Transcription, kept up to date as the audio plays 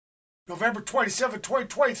November 27,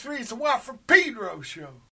 2023, it's the Watt from Pedro Show.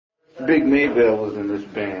 Big Maybell was in this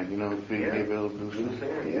band, you know, the Big Maybell blues.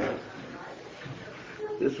 Yeah.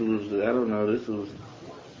 This was, I don't know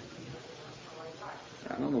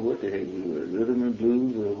what the heck we were, rhythm and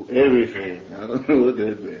blues or everything. I don't know what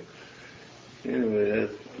that band. Anyway,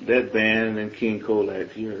 that's that band and King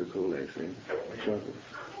Colax. You heard Colax sing, trumpet.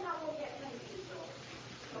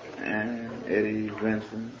 And Eddie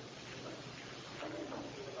Vincent,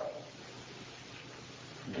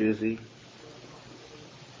 Dizzy,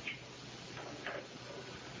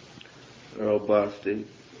 Earl Bostic,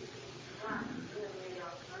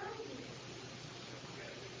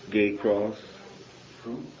 Gay Cross.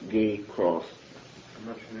 Gay Cross.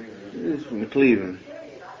 He's from Cleveland.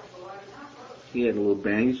 He had a little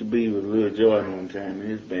band. He used to be with Lil Jordan one time. In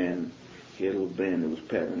his band, he had a little band that was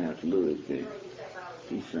patterned after Lil's band.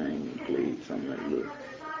 He sang and played something like Lil.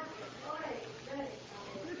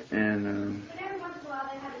 And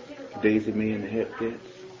Daisy Mae and the Hepcats.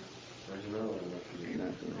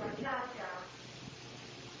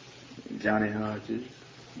 Johnny Hodges.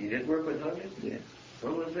 You did work with Hodges? Yeah.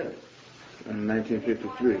 When was that? In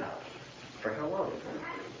 1953. For how long?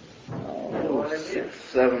 Oh, 6,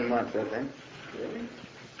 7 months, I think. Really?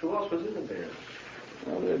 Who else was in the band?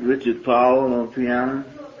 Well, we had Richard Powell on piano,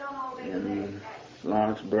 and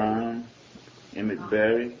Lawrence Brown, Emmett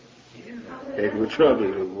Berry, heck with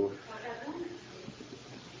trouble, boy,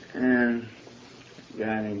 and a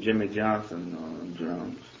guy named Jimmy Johnson on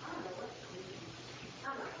drums.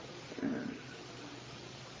 And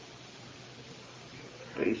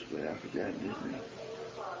bass player, I forgot his name.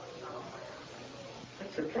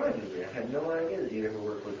 That surprises me. I had no idea that you ever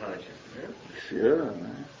worked with Hodges. Yeah? Sure,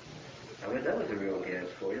 man. I mean, that was a real gas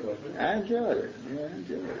for you, wasn't it? I enjoyed it. Yeah, I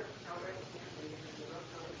enjoyed it.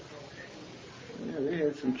 Yeah, they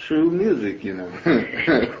had some true music, you know.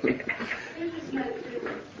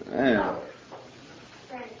 Man.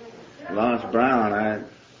 Lawrence Brown, I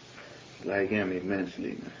like him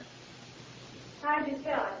immensely, man. How'd you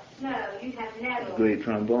spell it? No, you have never. Great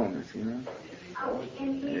trombonist, you know. Oh,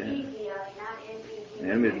 N-E-E-D, not N-E-E-D.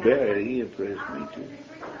 Emmett Berry, he impressed me too.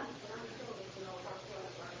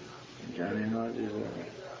 Johnny Hodges,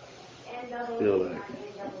 still like him.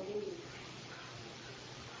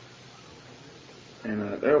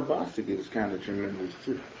 And Earl Bostic is kind of tremendous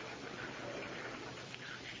too.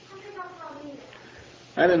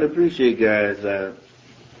 I didn't appreciate guys,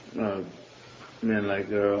 men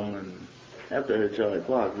like Earl, and after I heard Charlie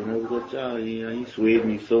Parker, you know, because Charlie, you know, he swayed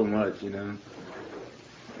me so much, you know.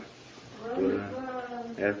 But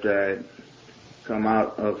after I'd come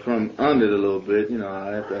out from under it a little bit, you know,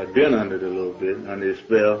 after I'd been under it a little bit, under his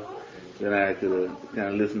spell, then I could kind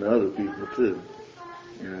of listen to other people too.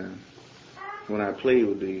 You know, when I played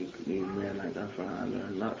with these men, like I found I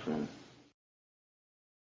learned a lot from them.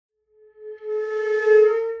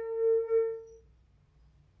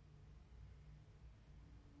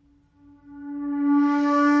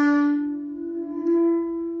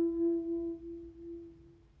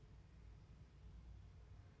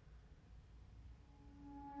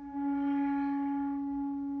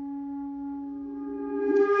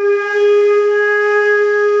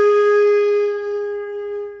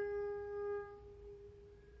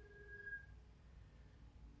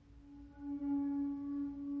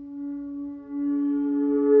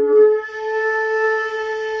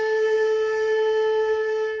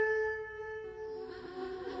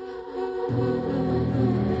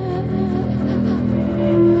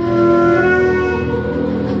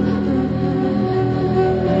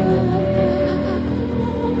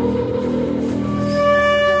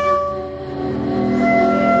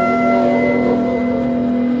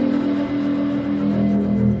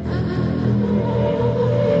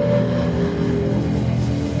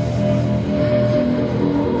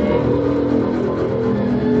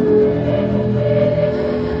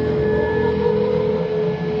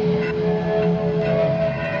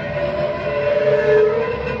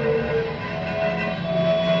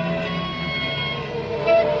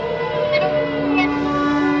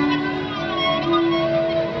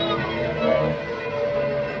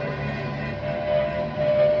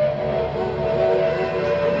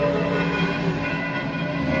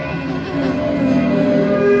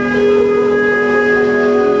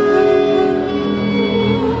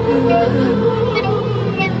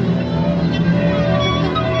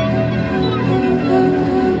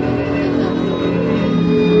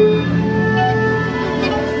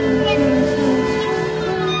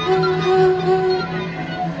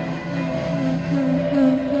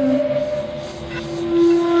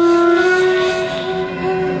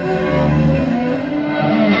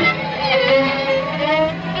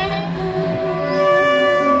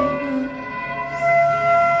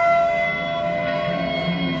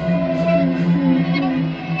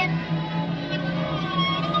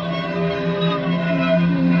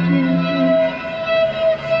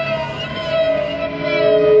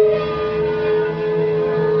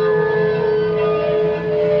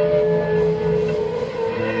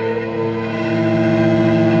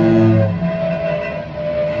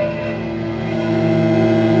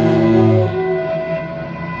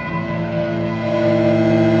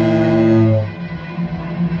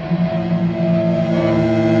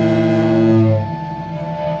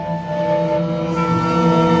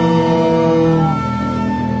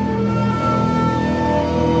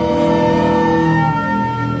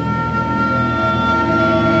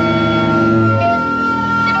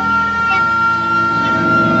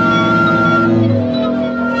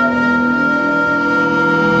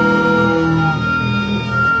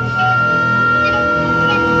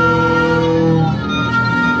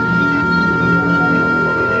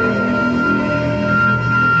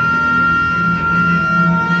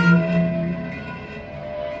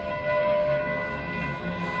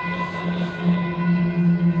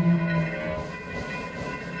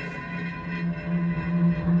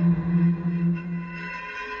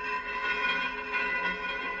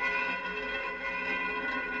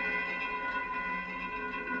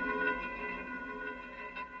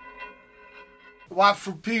 Watt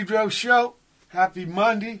from Pedro Show. Happy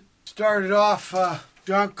Monday. Started off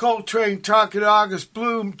John Coltrane talking to August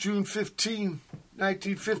Blume, June 15,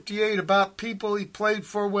 1958, about people he played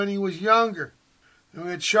for when he was younger. And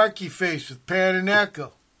we had Sharkiface with Pan and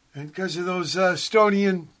Echo. And because of those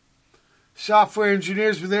Estonian software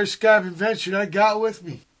engineers with their Skype invention, I got with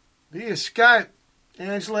me via Skype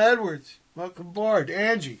Angela Edwards. Welcome aboard,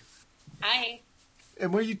 Angie. Hi.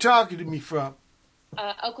 And where are you talking to me from?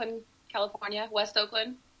 Oakland, California, West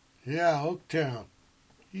Oakland. Yeah, Oaktown,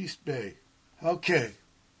 East Bay. Okay.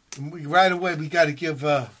 And right away, we got to give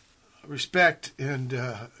respect and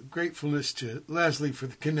gratefulness to Leslie for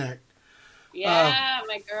the connect. Yeah,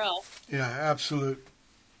 my girl. Yeah, absolute.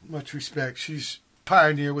 Much respect. She's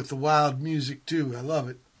pioneer with the wild music, too. I love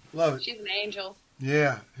it. Love it. She's an angel.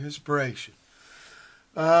 Yeah, inspiration.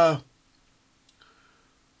 And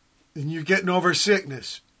you're getting over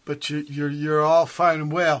sickness, but you're all fine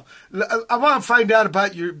and well. I want to find out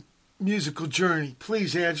about your musical journey.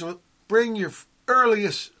 Please, Angela, bring your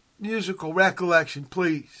earliest musical recollection,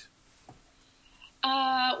 please.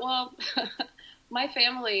 Well, my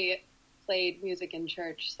family played music in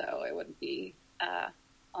church, so it would be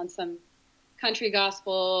on some country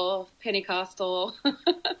gospel, Pentecostal,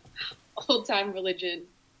 old-time religion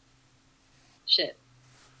shit.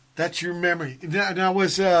 That's your memory. Now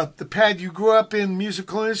was the pad you grew up in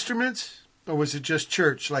musical instruments, or was it just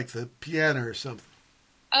church, like the piano or something?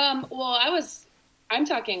 Well, I'm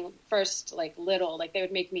talking first, like little, like they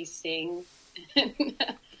would make me sing.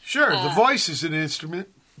 Sure, the voice is an instrument.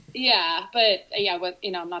 Yeah, but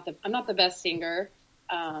I'm not the best singer.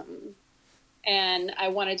 And I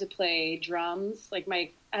wanted to play drums. Like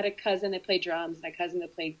I had a cousin that played drums, and a cousin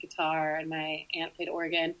that played guitar, and my aunt played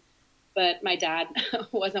organ. But my dad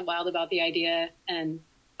wasn't wild about the idea. And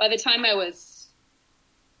by the time I was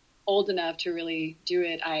old enough to really do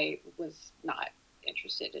it, I was not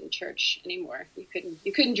interested in church anymore. You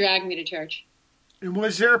couldn't drag me to church. And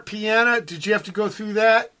was there a piano? Did you have to go through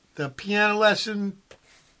that? The piano lesson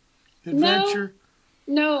adventure?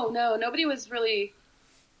 No. Nobody was really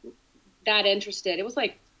that interested. It was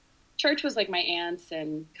like, church was like my aunts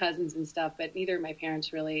and cousins and stuff, but neither of my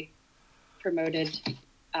parents really promoted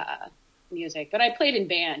music. But I played in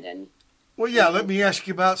band. And well, yeah, let me ask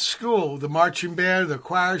you about school. The marching band, the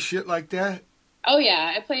choir, shit like that? Oh,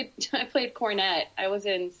 yeah. I played cornet. I was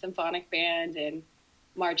in symphonic band and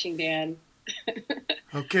marching band.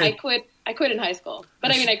 Okay. I quit in high school.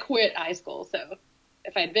 But I quit high school, so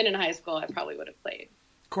if I'd been in high school, I probably would have played.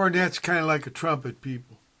 Cornet's kind of like a trumpet,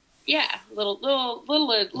 people. Yeah, a little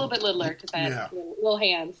bit littler because I have little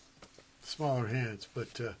hands. Smaller hands,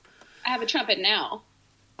 but I have a trumpet now.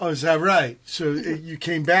 Oh, is that right? So you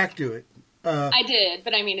came back to it. I did,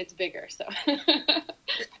 but it's bigger, so.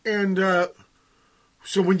 And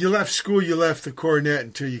so when you left school, you left the cornet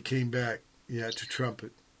until you came back, to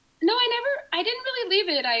trumpet. No, I didn't really leave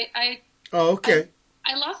it. Oh, okay.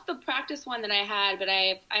 I lost the practice one that I had, but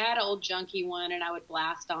I had an old junky one, and I would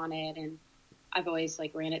blast on it, and I've always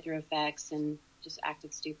ran it through effects and just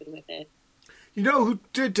acted stupid with it. You know who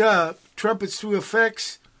did trumpets through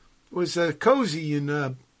effects? Was Cozy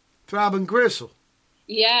in Throb and Gristle.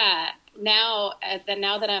 Yeah. Now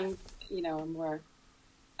that I'm, a more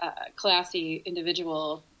classy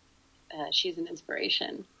individual, she's an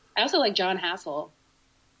inspiration. I also like John Hassell.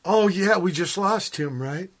 Oh, yeah. We just lost him,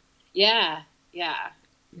 right? Yeah.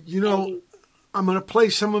 I'm going to play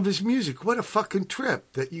some of his music. What a fucking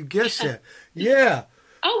trip that you guessed that. Yeah.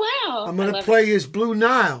 Oh, wow. I'm going to play his Blue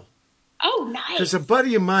Nile. Oh, nice. Because a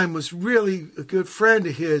buddy of mine was really a good friend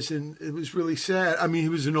of his, and it was really sad. He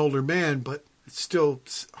was an older man, but it's still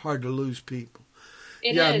hard to lose people.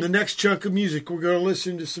 It is. And the next chunk of music, we're going to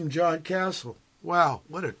listen to some John Kassell. Wow,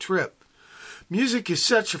 what a trip. Music is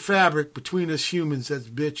such a fabric between us humans that's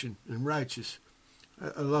bitchin' and righteous.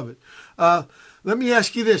 I love it. Let me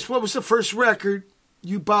ask you this. What was the first record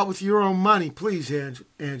you bought with your own money? Please,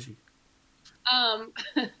 Angie.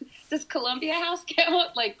 Does Columbia House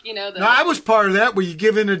count? No, I was part of that. Where you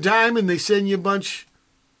give in a dime and they send you a bunch.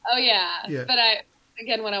 Oh, yeah.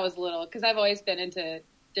 But when I was little, because I've always been into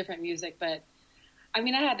different music, but I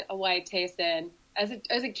had a wide taste then. As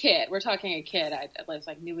a kid, we're talking a kid, I was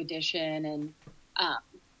New Edition and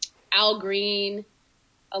Al Green.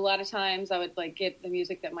 A lot of times I would get the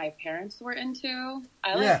music that my parents were into.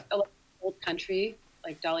 I like a lot of old country,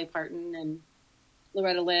 like Dolly Parton and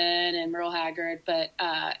Loretta Lynn and Merle Haggard. But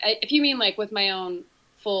if you mean with my own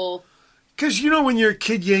full... Because, when you're a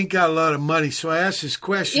kid, you ain't got a lot of money. So I asked this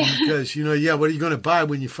question because, what are you going to buy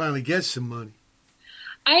when you finally get some money?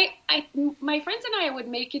 My friends and I would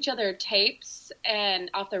make each other tapes and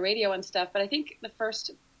off the radio and stuff. But I think the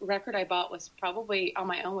first record I bought was probably on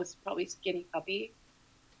my own was probably Skinny Puppy.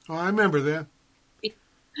 Oh, I remember them.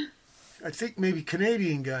 I think maybe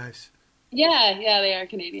Canadian guys. Yeah, they are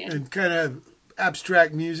Canadian. And kind of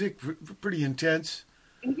abstract music, pretty intense.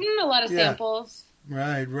 A lot of samples.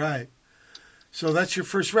 Right. So that's your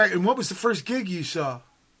first record. And what was the first gig you saw?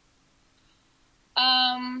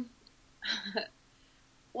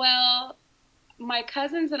 Well, my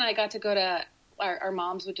cousins and I got to go to, our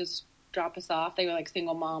moms would just drop us off. They were like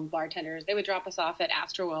single mom bartenders. They would drop us off at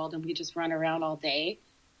Astroworld and we'd just run around all day.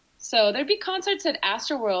 So there'd be concerts at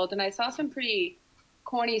Astroworld and I saw some pretty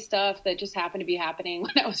corny stuff that just happened to be happening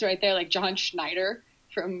when I was right there, like John Schneider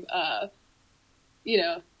from,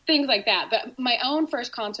 things like that. But my own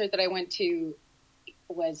first concert that I went to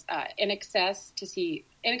was INXS to see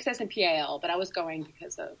INXS and PIL, but I was going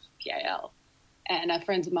because of PIL. And a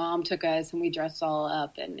friend's mom took us and we dressed all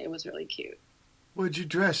up and it was really cute. What'd you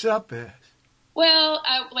dress up as? Well,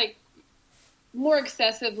 I like more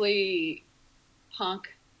excessively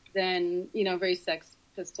punk than, very Sex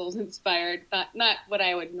Pistols inspired. Not what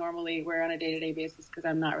I would normally wear on a day-to-day basis because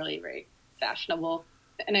I'm not really very fashionable.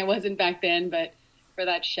 And I wasn't back then, but for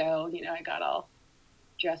that show, I got all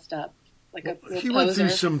dressed up like a He poser. went through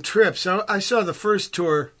some trips. I saw the first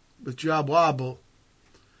tour with Job Wobble.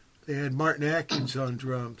 They had Martin Atkins on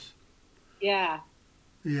drums. Yeah.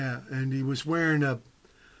 Yeah, and he was wearing a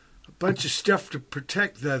bunch of stuff to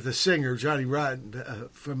protect the singer, Johnny Rotten,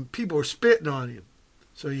 from people were spitting on him.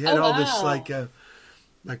 So he had all this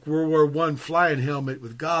like World War I flying helmet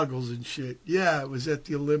with goggles and shit. Yeah, it was at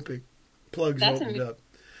the Olympic. Plugs opened up.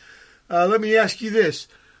 Let me ask you this.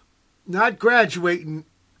 Not graduating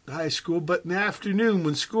high school, but in the afternoon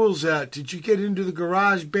when school's out, did you get into the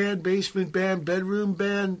garage band, basement band, bedroom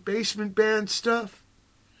band, basement band stuff?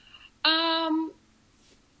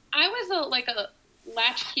 I was a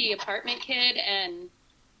latchkey apartment kid, and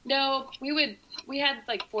no, we had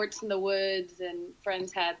like forts in the woods, and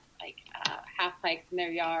friends had like half pikes in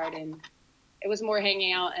their yard, and it was more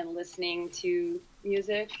hanging out and listening to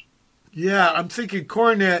music. Yeah, I'm thinking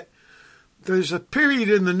cornet. There's a period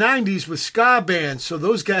in the 90s with ska bands, so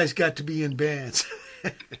those guys got to be in bands.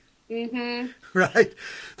 Mm-hmm. Right?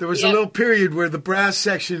 There was a little period where the brass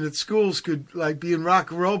section at schools could like be in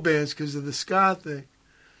rock and roll bands because of the ska thing.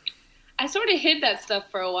 I sort of hid that stuff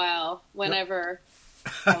for a while whenever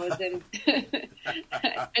I was in.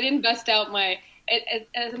 I didn't bust out my.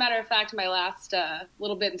 As a matter of fact, my last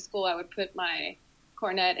little bit in school, I would put my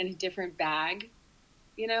cornet in a different bag,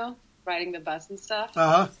 riding the bus and stuff.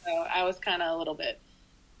 Uh-huh. So I was kind of a little bit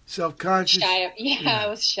self-conscious. Shy. I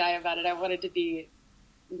was shy about it. I wanted to be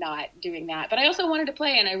not doing that, but I also wanted to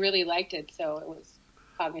play, and I really liked it. So it was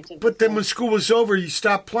cognitive. But then when school was over, you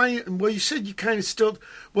stopped playing. Well, you said you kind of still.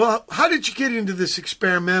 Well, how did you get into this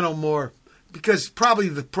experimental more? Because probably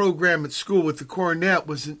the program at school with the cornet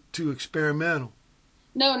wasn't too experimental.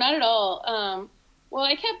 No, not at all. Well,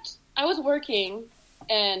 I was working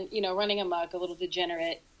and, running amok, a little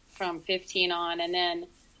degenerate from 15 on. And then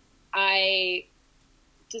I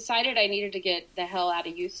decided I needed to get the hell out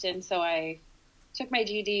of Houston. So I took my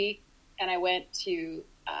GED and I went to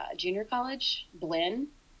junior college, Blinn,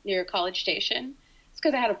 near College Station. It's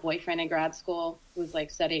because I had a boyfriend in grad school who was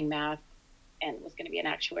like studying math and was going to be an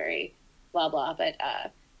actuary, blah, blah. But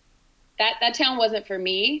that town wasn't for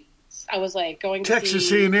me. I was like going to Texas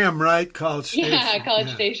A&M, right? College Station. Yeah,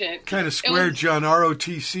 College Station. Kind of squared you on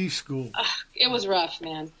ROTC school. It was rough,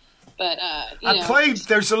 man. But, I played,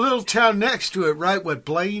 there's a little town next to it, right? What,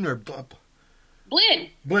 Blaine or? Blinn.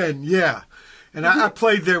 Blinn, yeah. And I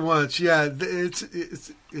played there once. Yeah,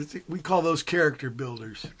 it's we call those character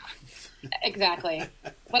builders. Exactly.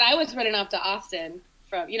 But I was running off to Austin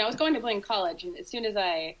from, I was going to Blinn College, and as soon as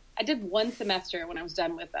I did one semester when I was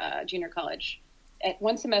done with junior college, at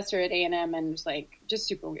one semester at A&M, and it was like just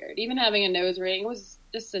super weird. Even having a nose ring was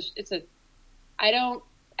just I don't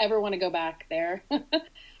ever want to go back there.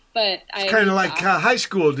 But it's kind of like how high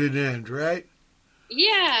school did end, right?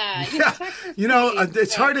 Yeah.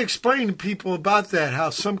 It's hard to explain to people about that,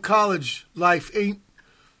 how some college life ain't,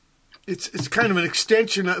 it's kind of an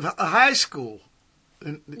extension of a high school.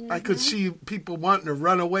 And I could see people wanting to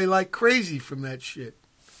run away like crazy from that shit.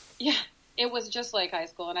 Yeah, it was just like high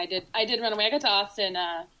school. And I did run away. I got to Austin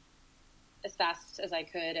as fast as I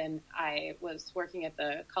could. And I was working at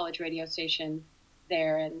the college radio station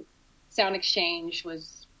there. And Sound Exchange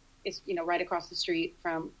is right across the street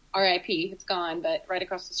from RIP. It's gone, but right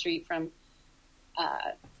across the street from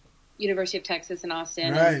University of Texas in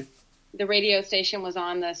Austin. Right. And the radio station was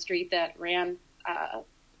on the street that ran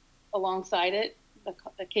alongside it. The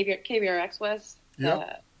KVRX was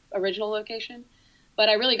the original location. But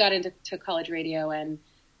I really got into college radio, and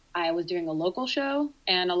I was doing a local show,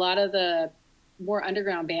 and a lot of the more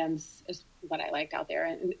underground bands is what I liked out there.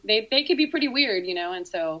 And they could be pretty weird, you know, and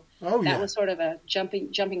so that was sort of a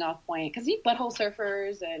jumping off point. Because you Butthole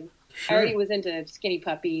Surfers, and I already was into Skinny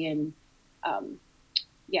Puppy, and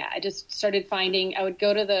I just started finding, I would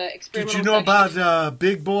go to the experimental Did you know section. about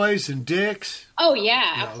Big Boys and Dicks? Oh,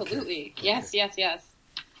 yeah, absolutely. Okay. Yes.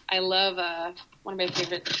 I love one of my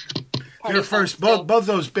favorite Their first, both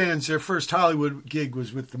those bands, their first Hollywood gig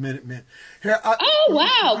was with the Minutemen. Here,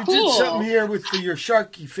 wow, you cool. did something here with your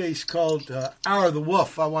Sharkiface called Hour of the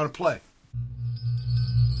Wolf. I want to play.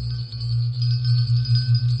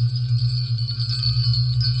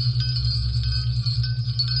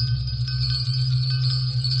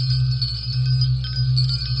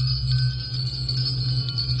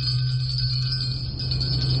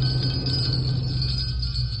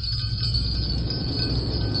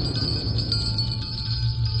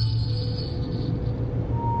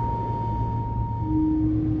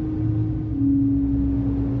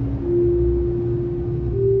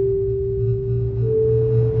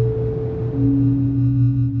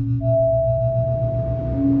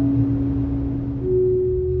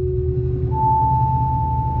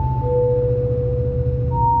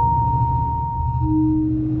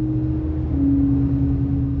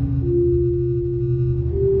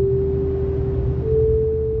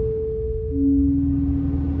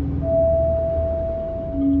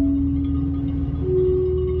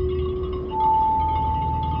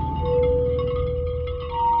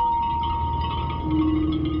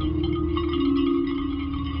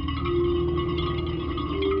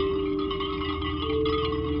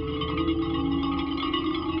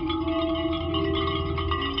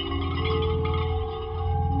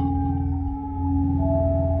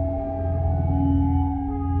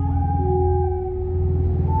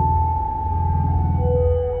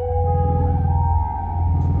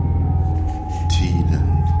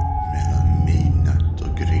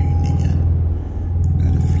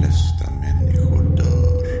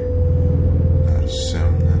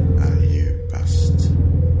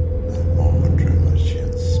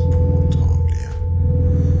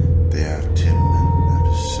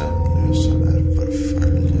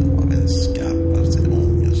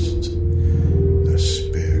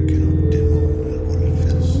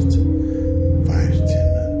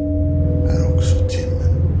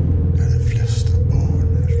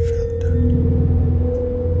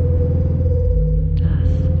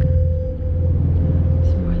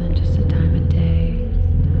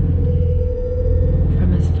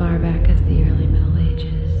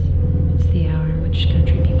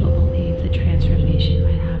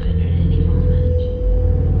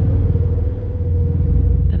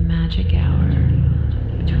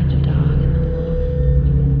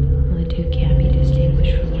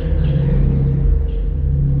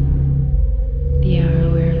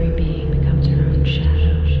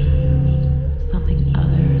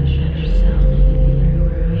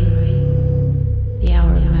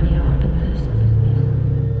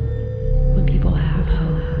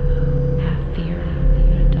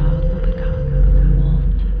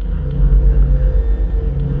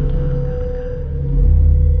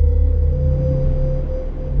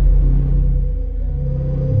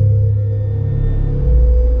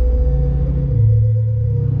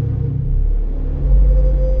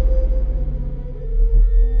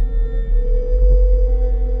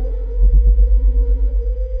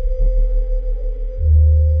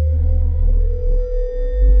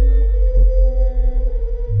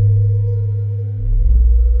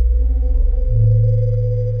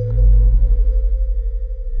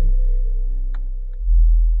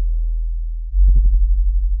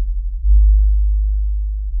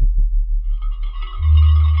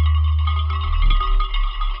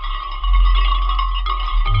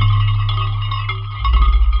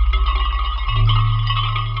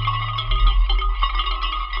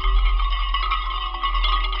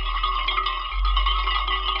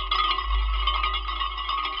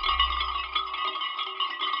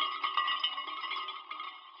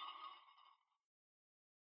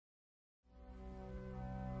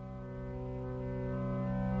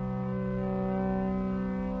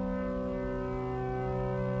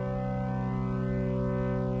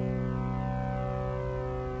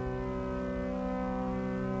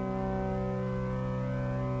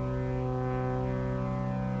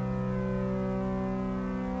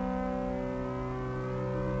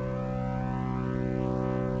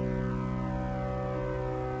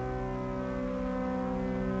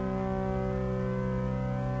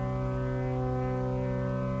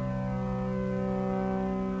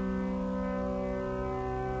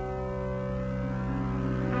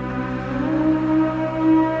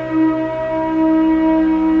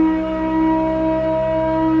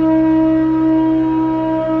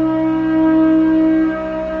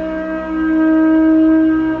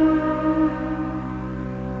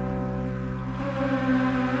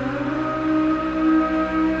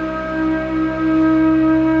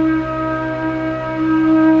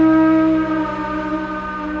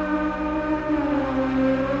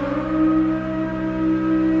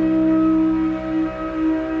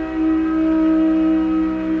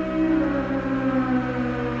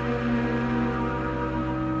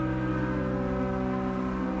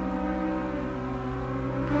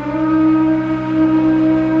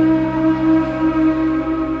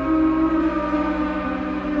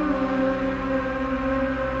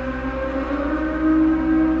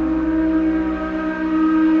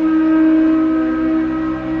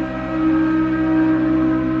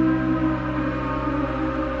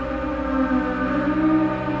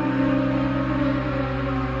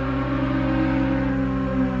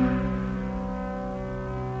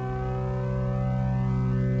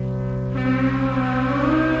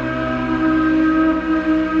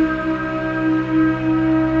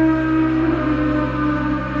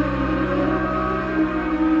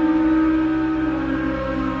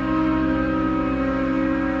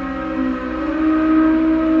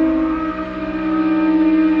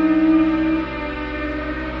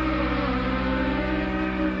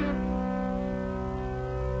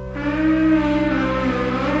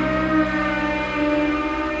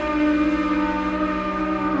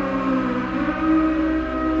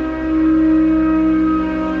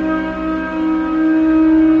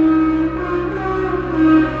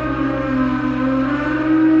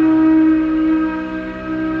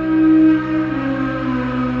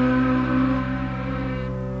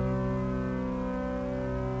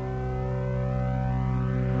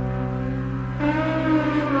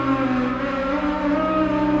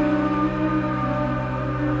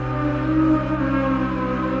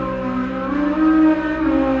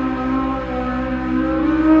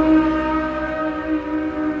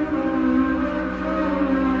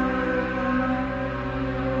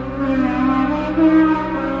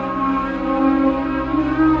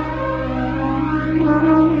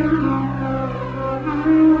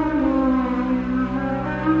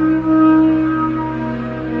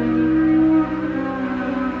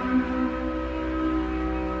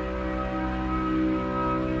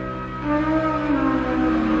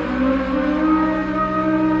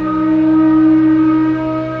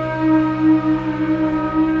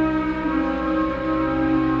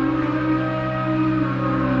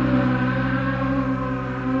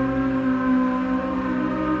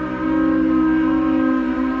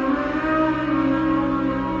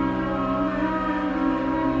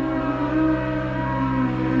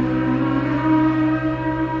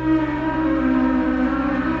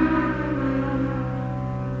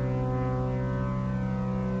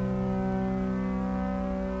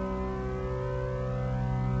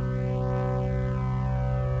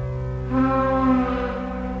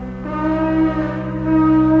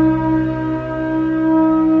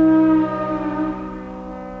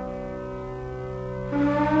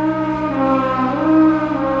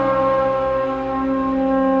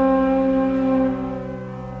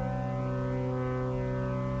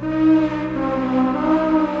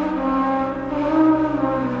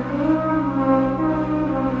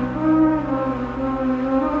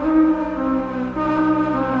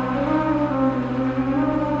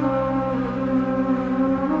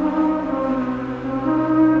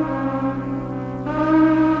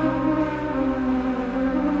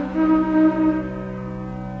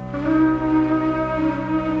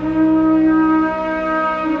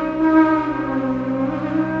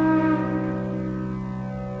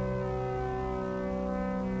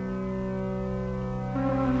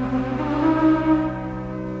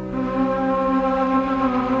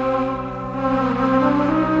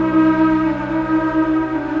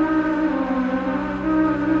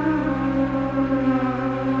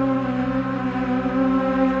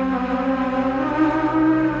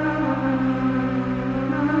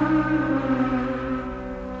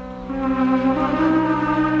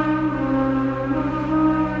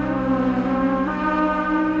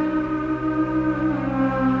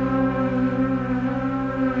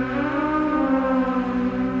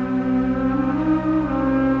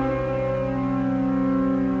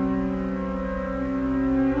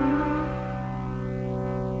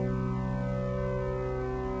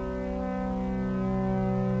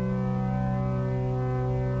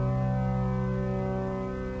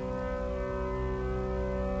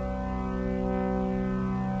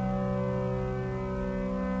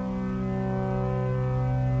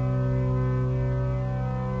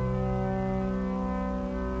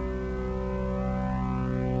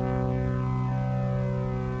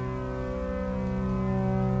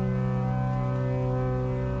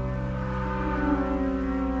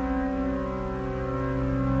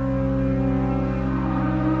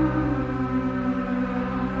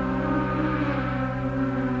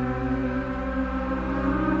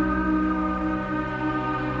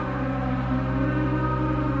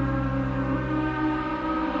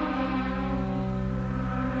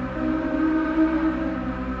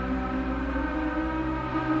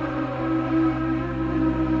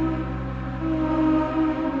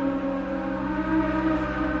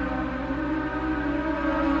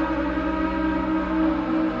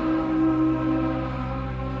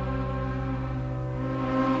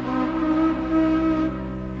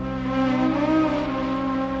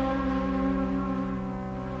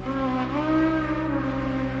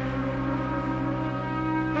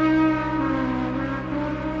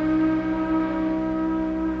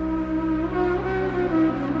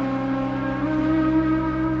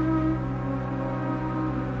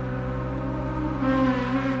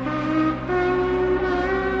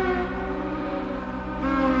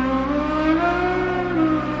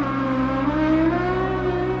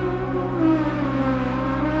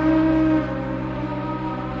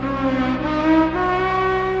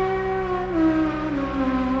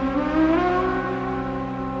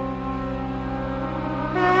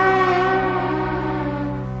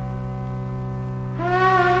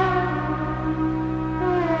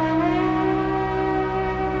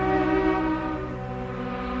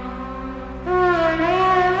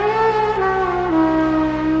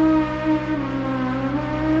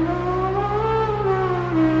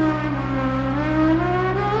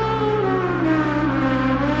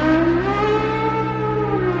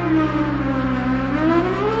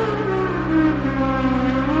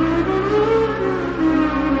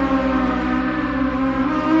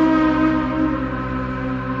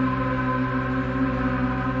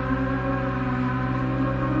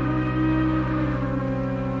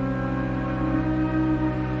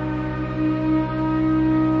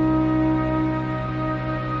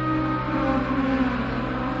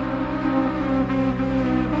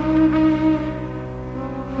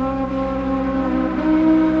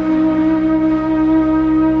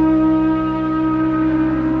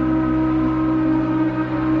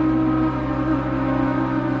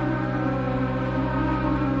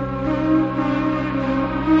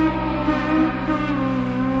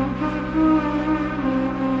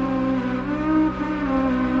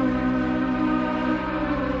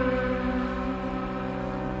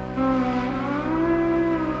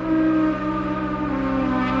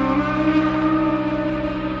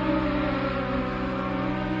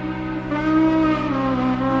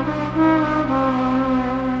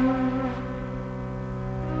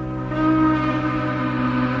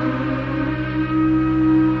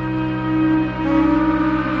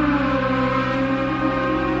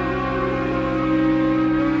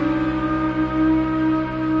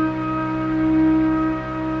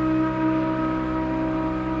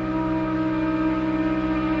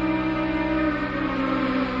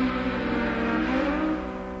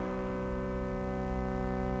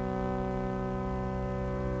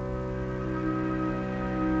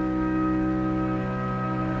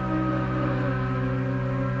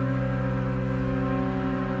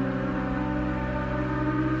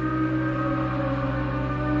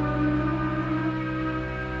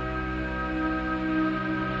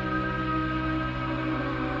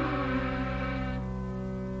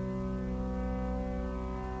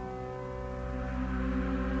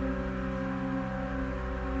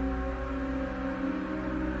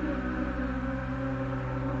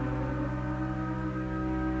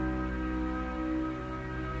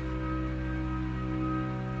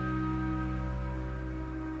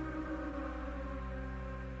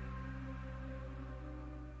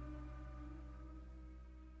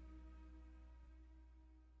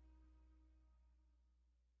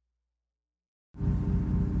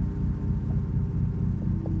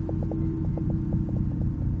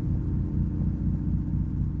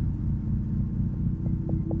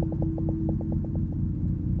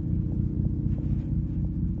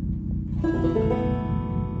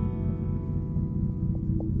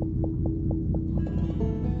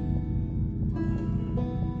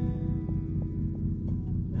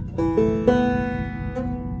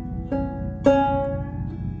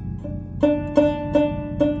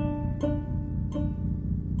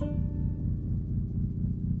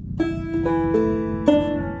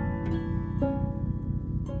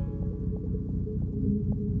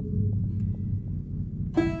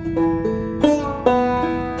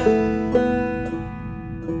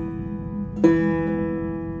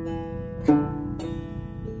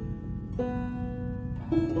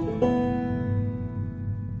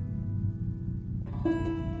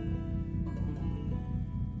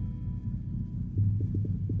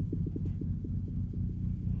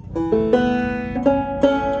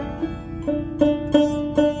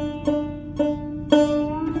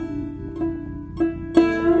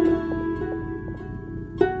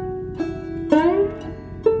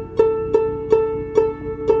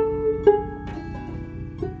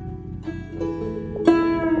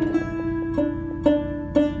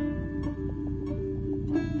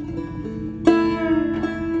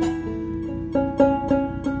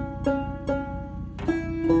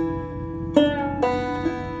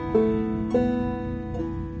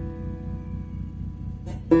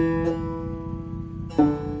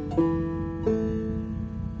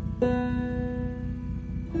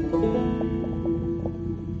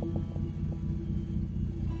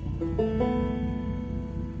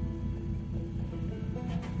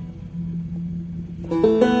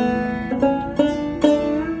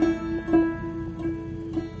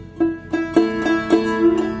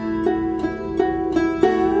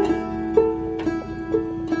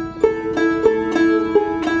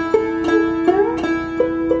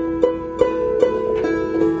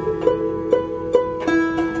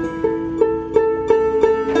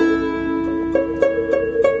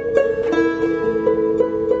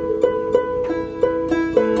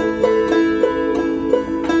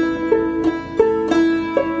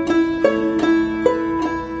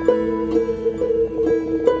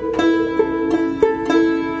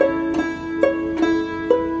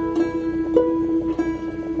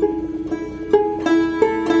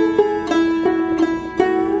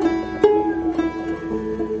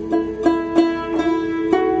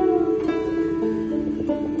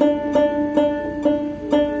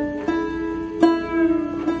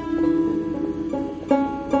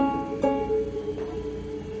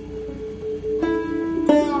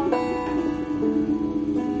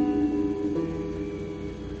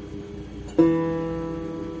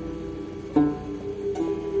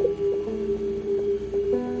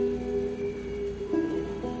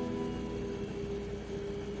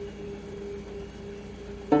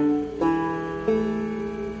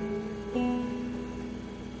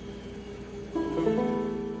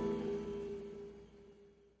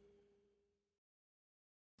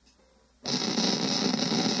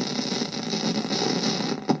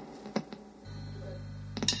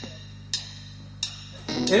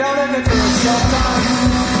 It all ended for a short time.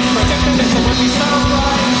 Projected it so when we sound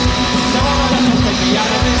right. Now all my life will take me out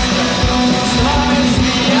of this bed. Slides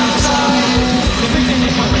me outside. The victim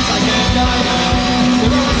is moments I can't die. The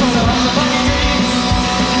road is full of all of my dreams.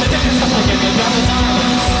 The death is stuff like in the driver's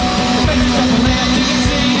eyes. The face is stuff when they have to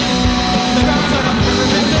see. The ground's where I'm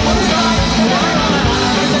moving to one side. And I'm on and on.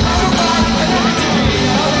 And I'm on and on. And I'm on to me.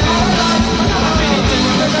 And I'm on and on. And I'm feeling to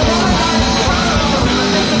move and I'm on and on. The ground's where I'm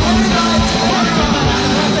moving to one side. And I'm on and on.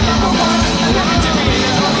 And I'm on and on. And I'm to me.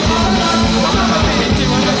 And I'm on and on. And I'm feeling to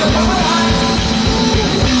move and I'm on and on.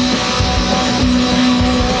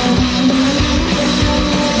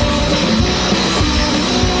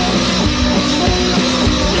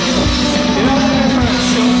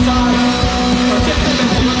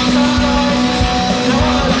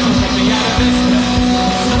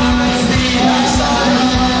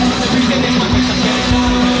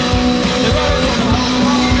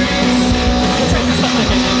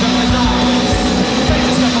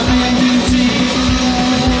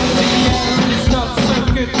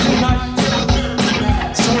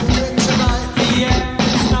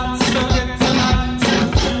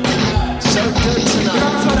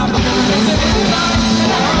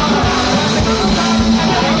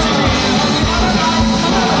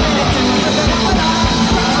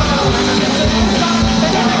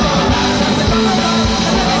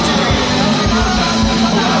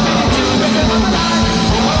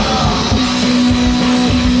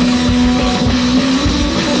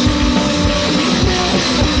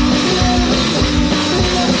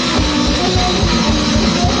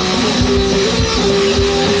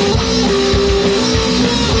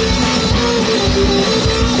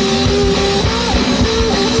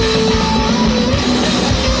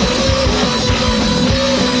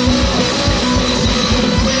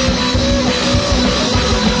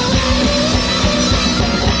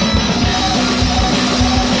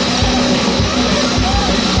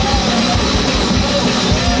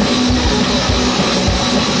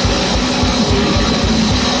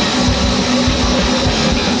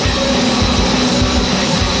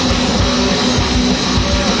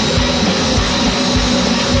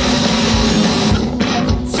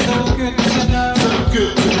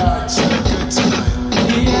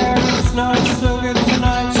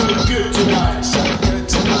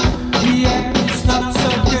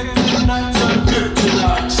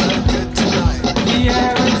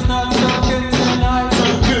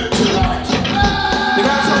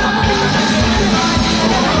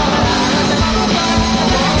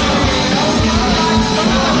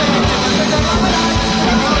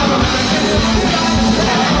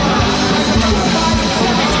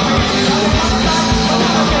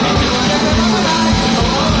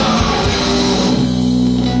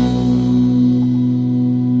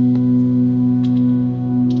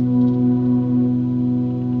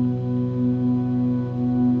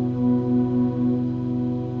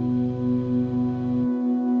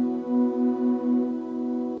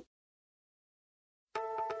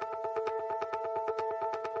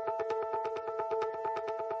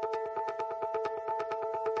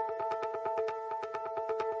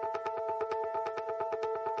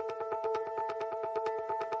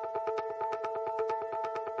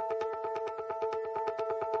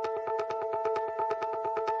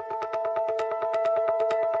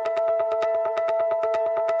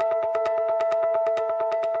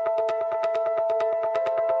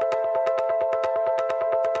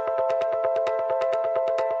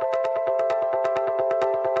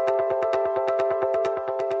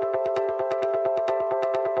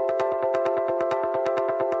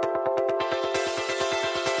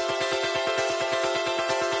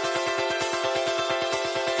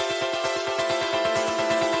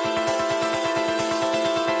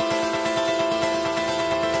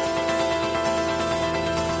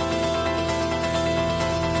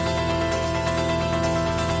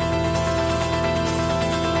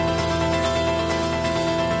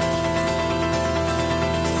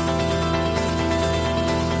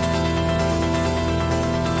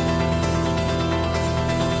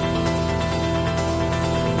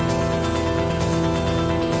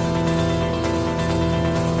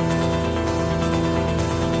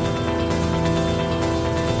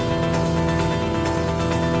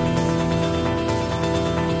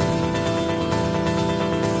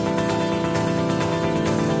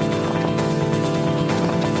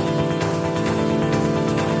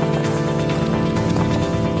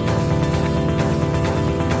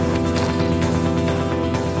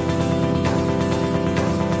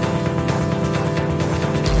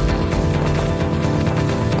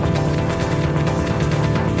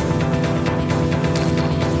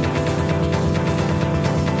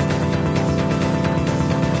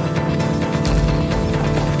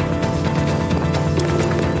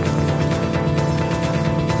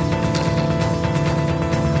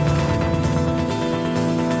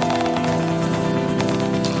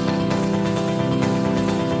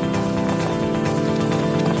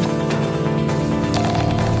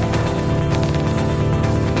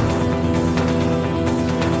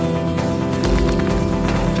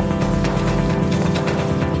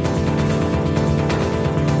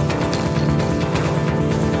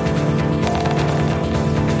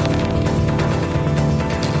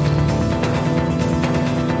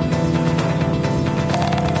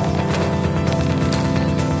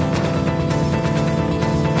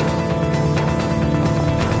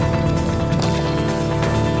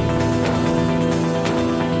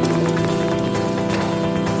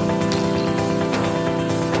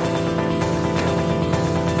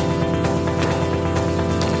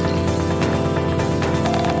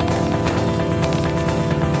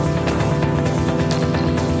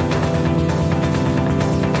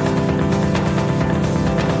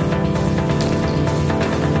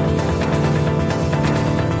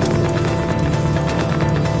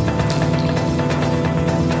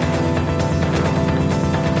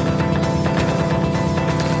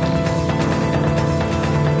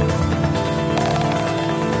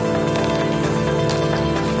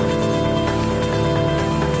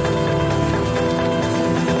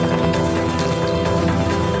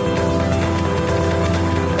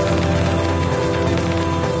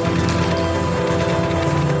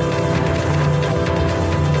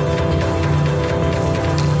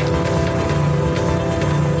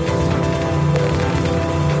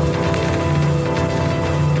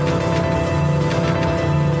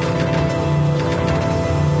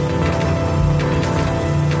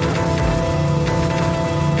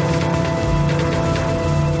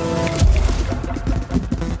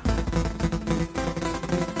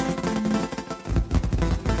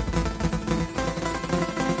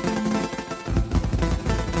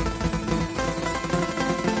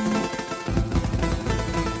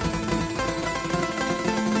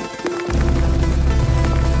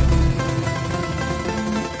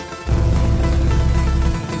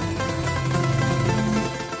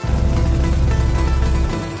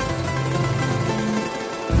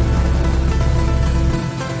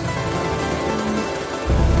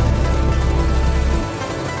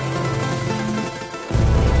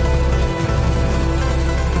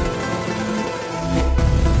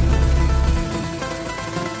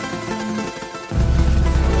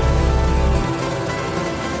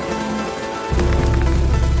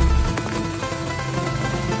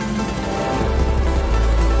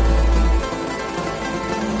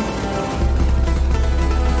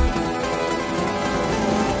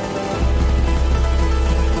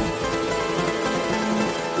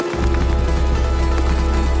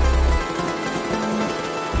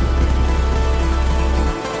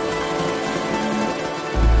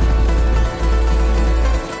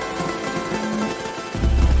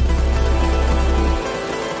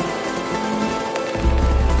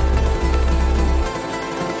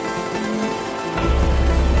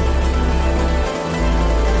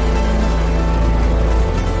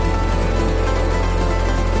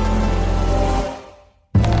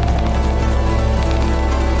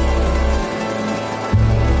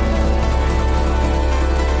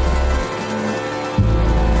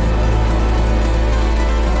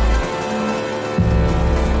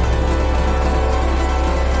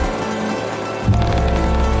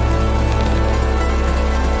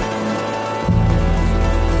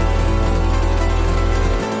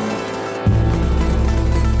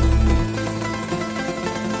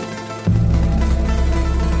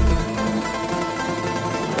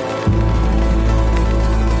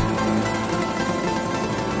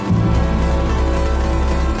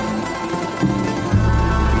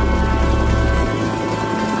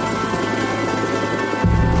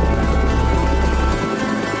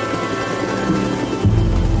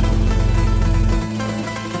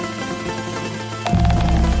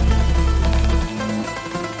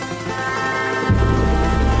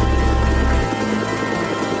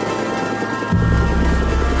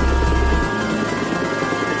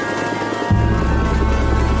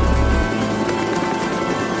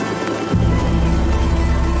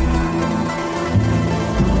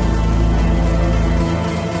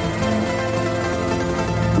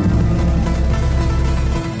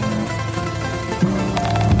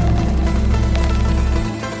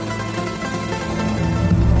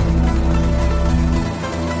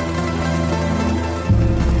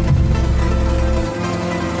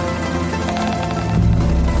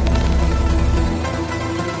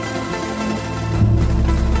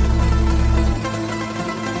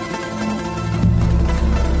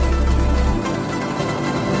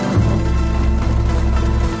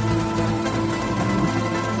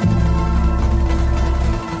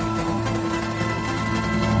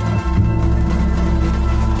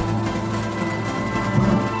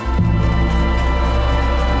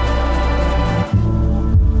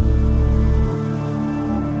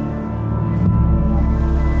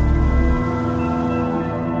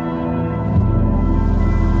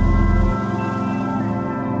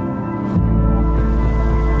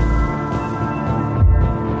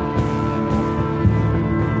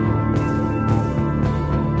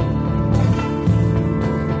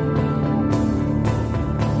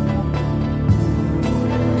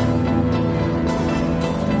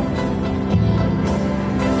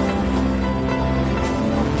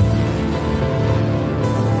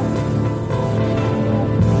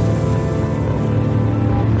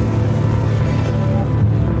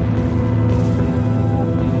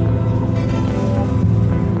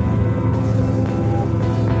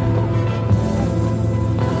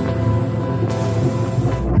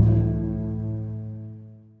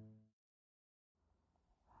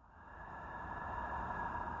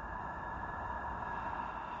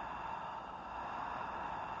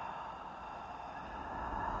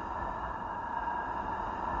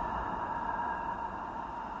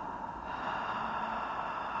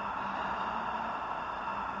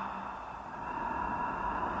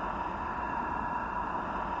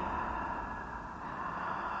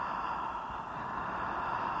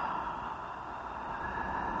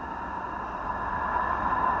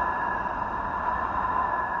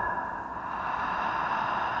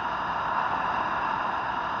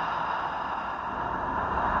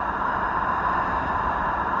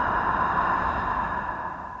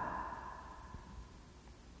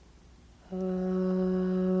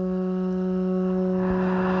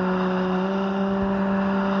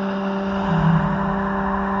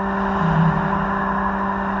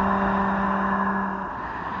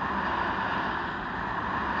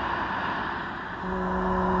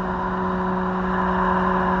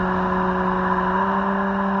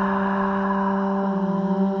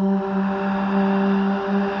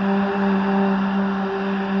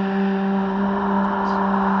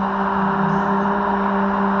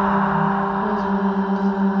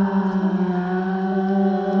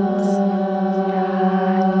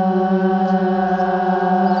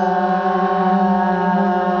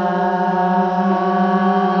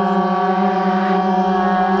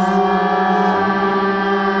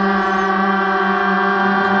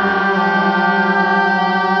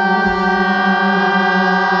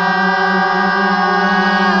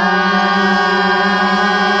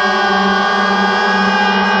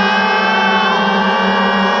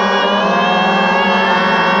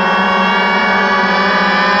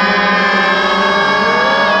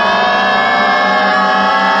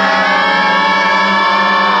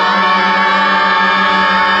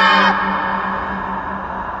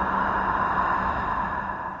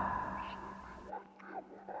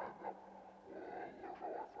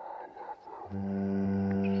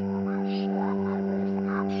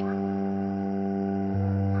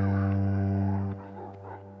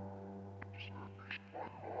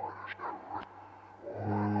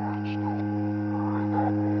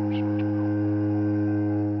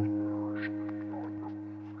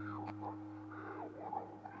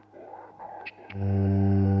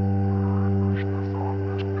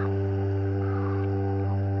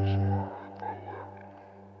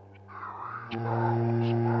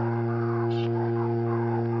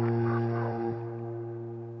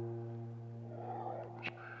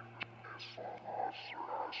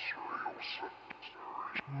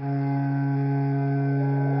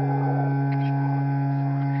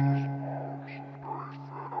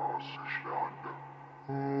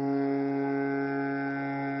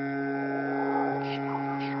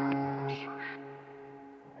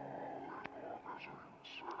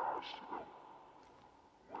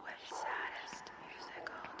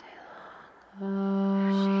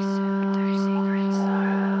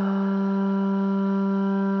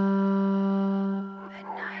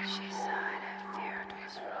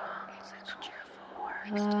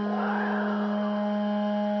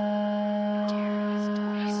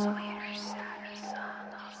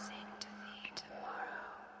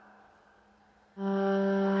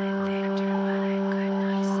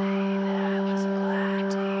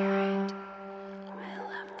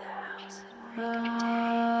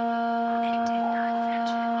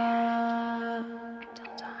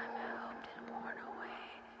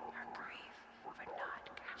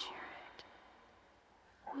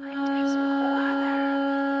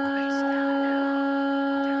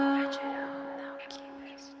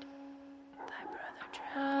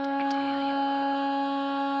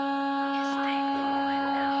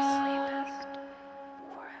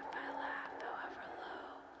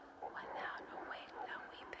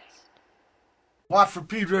 Watt for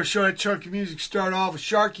Pedro Show at Chunky Music. Start off with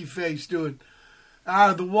Sharkiface doing Out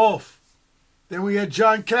of the Wolf. Then we had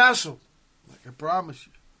John Kassell, like I promised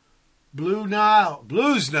you. Blues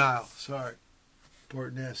Nile, sorry.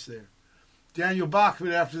 Important S there. Daniel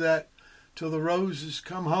Bachman after that, Till the Roses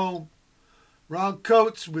Come Home. Ron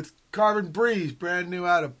Coates with Carbon Breeze, brand new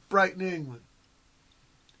out of Brighton, England.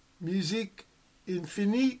 Musique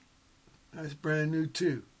Infinite, that's brand new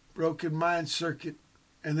too. Broken Mind Circuit.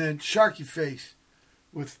 And then Sharkiface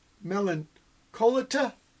with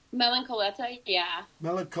Melancholeta. Melancholeta, yeah.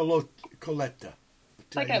 Melancholeta.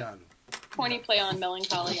 It's like a pointy play on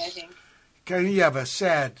melancholy, I think. You have a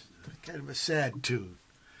sad tune.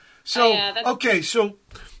 So, okay, so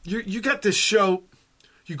you got this show.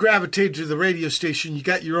 You gravitated to the radio station. You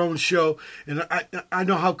got your own show. And I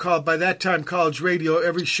know how by that time, college radio,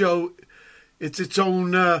 every show, it's its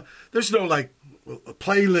own, there's no like a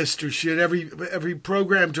playlist or shit. Every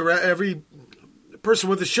program director, every person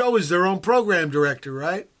with the show is their own program director,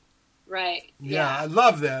 right? Right. Yeah, I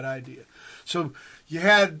love that idea. So you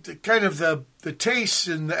had kind of the tastes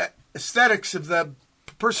and the aesthetics of the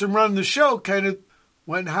person running the show kind of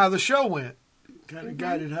went how the show went, kind of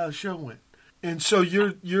guided how the show went. And so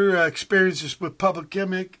your experiences with Public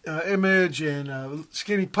Image and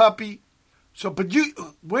Skinny Puppy. So, but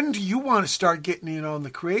when do you want to start getting in on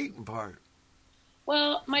the creating part?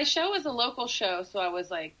 Well, my show was a local show, so I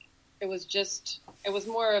was like, it was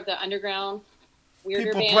more of the underground, weirder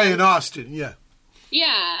people bands. play in Austin, yeah.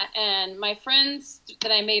 Yeah, and my friends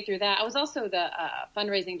that I made through that, I was also the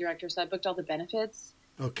fundraising director, so I booked all the benefits.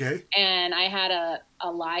 Okay. And I had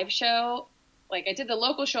a live show. Like, I did the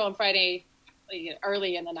local show on Friday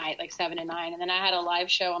early in the night, like 7 and 9, and then I had a live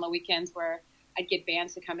show on the weekends where I'd get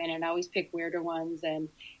bands to come in, and I always pick weirder ones, and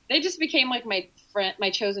they just became like my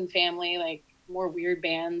chosen family, like more weird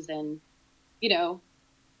bands and,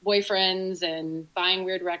 boyfriends and buying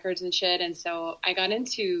weird records and shit. And so I got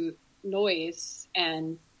into noise,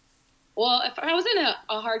 and if I was in a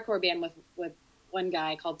hardcore band with one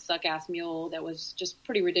guy called Suck Ass Mule that was just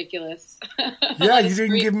pretty ridiculous. Yeah, you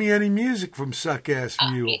didn't give me any music from Suck Ass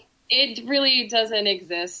Mule. It really doesn't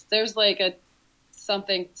exist. There's like some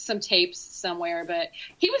tapes somewhere, but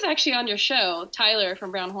he was actually on your show, Tyler from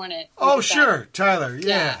Brown Hornet. Oh, sure, Tyler.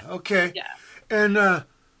 Yeah, okay. Yeah. And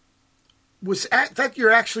was that your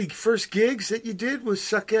actually first gigs that you did with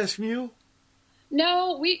Suck Ass Mule?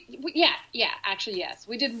 No, actually, yes.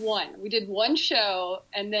 We did one show,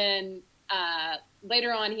 and then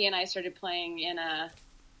later on, he and I started playing in a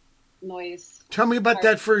noise. Tell me about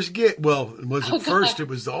that first gig. Well, it wasn't first, it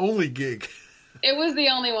was the only gig. It was the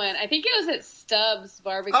only one. I think it was at Stubbs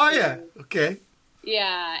Barbecue. Oh, yeah. Okay.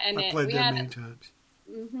 Yeah. And I played there many times.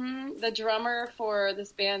 Mm-hmm. The drummer for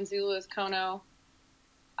this band, Zulus Kono.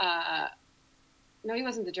 No, he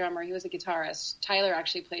wasn't the drummer. He was a guitarist. Tyler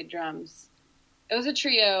actually played drums. It was a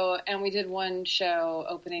trio, and we did one show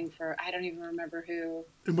opening for, I don't even remember who.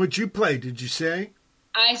 And what'd you play? Did you sing?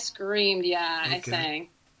 I screamed, yeah. Okay. I sang.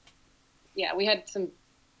 Yeah, we had some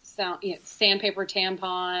sound, Sandpaper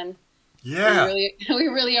Tampon. Yeah. We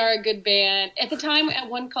really are a good band. At the time, I had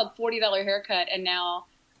one called $40 Haircut, and now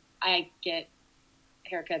I get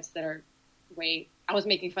haircuts that are I was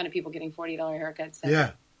making fun of people getting $40 haircuts. So.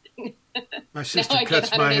 Yeah. My sister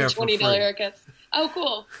cuts my hair for free. $120 haircuts. Oh,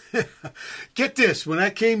 cool. Get this. When I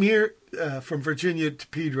came here from Virginia to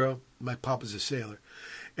Pedro, my papa's a sailor,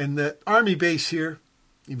 and the Army base here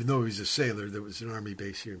even though he was a sailor. There was an Army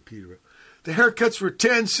base here in Peterborough. The haircuts were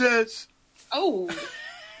 10 cents. Oh,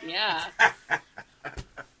 yeah.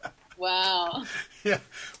 Wow. Yeah.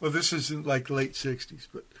 Well, this isn't like late 60s,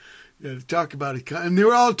 but yeah, to talk about it. And they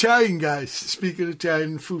were all Italian guys, speaking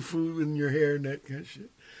Italian, foo-foo in your hair and that kind of shit.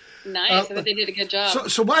 Nice. I bet they did a good job.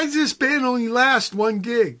 So why does this band only last one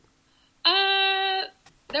gig?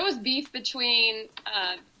 There was beef between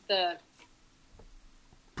the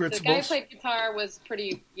Principals? guy who played guitar was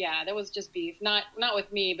pretty, there was just beef. Not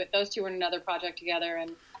with me, but those two were in another project together,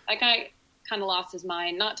 and that guy kind of lost his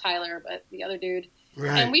mind. Not Tyler, but the other dude.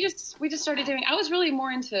 Right. And we just started doing, I was really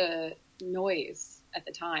more into noise at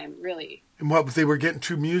the time, really. And what, they were getting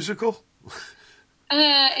too musical?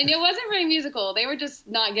 And it wasn't very musical. They were just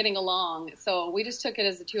not getting along. So we just took it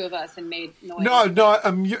as the two of us and made noise. No.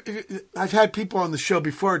 I've had people on the show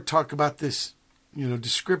before talk about this,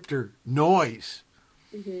 descriptor, noise.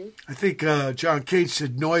 Mm-hmm. I think John Cage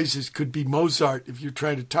said noises could be Mozart if you're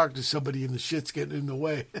trying to talk to somebody and the shit's getting in the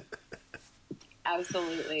way.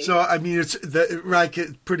 Absolutely. So, I mean, it's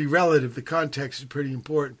pretty relative. The context is pretty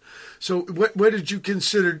important. So what did you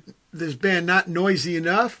consider this band not noisy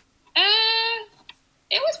enough?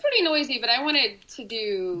 It was pretty noisy, but I wanted to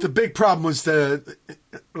do... The big problem was the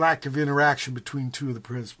lack of interaction between two of the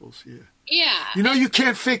principals, yeah. Yeah. You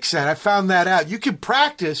can't fix that. I found that out. You can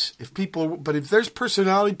practice but if there's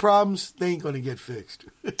personality problems, they ain't going to get fixed.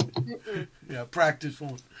 Yeah, practice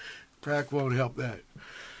won't help that.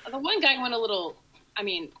 The one guy went a little,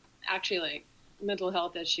 actually, like, mental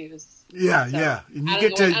health issues. Yeah, so, yeah. And you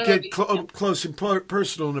get close and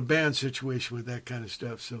personal in a band situation with that kind of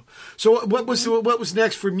stuff. So what was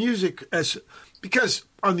next for music? Because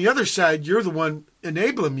on the other side, you're the one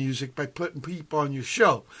enabling music by putting people on your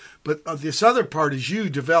show. But this other part is you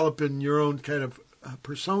developing your own kind of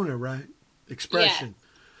persona, right? Expression. Yeah.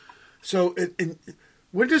 So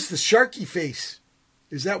when does the Sharkiface?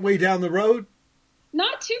 Is that way down the road?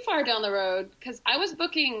 Not too far down the road, because I was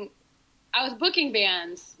booking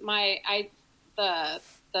bands.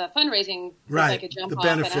 The fundraising was like a jump the off.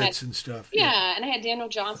 Benefits and stuff. Yeah, and I had Daniel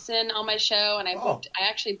Johnson on my show, and I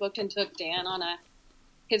actually booked and took Dan on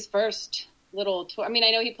his first little tour. I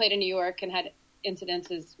know he played in New York and had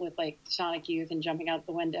incidences with like Sonic Youth and jumping out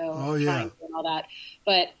the window and all that.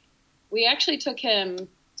 But we actually took him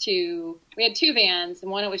we had two bands, and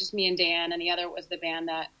one it was just me and Dan, and the other was the band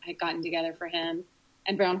that had gotten together for him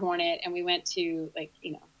and Brown Hornet, and we went to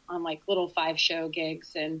on like little 5-show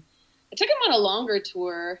gigs, and I took him on a longer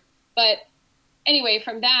tour. But anyway,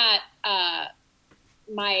 from that,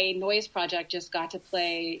 my noise project just got to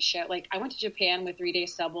play show. Like I went to Japan with 3 Day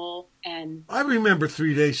Stubble, and I remember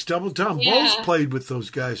 3 Day Stubble. Tom Bowles played with those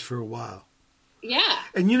guys for a while. Yeah.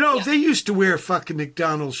 And they used to wear fucking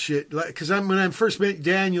McDonald's shit. Because when I first met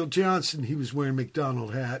Daniel Johnson, he was wearing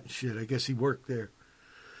McDonald hat and shit. I guess he worked there.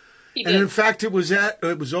 And in fact, it was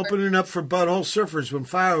opening up for Butthole Surfers when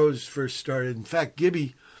Firehouse first started. In fact,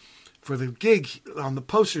 Gibby, for the gig on the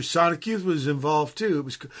poster, Sonic Youth was involved too.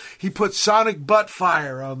 He put Sonic Butt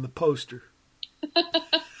Fire on the poster.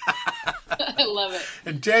 I love it.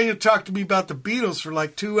 And Daniel talked to me about the Beatles for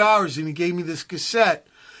like 2 hours, and he gave me this cassette.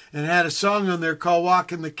 And had a song on there called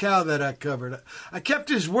Walking the Cow that I covered. I kept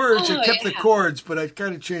his words, I kept the chords, but I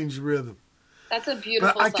kind of changed the rhythm. That's a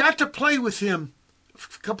beautiful song. I got to play with him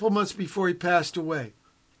a couple of months before he passed away.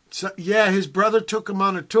 So, his brother took him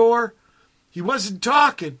on a tour. He wasn't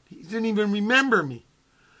talking. He didn't even remember me.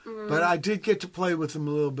 Mm. But I did get to play with him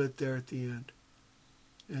a little bit there at the end.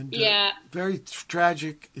 And very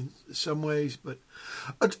tragic in some ways. But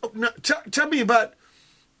tell me about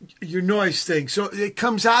your noise thing. So it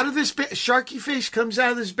comes out of this band? Sharkiface comes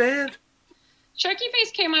out of this band?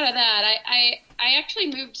 Sharkiface came out of that. I actually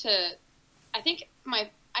moved to, I think I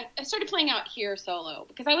started playing out here solo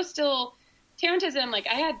because I was still, Tarantism, like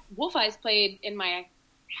I had Wolf Eyes played in my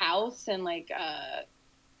house, and like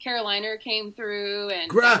Carolina came through, and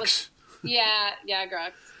Grux. Grux.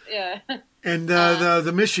 Yeah. And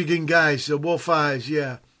the Michigan guys, the Wolf Eyes,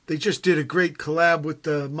 they just did a great collab with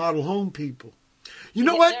the Model Home people. You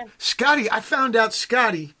know what? Scotty, I found out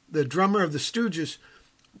Scotty, the drummer of the Stooges,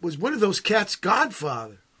 was one of those cats'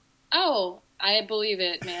 godfather. Oh, I believe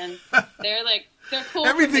it, man. They're cool.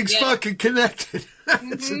 Everything's fucking connected.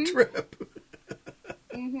 It's a trip.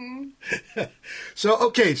 Mm-hmm.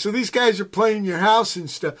 So these guys are playing your house and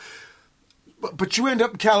stuff. But you end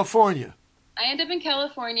up in California. I end up in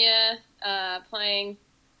California playing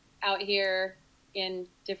out here in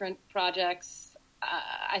different projects.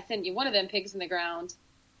 I sent you one of them, Pigs in the Ground.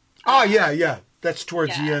 Oh, yeah. That's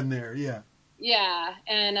towards the end there, yeah. Yeah,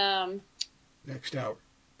 and... next hour.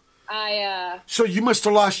 So you must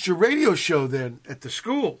have lost your radio show then at the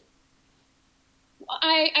school.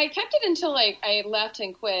 I kept it until I left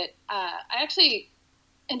and quit. I actually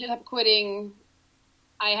ended up quitting.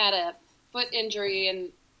 I had a foot injury and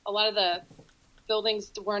a lot of the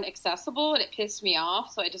buildings weren't accessible and it pissed me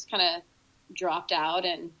off. So I just kind of dropped out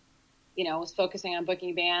and, was focusing on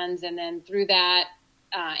booking bands. And then through that,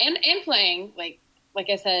 and playing, like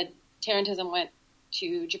I said, Tarantism went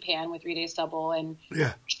to Japan with 3 Days Double. And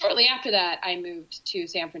shortly after that, I moved to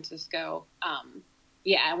San Francisco.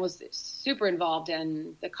 I was super involved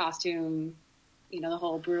in the costume, the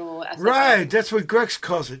whole brutal SFX. Right, that's what Grex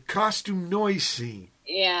calls it, costume noise scene.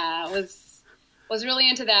 Yeah, was really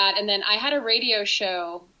into that. And then I had a radio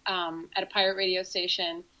show at a pirate radio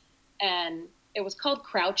station, and it was called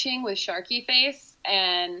Crouching with Sharkiface,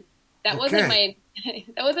 and that wasn't my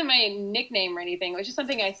nickname or anything. It was just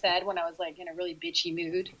something I said when I was in a really bitchy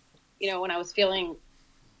mood, when I was feeling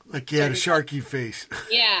like you had a sharky face.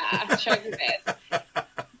 Yeah, sharky face.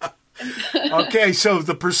 Okay, so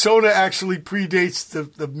the persona actually predates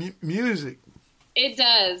the music. It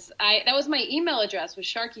does. That was my email address, was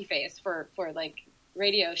Sharkiface for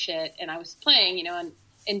radio shit, and I was playing,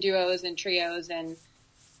 in duos and trios and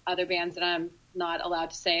other bands that I'm not allowed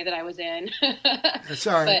to say that I was in. That's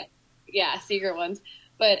all right. But secret ones.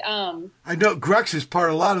 But I know Grex is part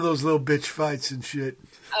of a lot of those little bitch fights and shit.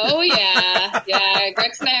 Oh yeah,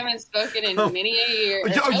 Grex and I haven't spoken in many a year.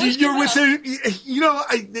 You're with him.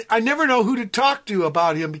 I never know who to talk to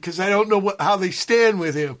about him because I don't know how they stand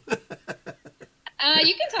with him.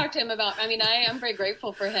 You can talk to him about. I mean, I'm very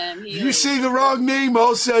grateful for him. You say the wrong name,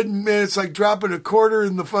 all of a sudden, man, it's like dropping a quarter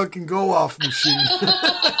in the fucking go-off machine.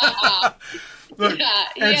 Look,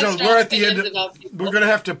 and so we're at the end. We're going to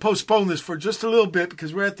have to postpone this for just a little bit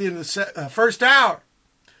because we're at the end of the first hour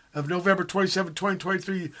of November 27,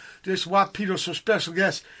 2023. Just watch Pedro Show special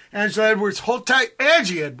guest Angela Edwards. Hold tight,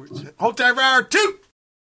 Angie Edwards. Hold tight for hour 2.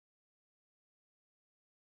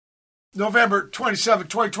 November 27,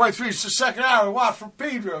 2023. It's the second hour of Watch from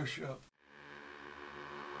Pedro Show.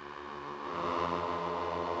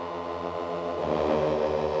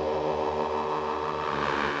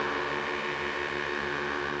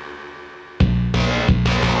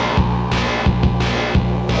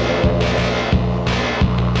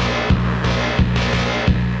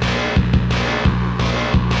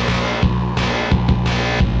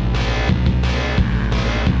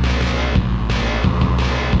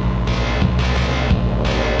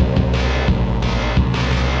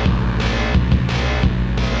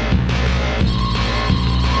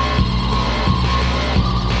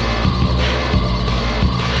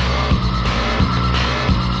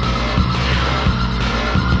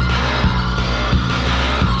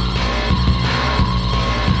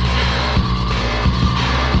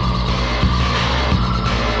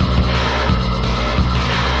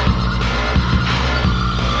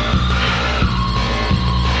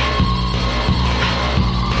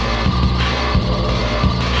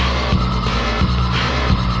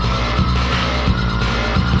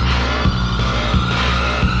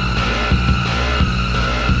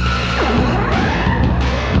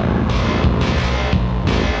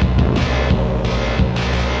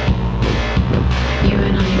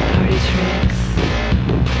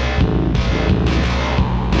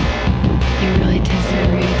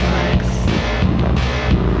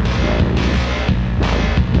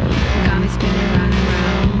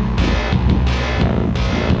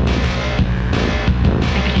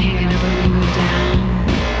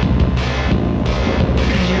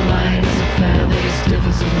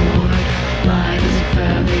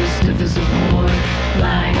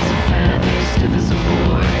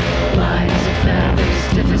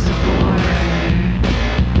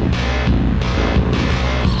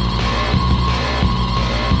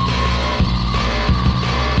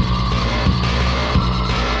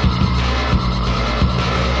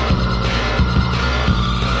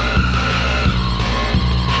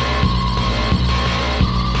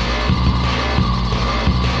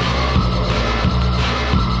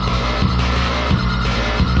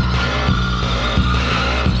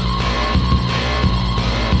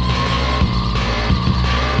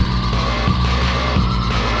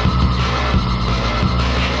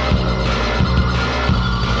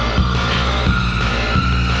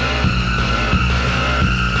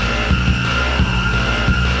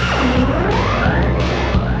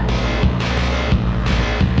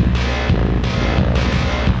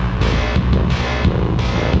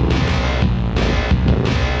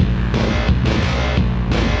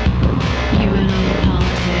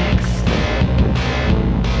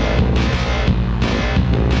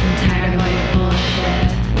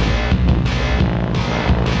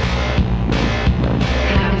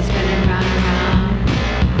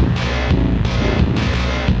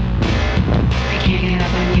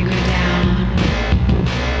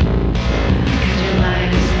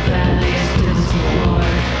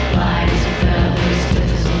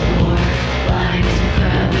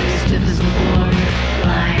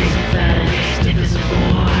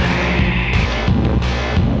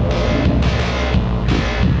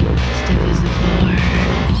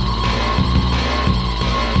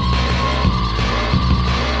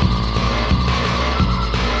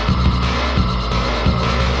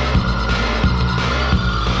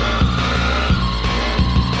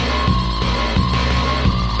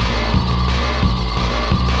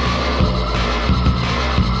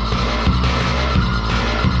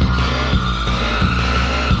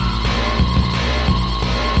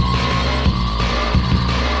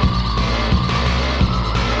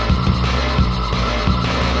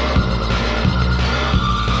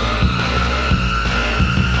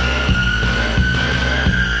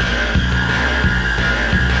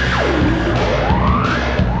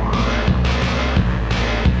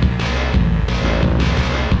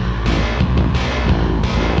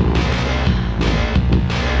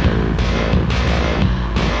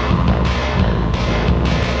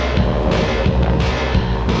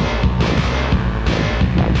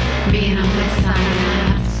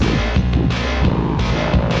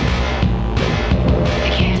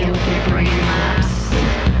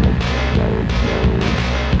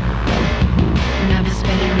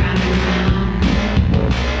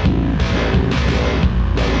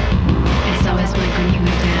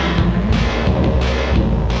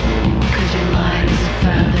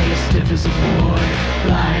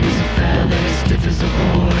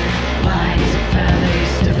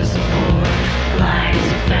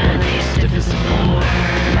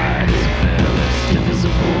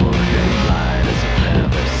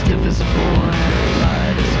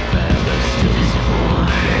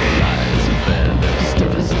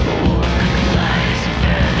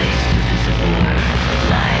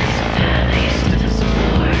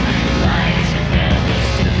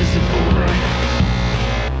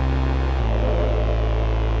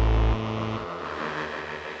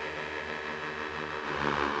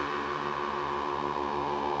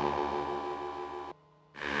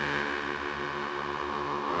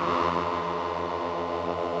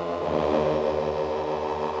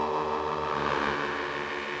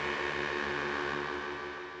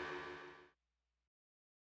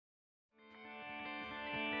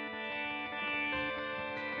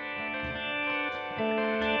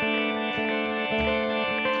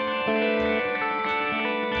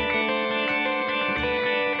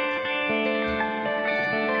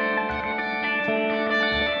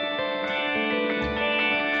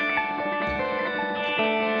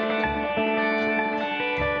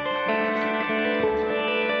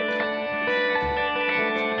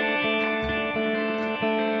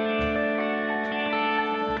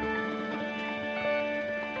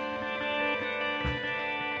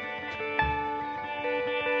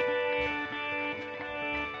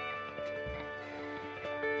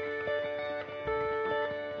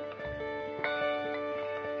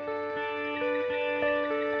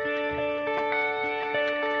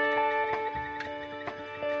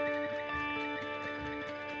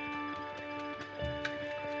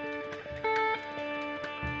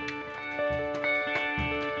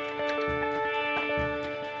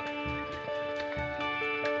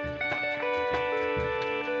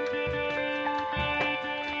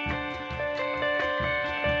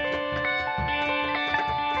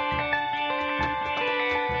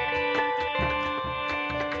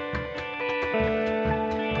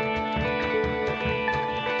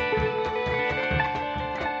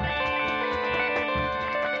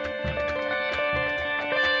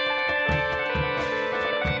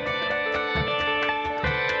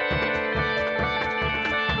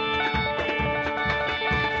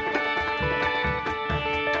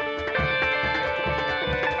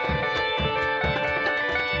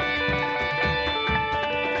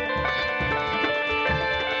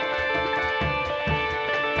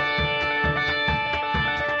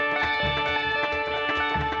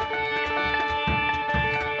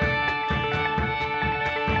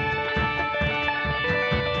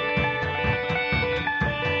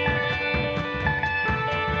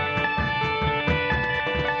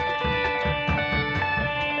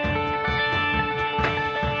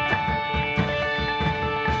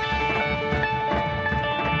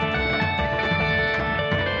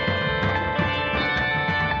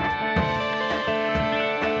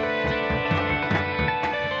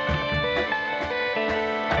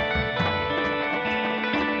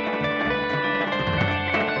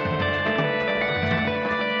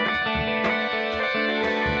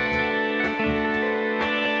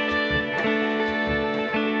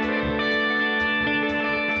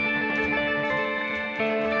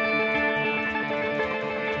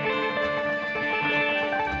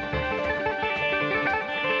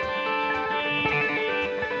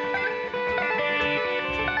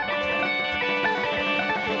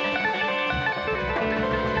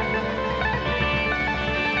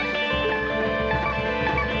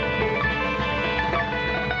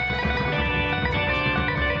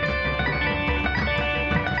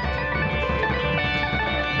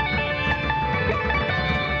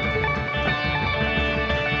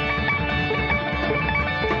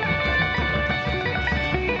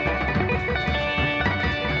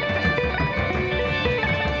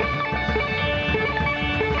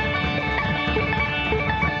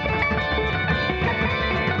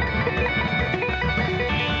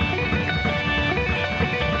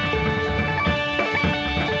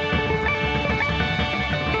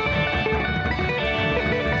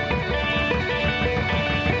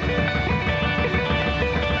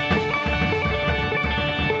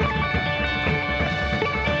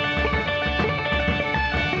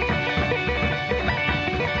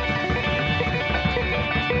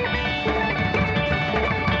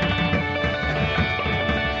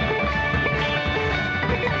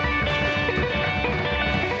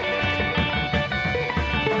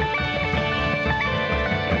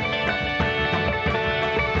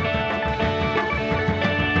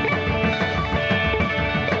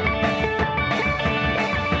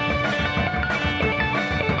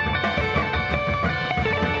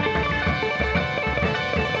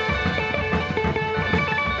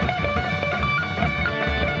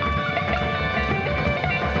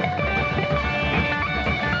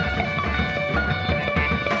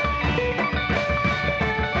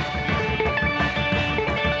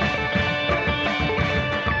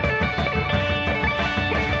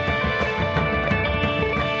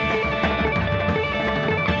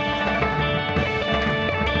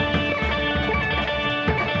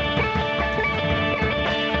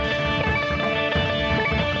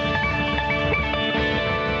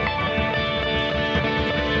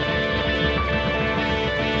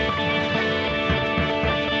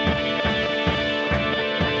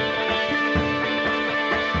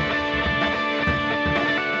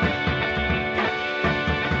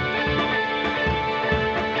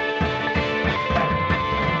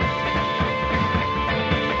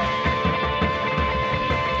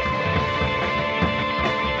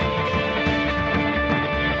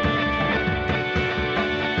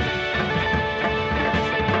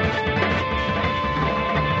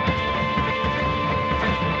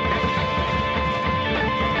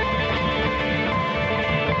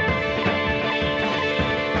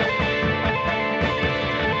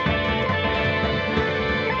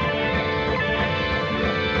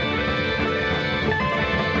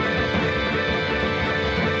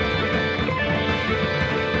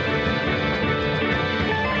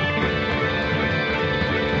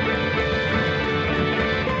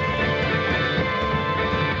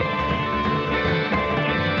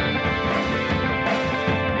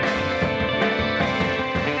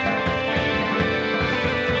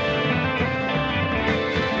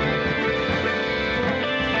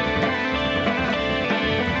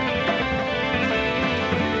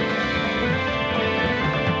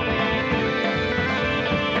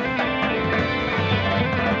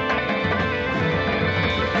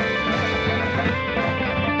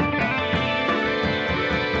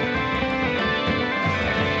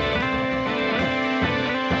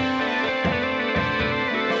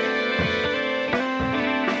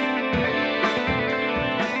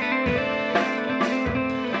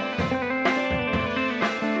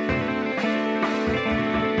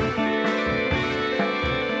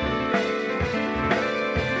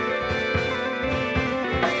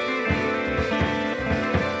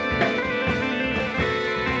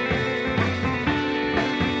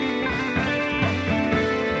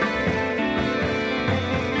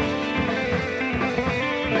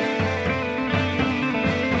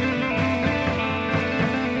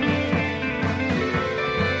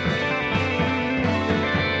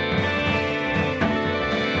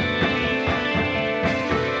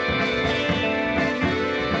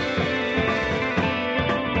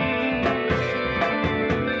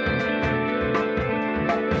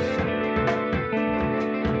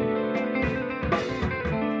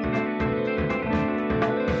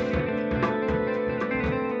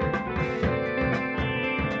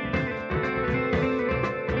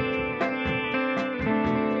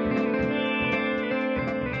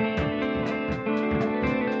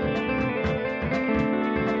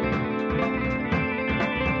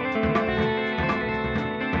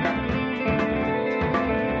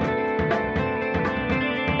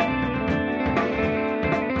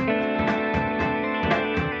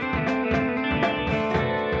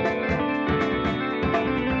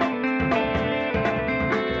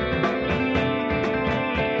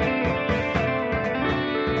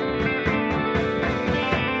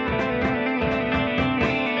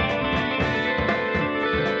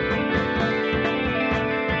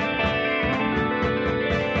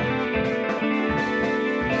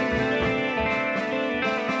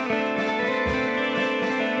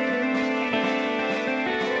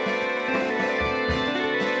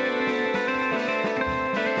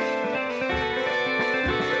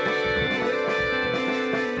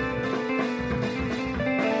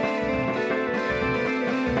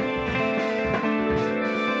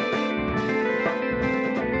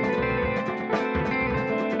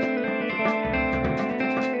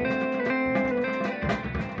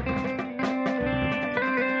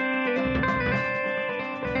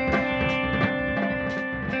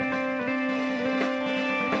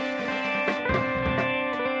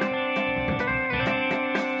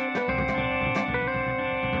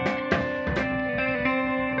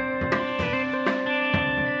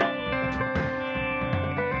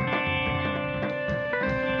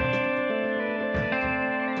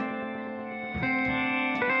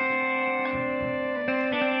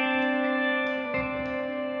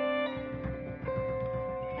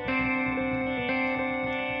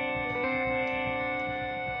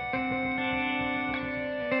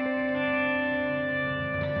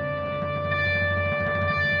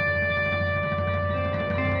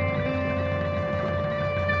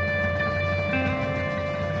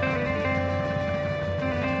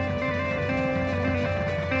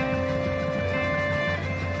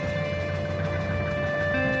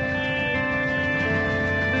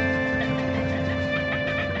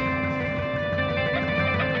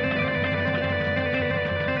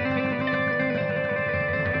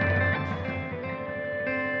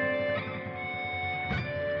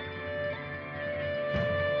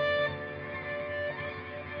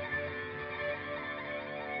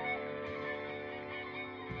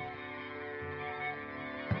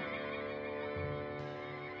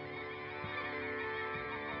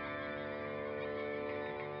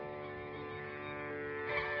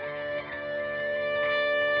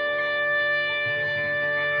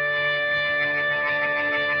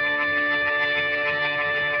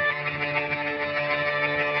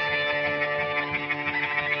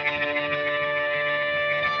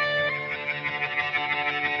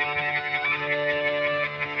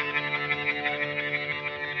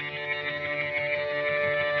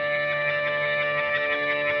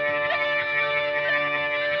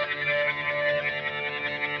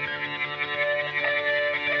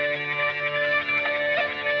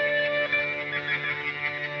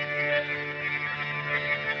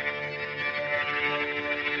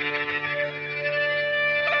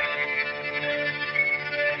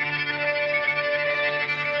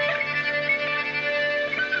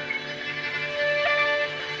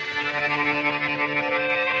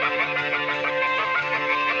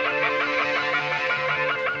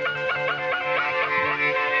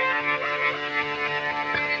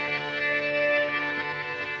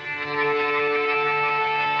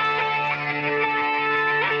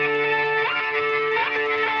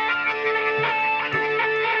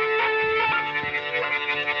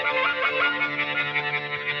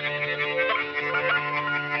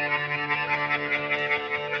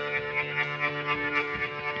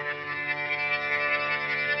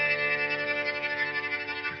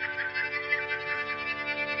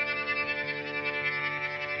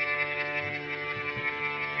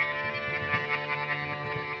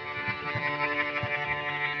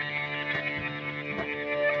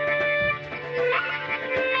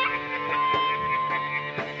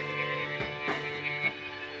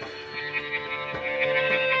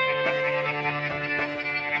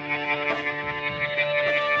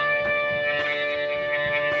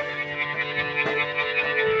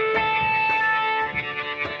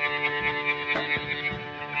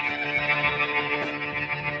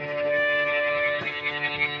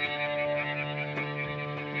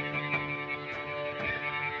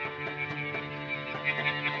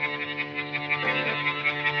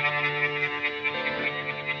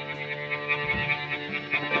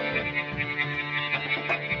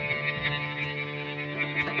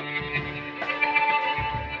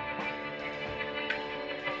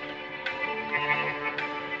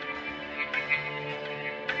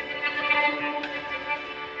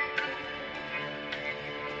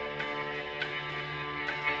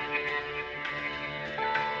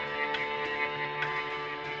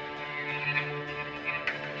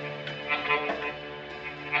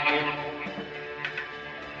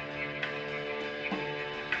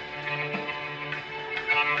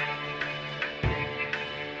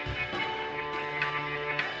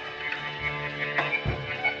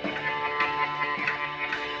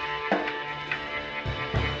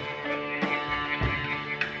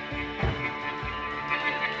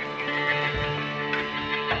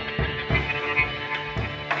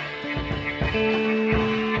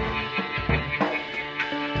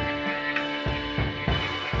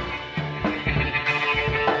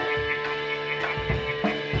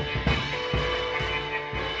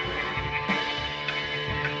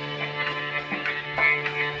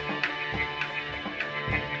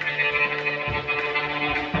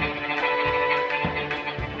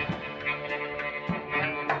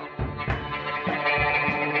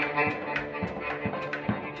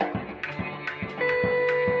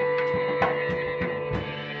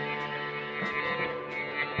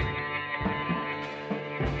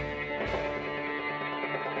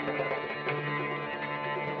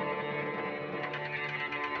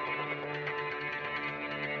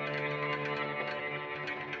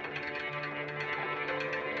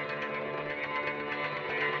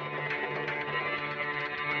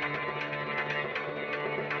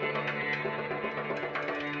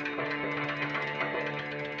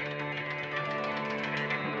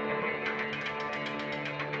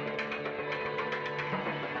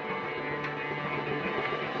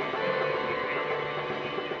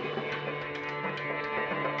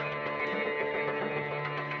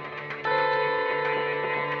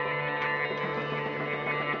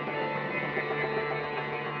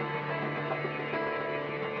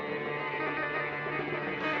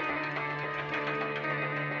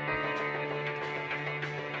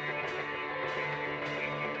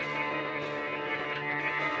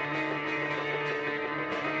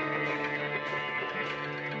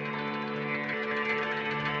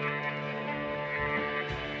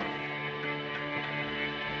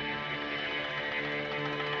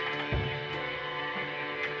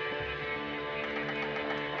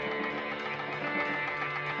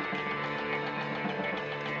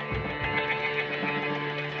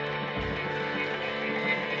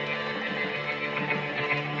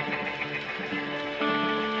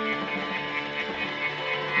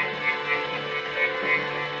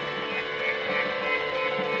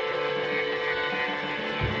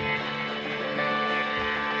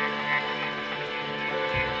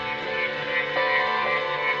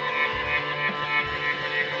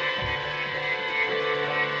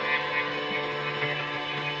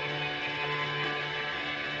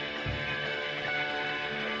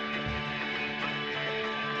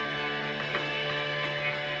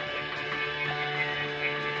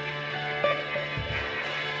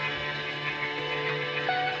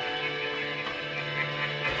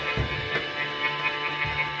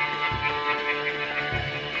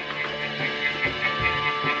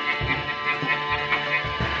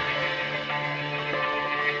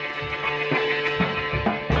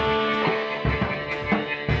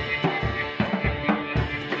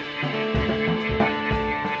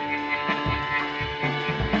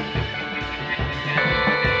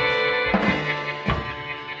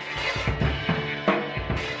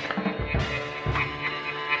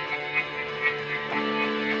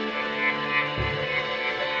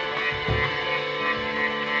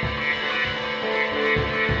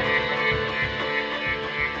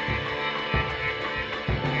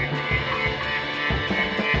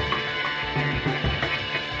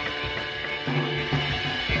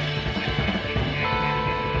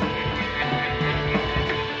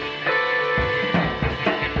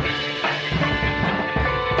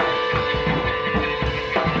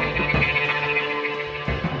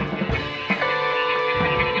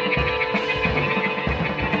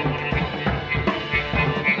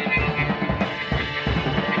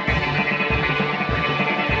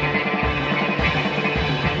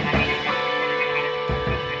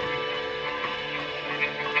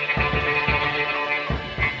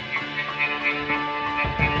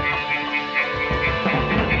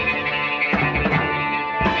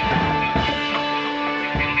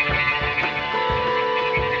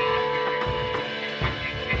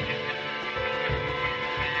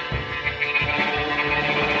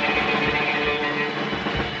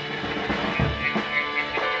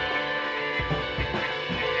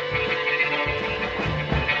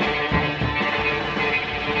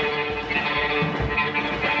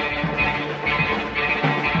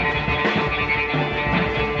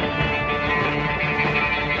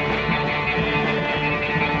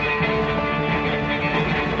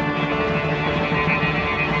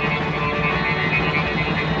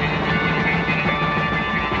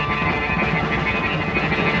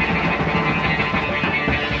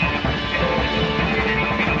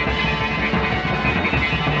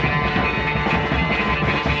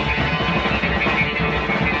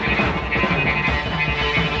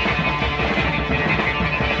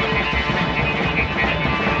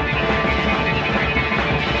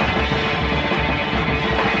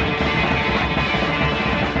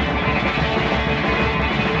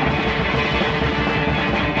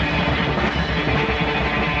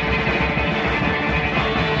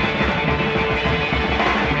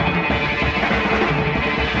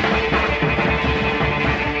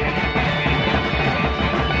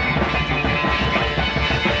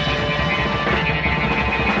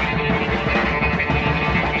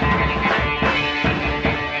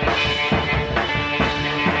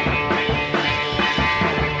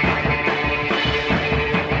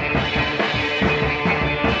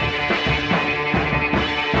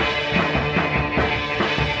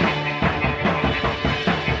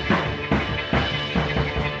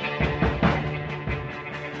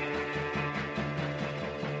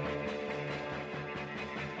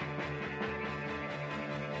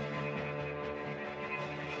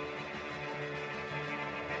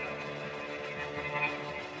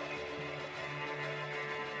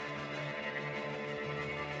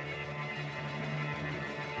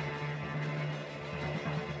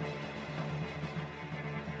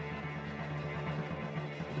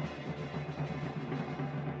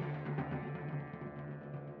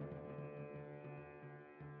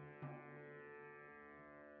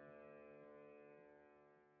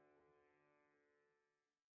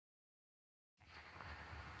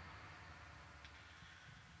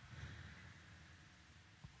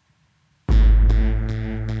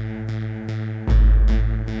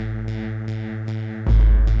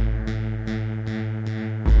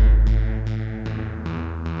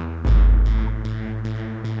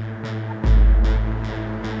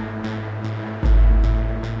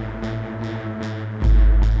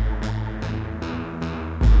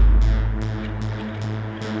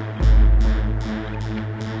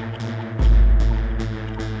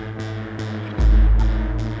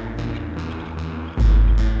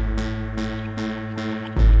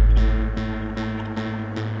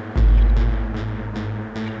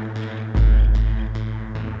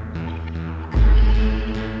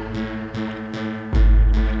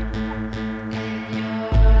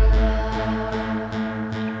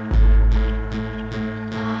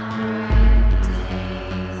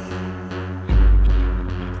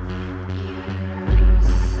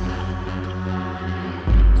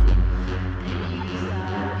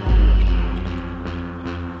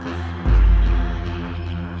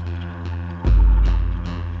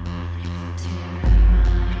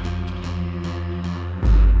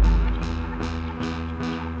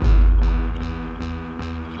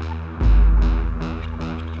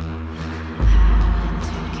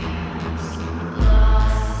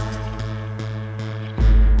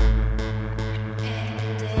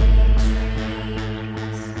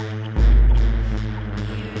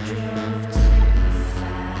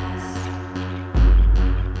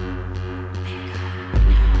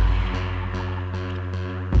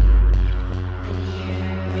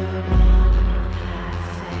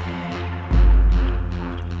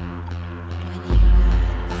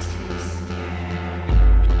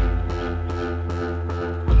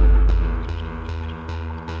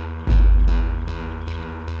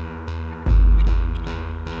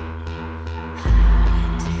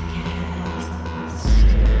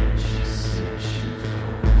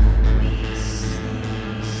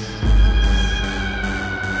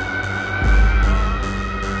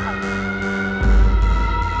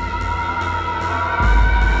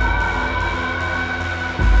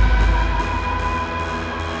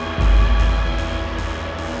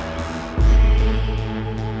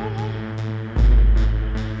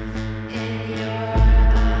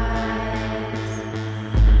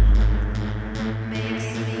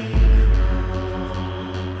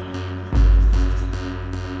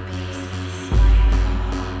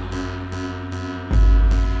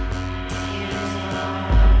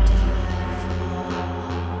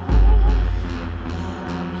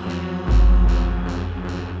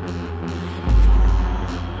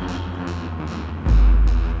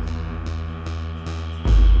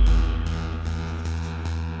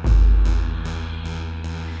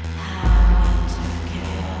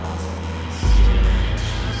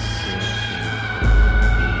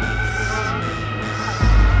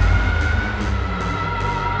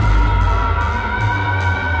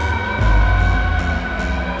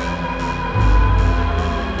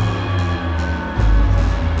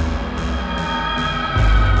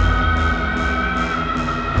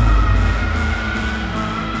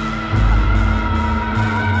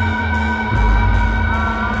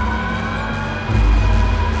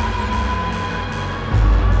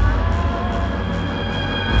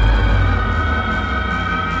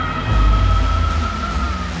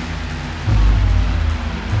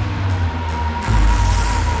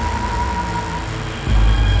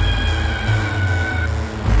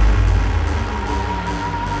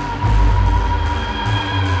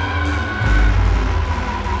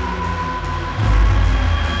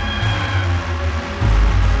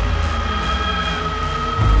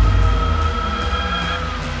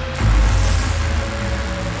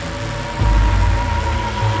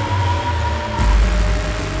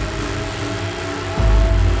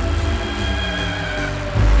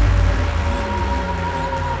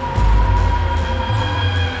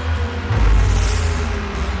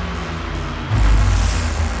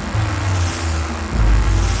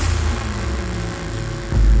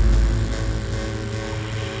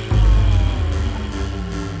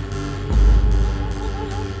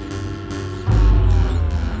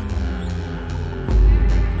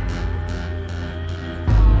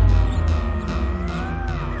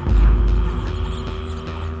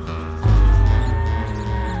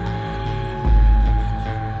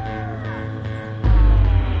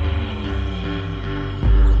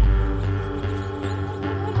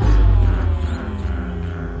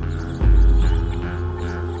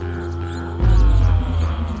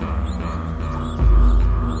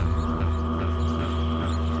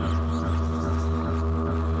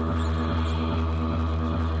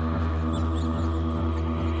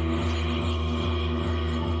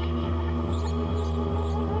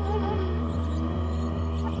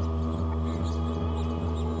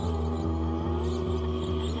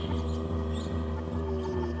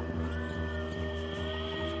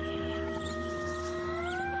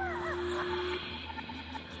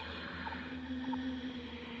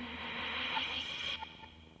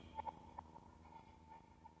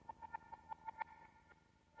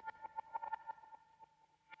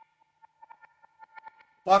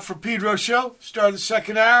 Bought for Pedro Show. Start the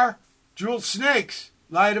second hour. Jeweled Snakes.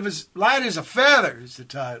 Light as a Feather is the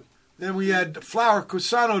title. Then we had the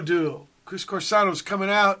flower-corsano duo. Chris Corsano's coming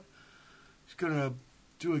out. He's going to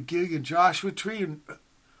do a gig in Joshua Tree and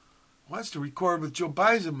wants to record with Joe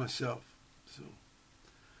Baez and myself. So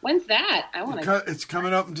when's that? I want to. It's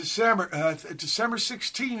coming up in December. December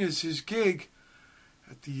 16 is his gig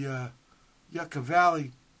at the Yucca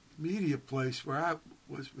Valley Media Place where I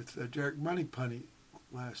was with Derek Moneypunny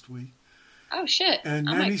last week. Oh shit! And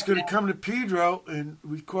then he's going to come to Pedro and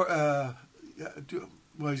record.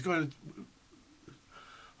 He's going to.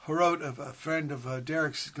 Harrod, a friend of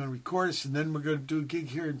Derek's, is going to record us, and then we're going to do a gig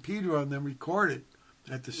here in Pedro and then record it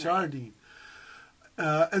at the Sardine.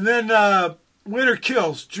 And then Winter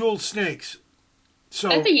Kills, Jeweled Snakes. So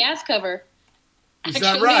that's a Yas cover. Is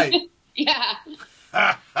that right? Yeah.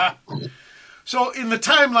 So in the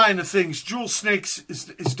timeline of things, Jeweled Snakes is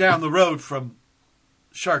down the road from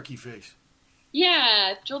Sharkiface.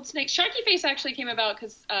 Yeah, Jeweled Snakes. Sharkiface actually came about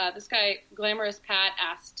because this guy, Glamorous Pat,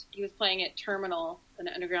 asked. He was playing at Terminal, an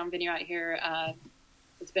underground venue out here.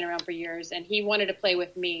 It's been around for years, and he wanted to play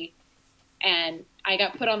with me. And I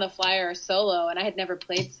got put on the flyer solo, and I had never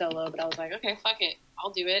played solo, but I was like, okay, fuck it,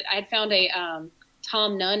 I'll do it. I had found a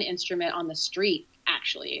Tom Nunn instrument on the street,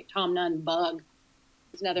 actually. Tom Nunn Bug.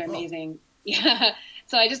 It's another amazing. Yeah.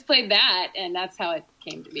 So I just played that, and that's how it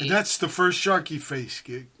came to be. And that's the first Sharkiface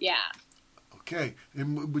gig. Yeah. Okay.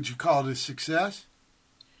 And would you call it a success?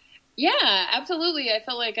 Yeah, absolutely. I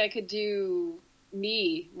felt like I could do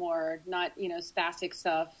me more, not, spastic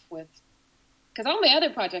stuff with, because all my other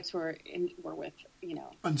projects were with,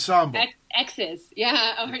 ensemble. Exes.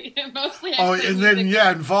 Yeah. Mostly exes. Oh, and then,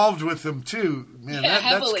 involved with them too. Man,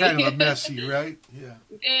 that's kind of a messy, right? Yeah.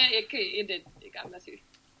 It did. It got messy.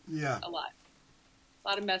 Yeah. A lot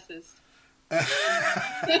of messes.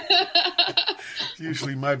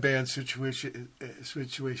 Usually my band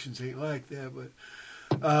situations ain't like that, but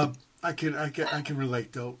I can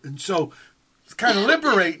relate though. And so it's kind of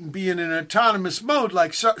liberating being in an autonomous mode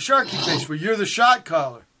like Sharkiface, where you're the shot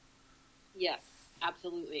caller. Yes,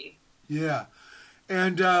 absolutely. Yeah,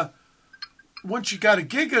 and once you got a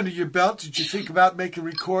gig under your belt, did you think about making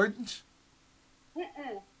recordings?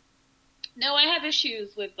 No, I have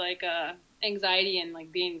issues with like anxiety and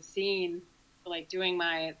like being seen, like doing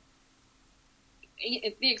the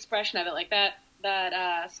expression of it, like that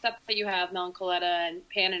stuff that you have, melancholeta and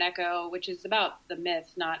pan and echo, which is about the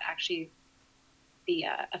myth, not actually the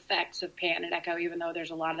effects of pan and echo, even though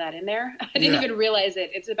there's a lot of that in there. I didn't even realize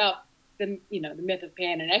it. It's about the myth of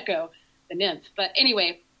pan and echo, the nymph. But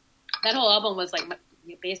anyway, that whole album was like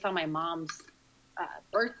based on my mom's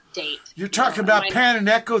birth date. You're talking about Pan and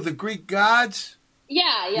Echo, the Greek gods?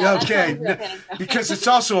 Yeah. Okay, because it's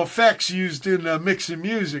also effects used in mixing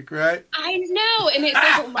music, right? I know, and there's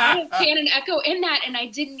a lot of pan and echo in that, and I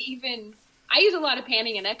use a lot of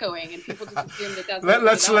panning and echoing, and people just assume that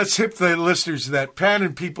that's let's hip the listeners to that.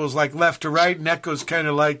 Panning people is like left to right, and echo's kind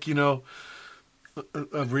of like,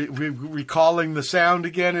 recalling the sound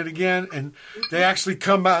again and again, and they actually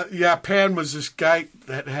come out. Yeah, Pan was this guy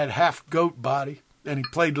that had half goat body, and he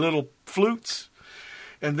played little flutes.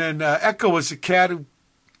 And then Echo was a cat who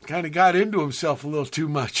kind of got into himself a little too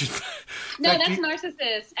much. No, that's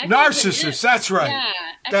Narcissus. Narcissus, that's right. Yeah,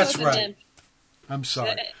 that's right. I'm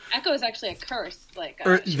sorry. Echo is actually a curse.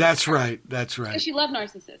 That's right. Because she loved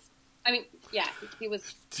Narcissus. I mean, yeah, he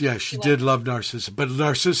was. Yeah, she did love Narcissus, but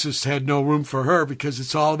Narcissus had no room for her because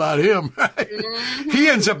it's all about him. Right? Mm-hmm. He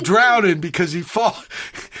ends up drowning because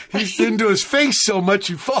he's into his face so much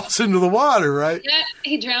he falls into the water, right? Yeah,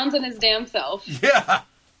 he drowns in his damn self. Yeah,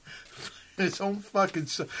 his own fucking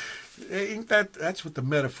self. Ain't that's what the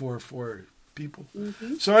metaphor for people?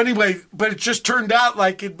 Mm-hmm. So anyway, but it just turned out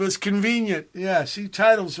like it was convenient. Yeah, see,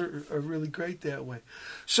 titles are really great that way.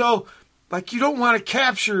 So, like, you don't want to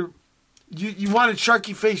capture. You wanted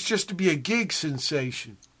Sharkiface just to be a gig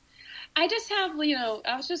sensation. I just have,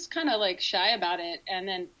 I was just kind of like shy about it. And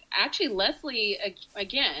then actually Leslie,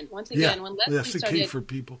 when Leslie that's the key for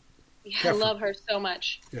people. Yeah, I love her so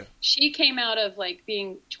much. Yeah. She came out of like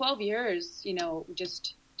being 12 years,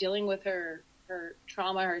 just dealing with her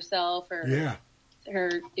trauma herself,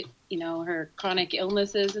 her chronic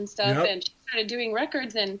illnesses and stuff. Yep. And she started doing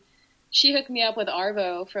records, and she hooked me up with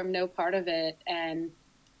Arvo from No Part of It. And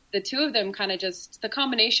the two of them kind of the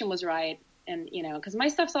combination was right. And, because my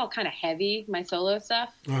stuff's all kind of heavy, my solo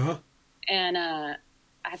stuff. Uh-huh. And I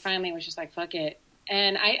finally was just like, fuck it.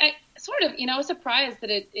 And I sort of, was surprised that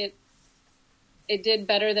it it did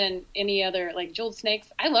better than any other, like Jeweled Snakes.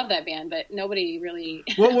 I love that band, but nobody really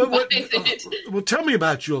What, buys it. well, tell me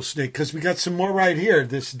about Jewel Snake, because we got some more right here.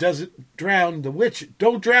 This doesn't drown the witch.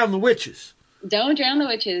 Don't drown the witches. Don't drown the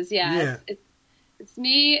witches. Yeah. Yeah. It's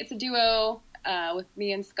me. It's a duo with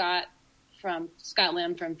me and Scott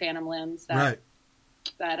Lim from Phantom Limbs. Right.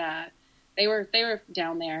 That they were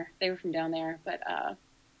down there. They were from down there, but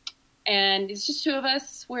and it's just two of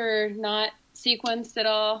us. We're not sequenced at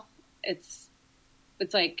all. It's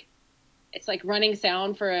like running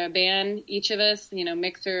sound for a band. Each of us,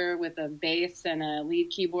 mixer with a bass and a lead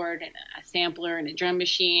keyboard and a sampler and a drum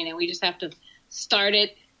machine, and we just have to start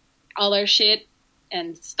it, all our shit,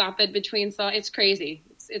 and stop it between songs. It's crazy.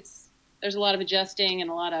 There's a lot of adjusting and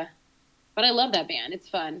but I love that band. It's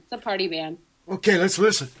fun. It's a party band. Okay, let's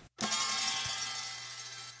listen.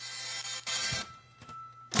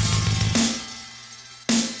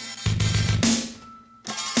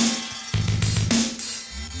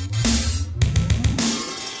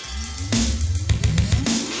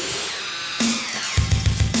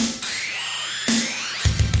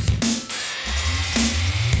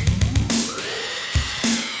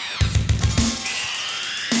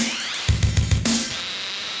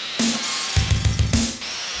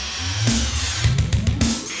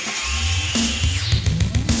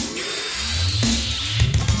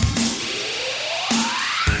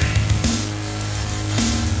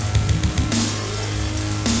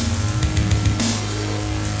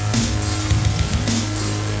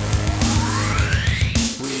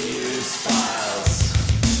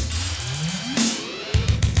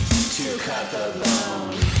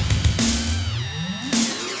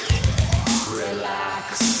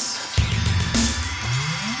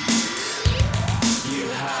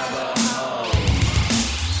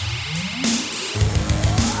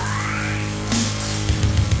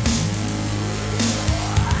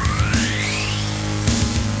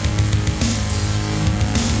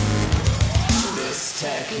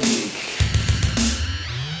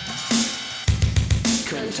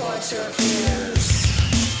 Contorts your fears.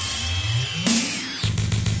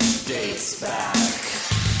 Dates back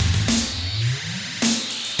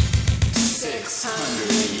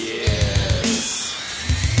 600 years.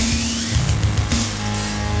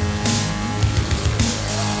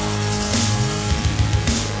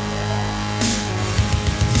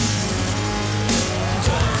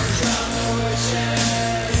 Don't drown the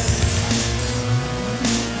witches.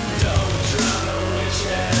 Don't drown the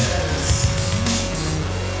witches.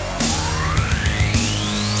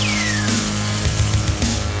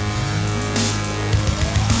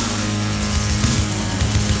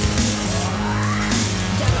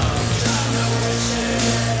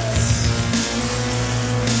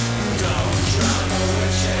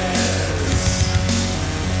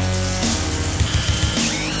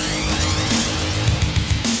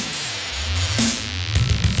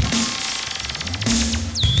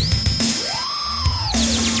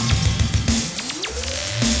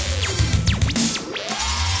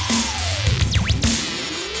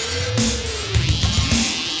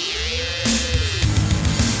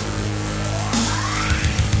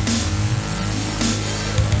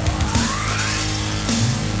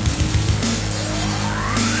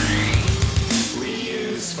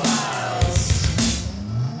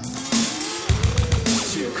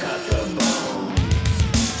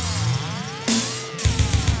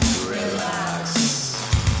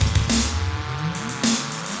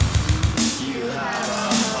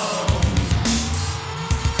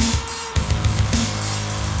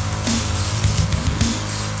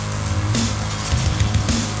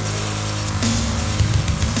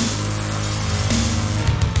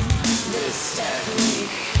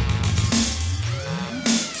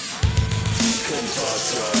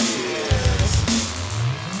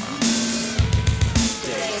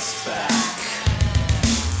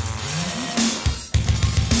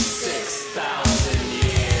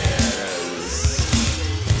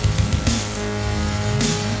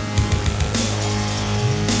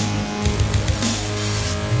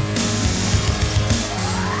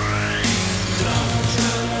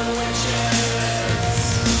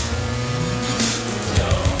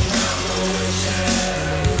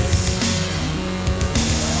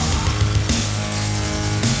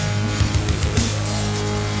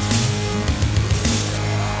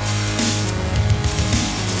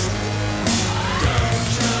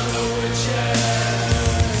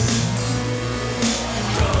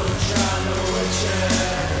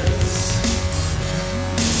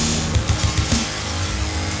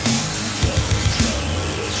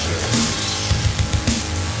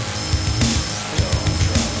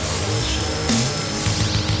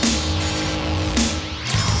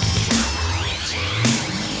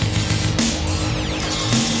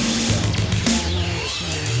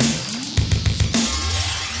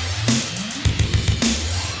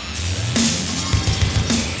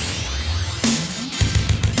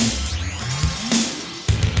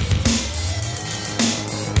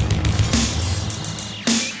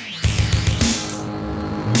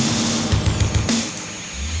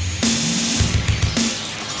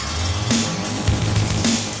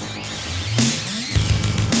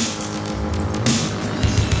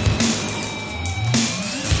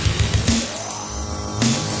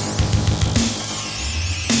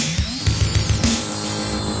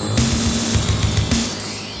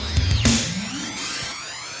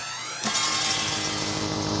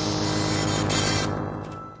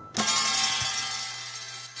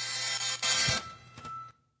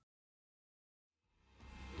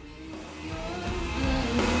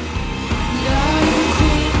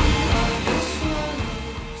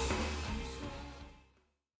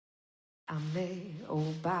 I met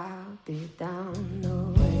old Bobby down the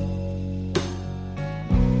way.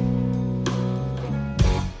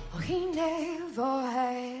 Oh, he never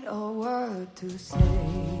had a word to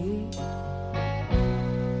say.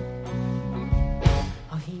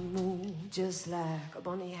 Oh, he moved just like a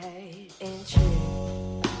bunny head and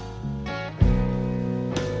chair.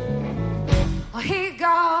 Oh, he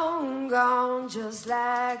gone just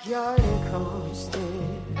like your liquor stick.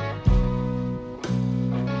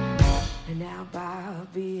 And now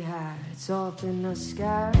Bobby hides up in the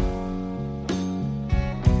sky,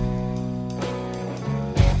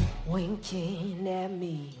 winking at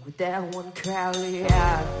me with that one crowded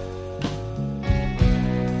eye.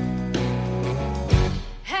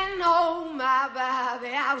 And oh my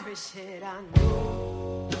Bobby, I wish that I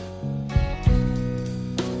knew,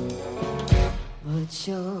 but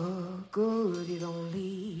you're good, you don't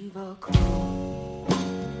leave a clue.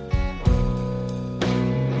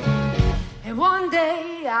 And one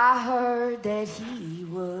day I heard that he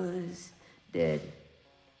was dead.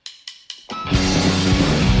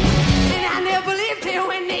 And I never believed it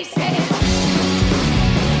when they said,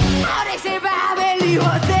 oh, they said Bobby Lee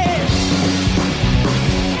was dead.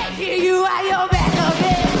 And here you are, you're back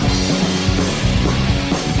again.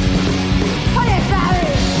 Oh, that's Bobby,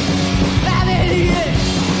 Bobby Lee, yeah.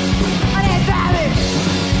 Oh, that's Bobby,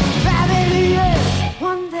 Bobby Lee, yeah.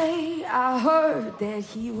 One day I heard that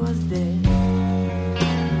he was dead.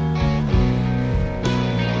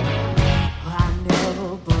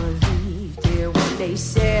 Believed it when they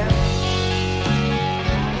said,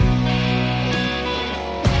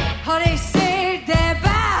 oh, they said that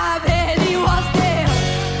Bobby Lee was there.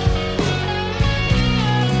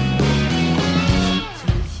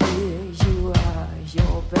 So here you are,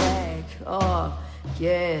 you're back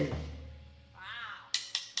again.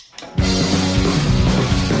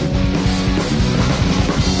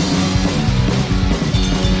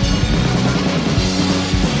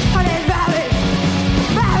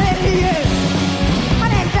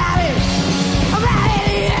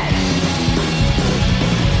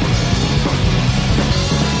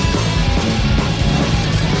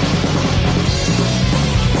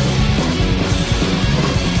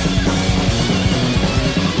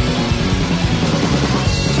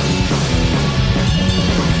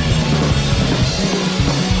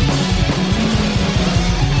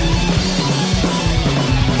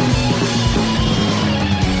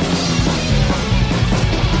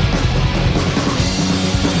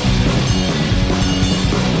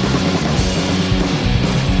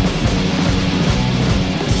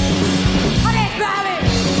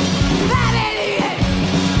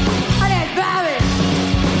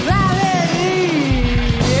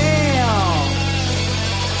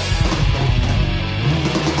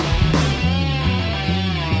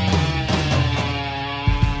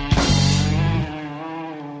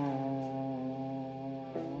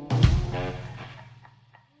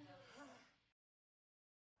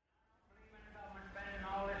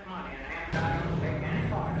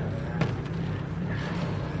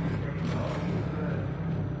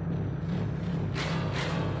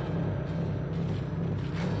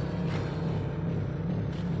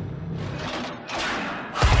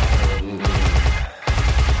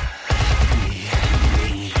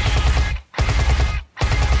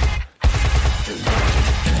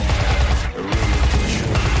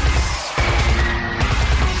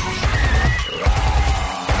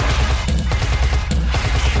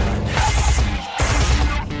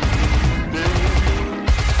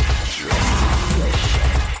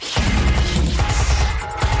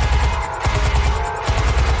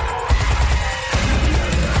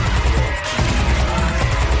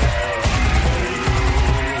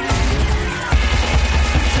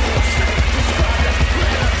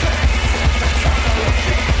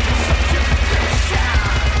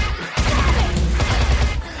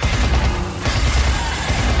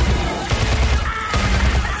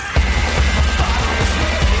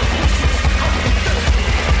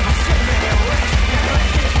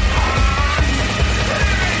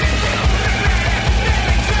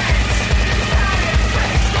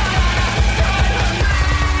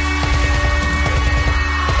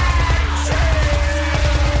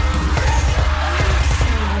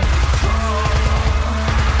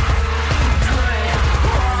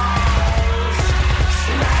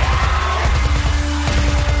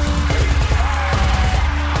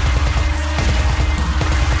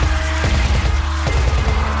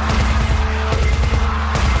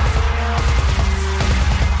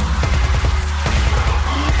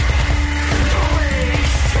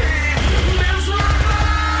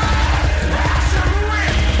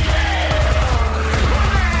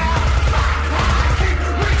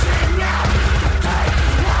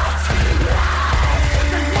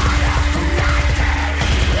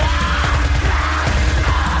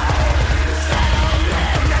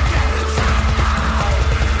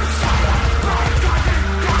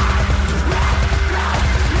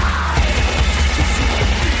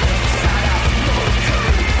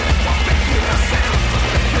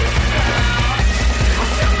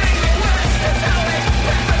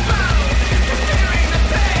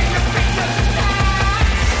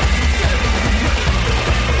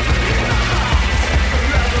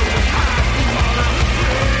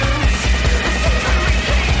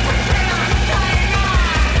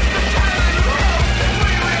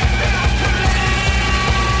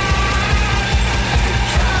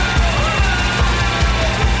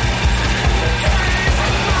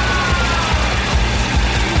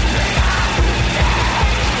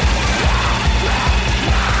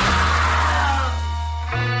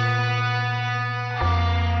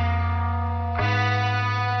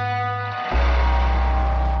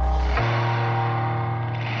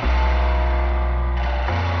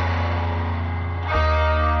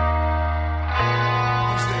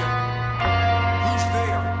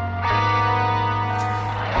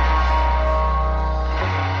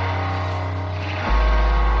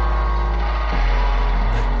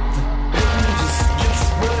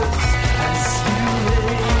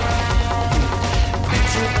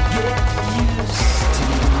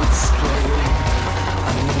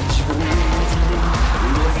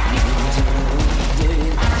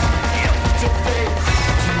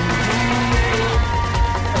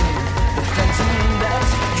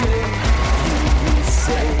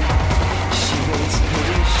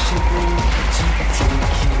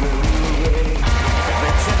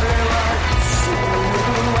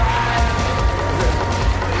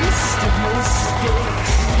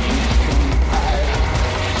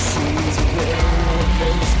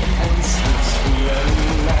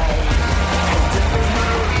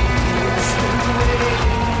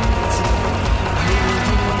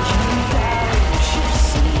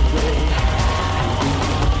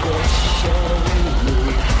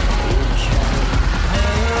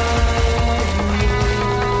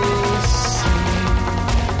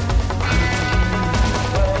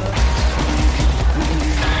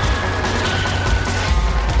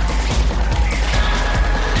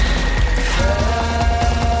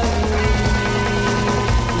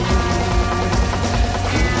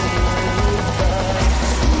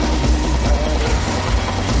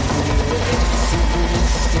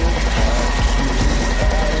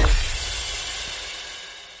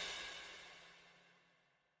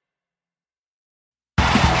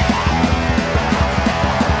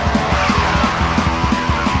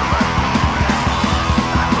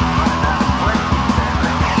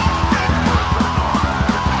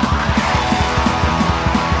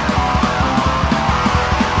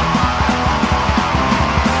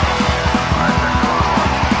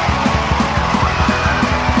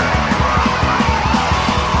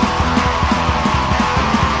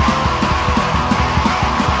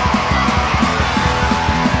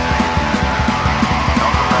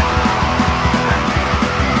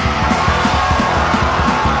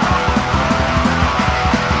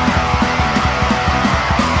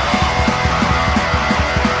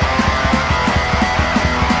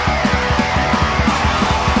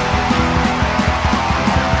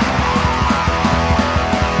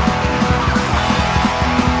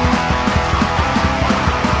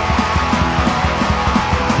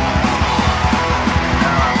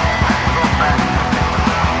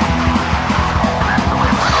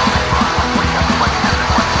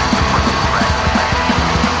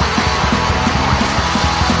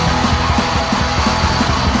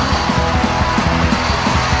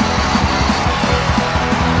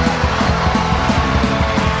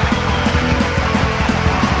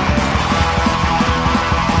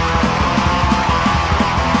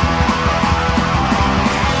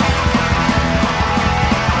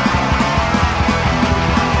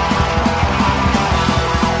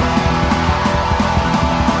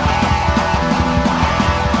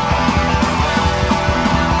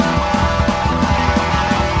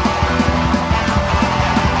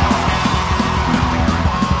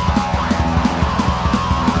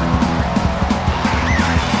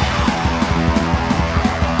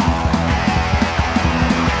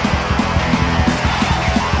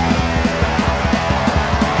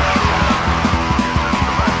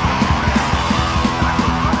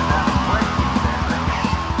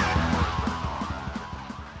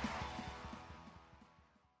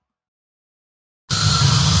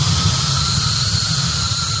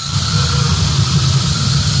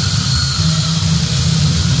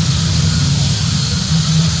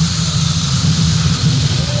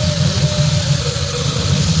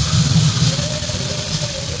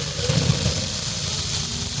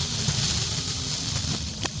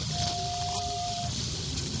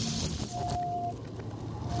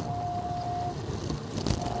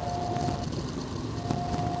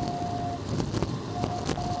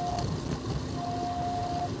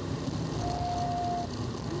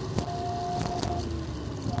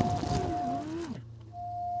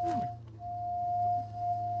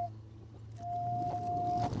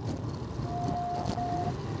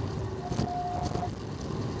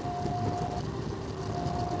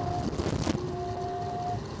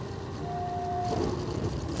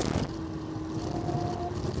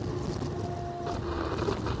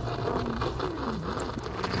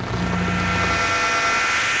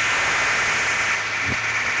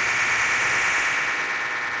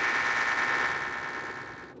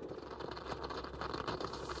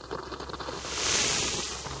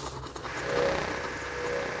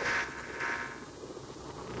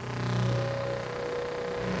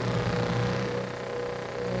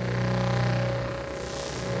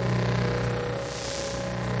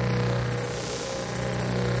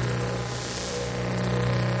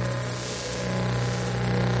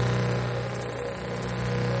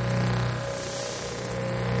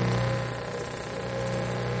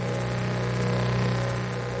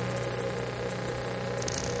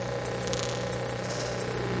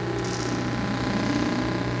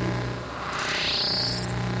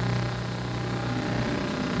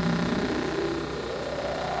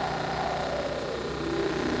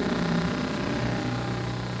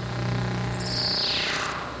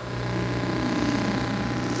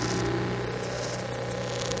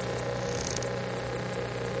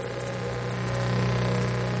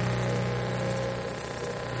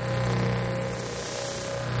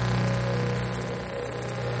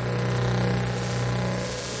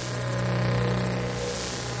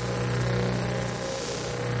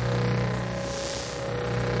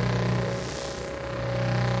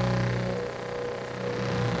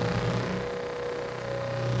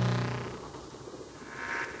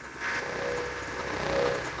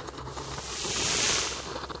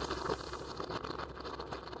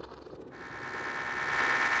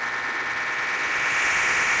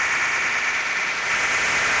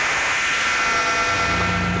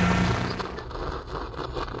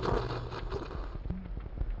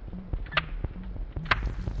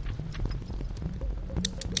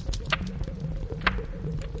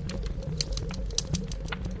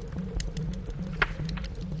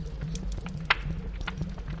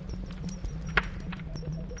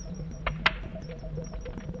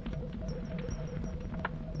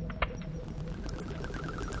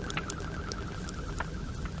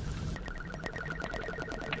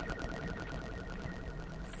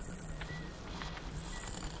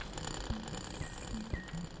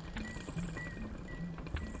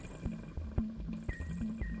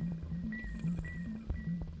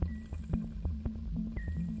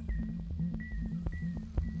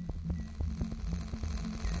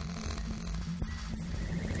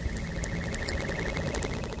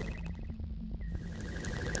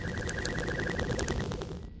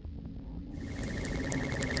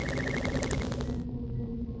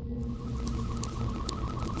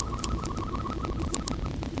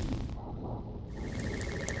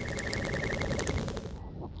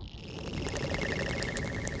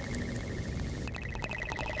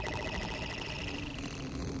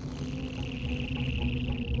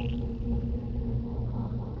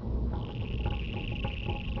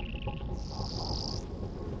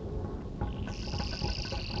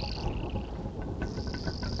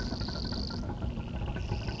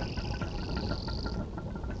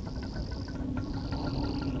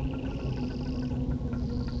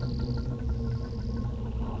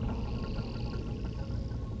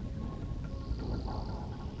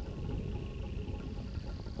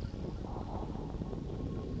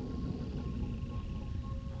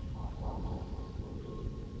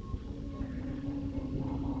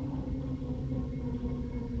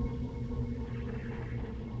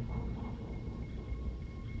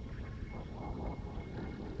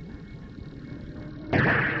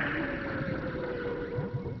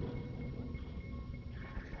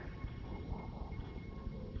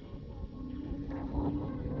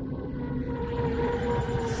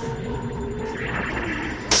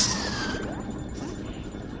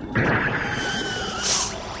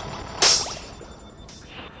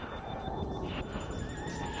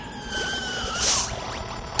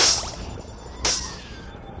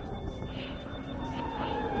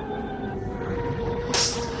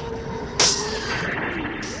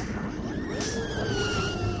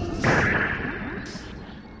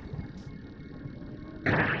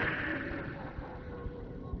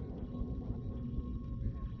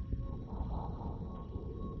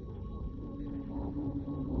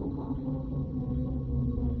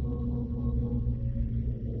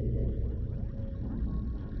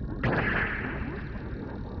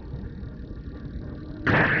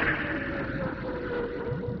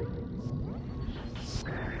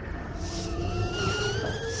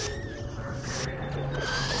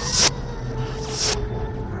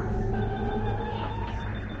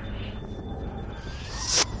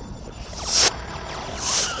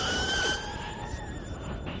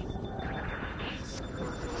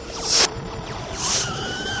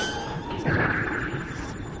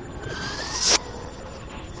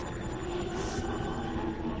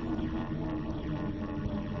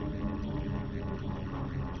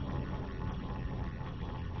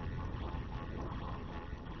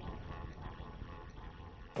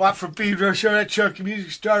 Watt from Pedro Show. That chunky music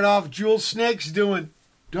started off with Jewel Snakes doing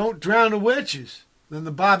Don't Drown the Witches. Then the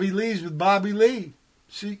Bobby Lees with Bobby Lee.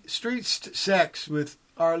 Street Sects with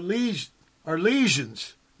Our Lesions.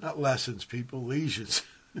 Not lessons, people. Lesions.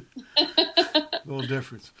 A little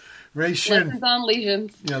difference. Ray Shinn. Lessons on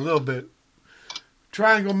lesions. Yeah, a little bit.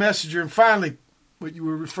 Triangle Messenger. And finally, what you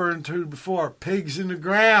were referring to before, Pigs in the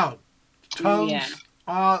Ground. Tongues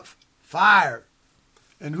of Fire.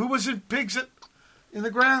 And who was in Pigs in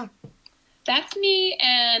the Ground? That's me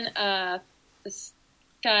and this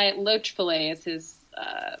guy, Loach Fillet is his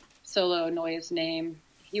solo noise name.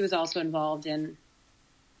 He was also involved in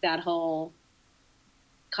that whole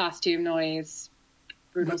costume noise,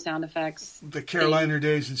 brutal sound effects. The Carolina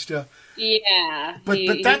days and stuff. Yeah.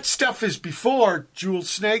 But that stuff is before Jewel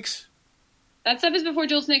Snakes? That stuff is before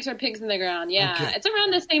Jewel Snakes or Pigs in the Ground, yeah. Okay. It's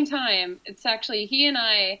around the same time. It's actually, he and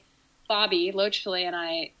I, Bobby, Loach Fillet and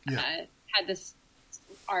I, had this,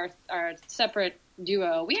 our separate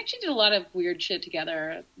duo. We actually did a lot of weird shit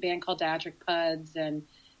together. A band called Datric Puds, and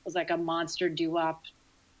it was like a monster doo-wop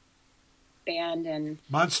band. And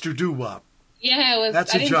Monster Doo-Wop. Yeah, it was.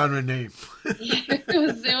 That's a genre name. Yeah,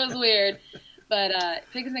 it was weird. But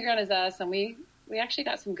Pigs in the Ground is us, and we actually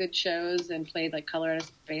got some good shows and played like Color at a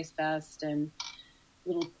Space Fest and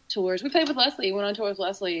little tours. We played with Leslie. Went on tour with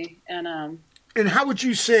Leslie, and how would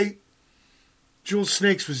you say Jewel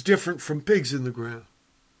Snakes was different from Pigs in the Ground?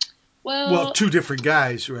 Well, two different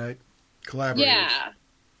guys, right? Collaborators. Yeah,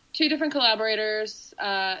 two different collaborators.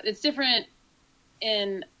 It's different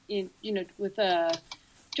in with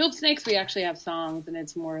Jewel Snakes. We actually have songs, and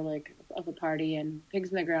it's more like of a party. And Pigs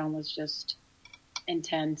in the Ground was just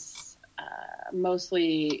intense,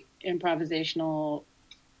 mostly improvisational,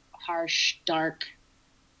 harsh, dark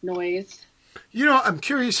noise. I'm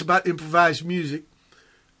curious about improvised music.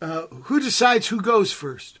 Who decides who goes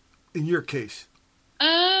first in your case?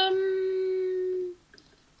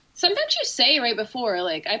 Sometimes you say right before,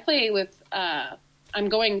 like I play with, I'm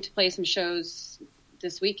going to play some shows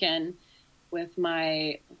this weekend with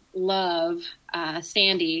my love,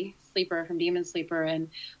 Sandy Sleeper from Demon Sleeper. And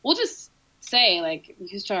we'll just say like,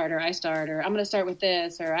 you start or I start, or I'm going to start with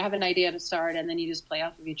this, or I have an idea to start. And then you just play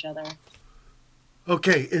off of each other.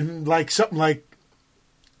 Okay. And like something like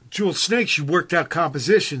Jewel Snakes, you worked out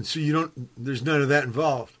composition, so there's none of that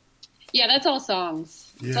involved. Yeah, that's all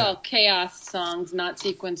songs. Yeah. It's all chaos songs, not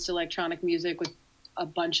sequenced electronic music with a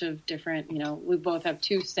bunch of different, we both have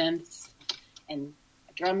two synths and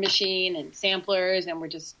a drum machine and samplers, and we're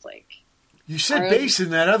just like... You said bass in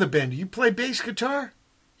that other band. Do you play bass guitar?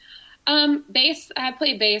 Bass, I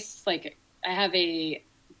play bass, like I have a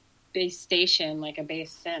bass station, like a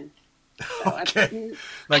bass synth. So okay.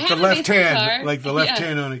 Like the left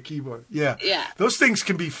hand on a keyboard. Yeah. Yeah. Those things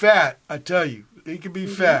can be fat, I tell you. They can be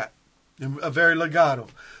fat and very legato.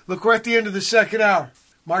 Look, we're at the end of the second hour.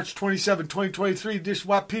 March 27, 2023, Dish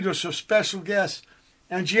Watt Pedro Show special guest,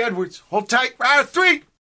 Angie Edwards. Hold tight, round 3.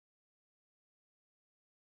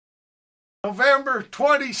 November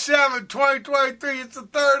 27, 2023, it's the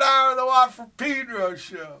third hour of the Watt from Pedro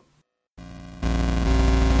Show.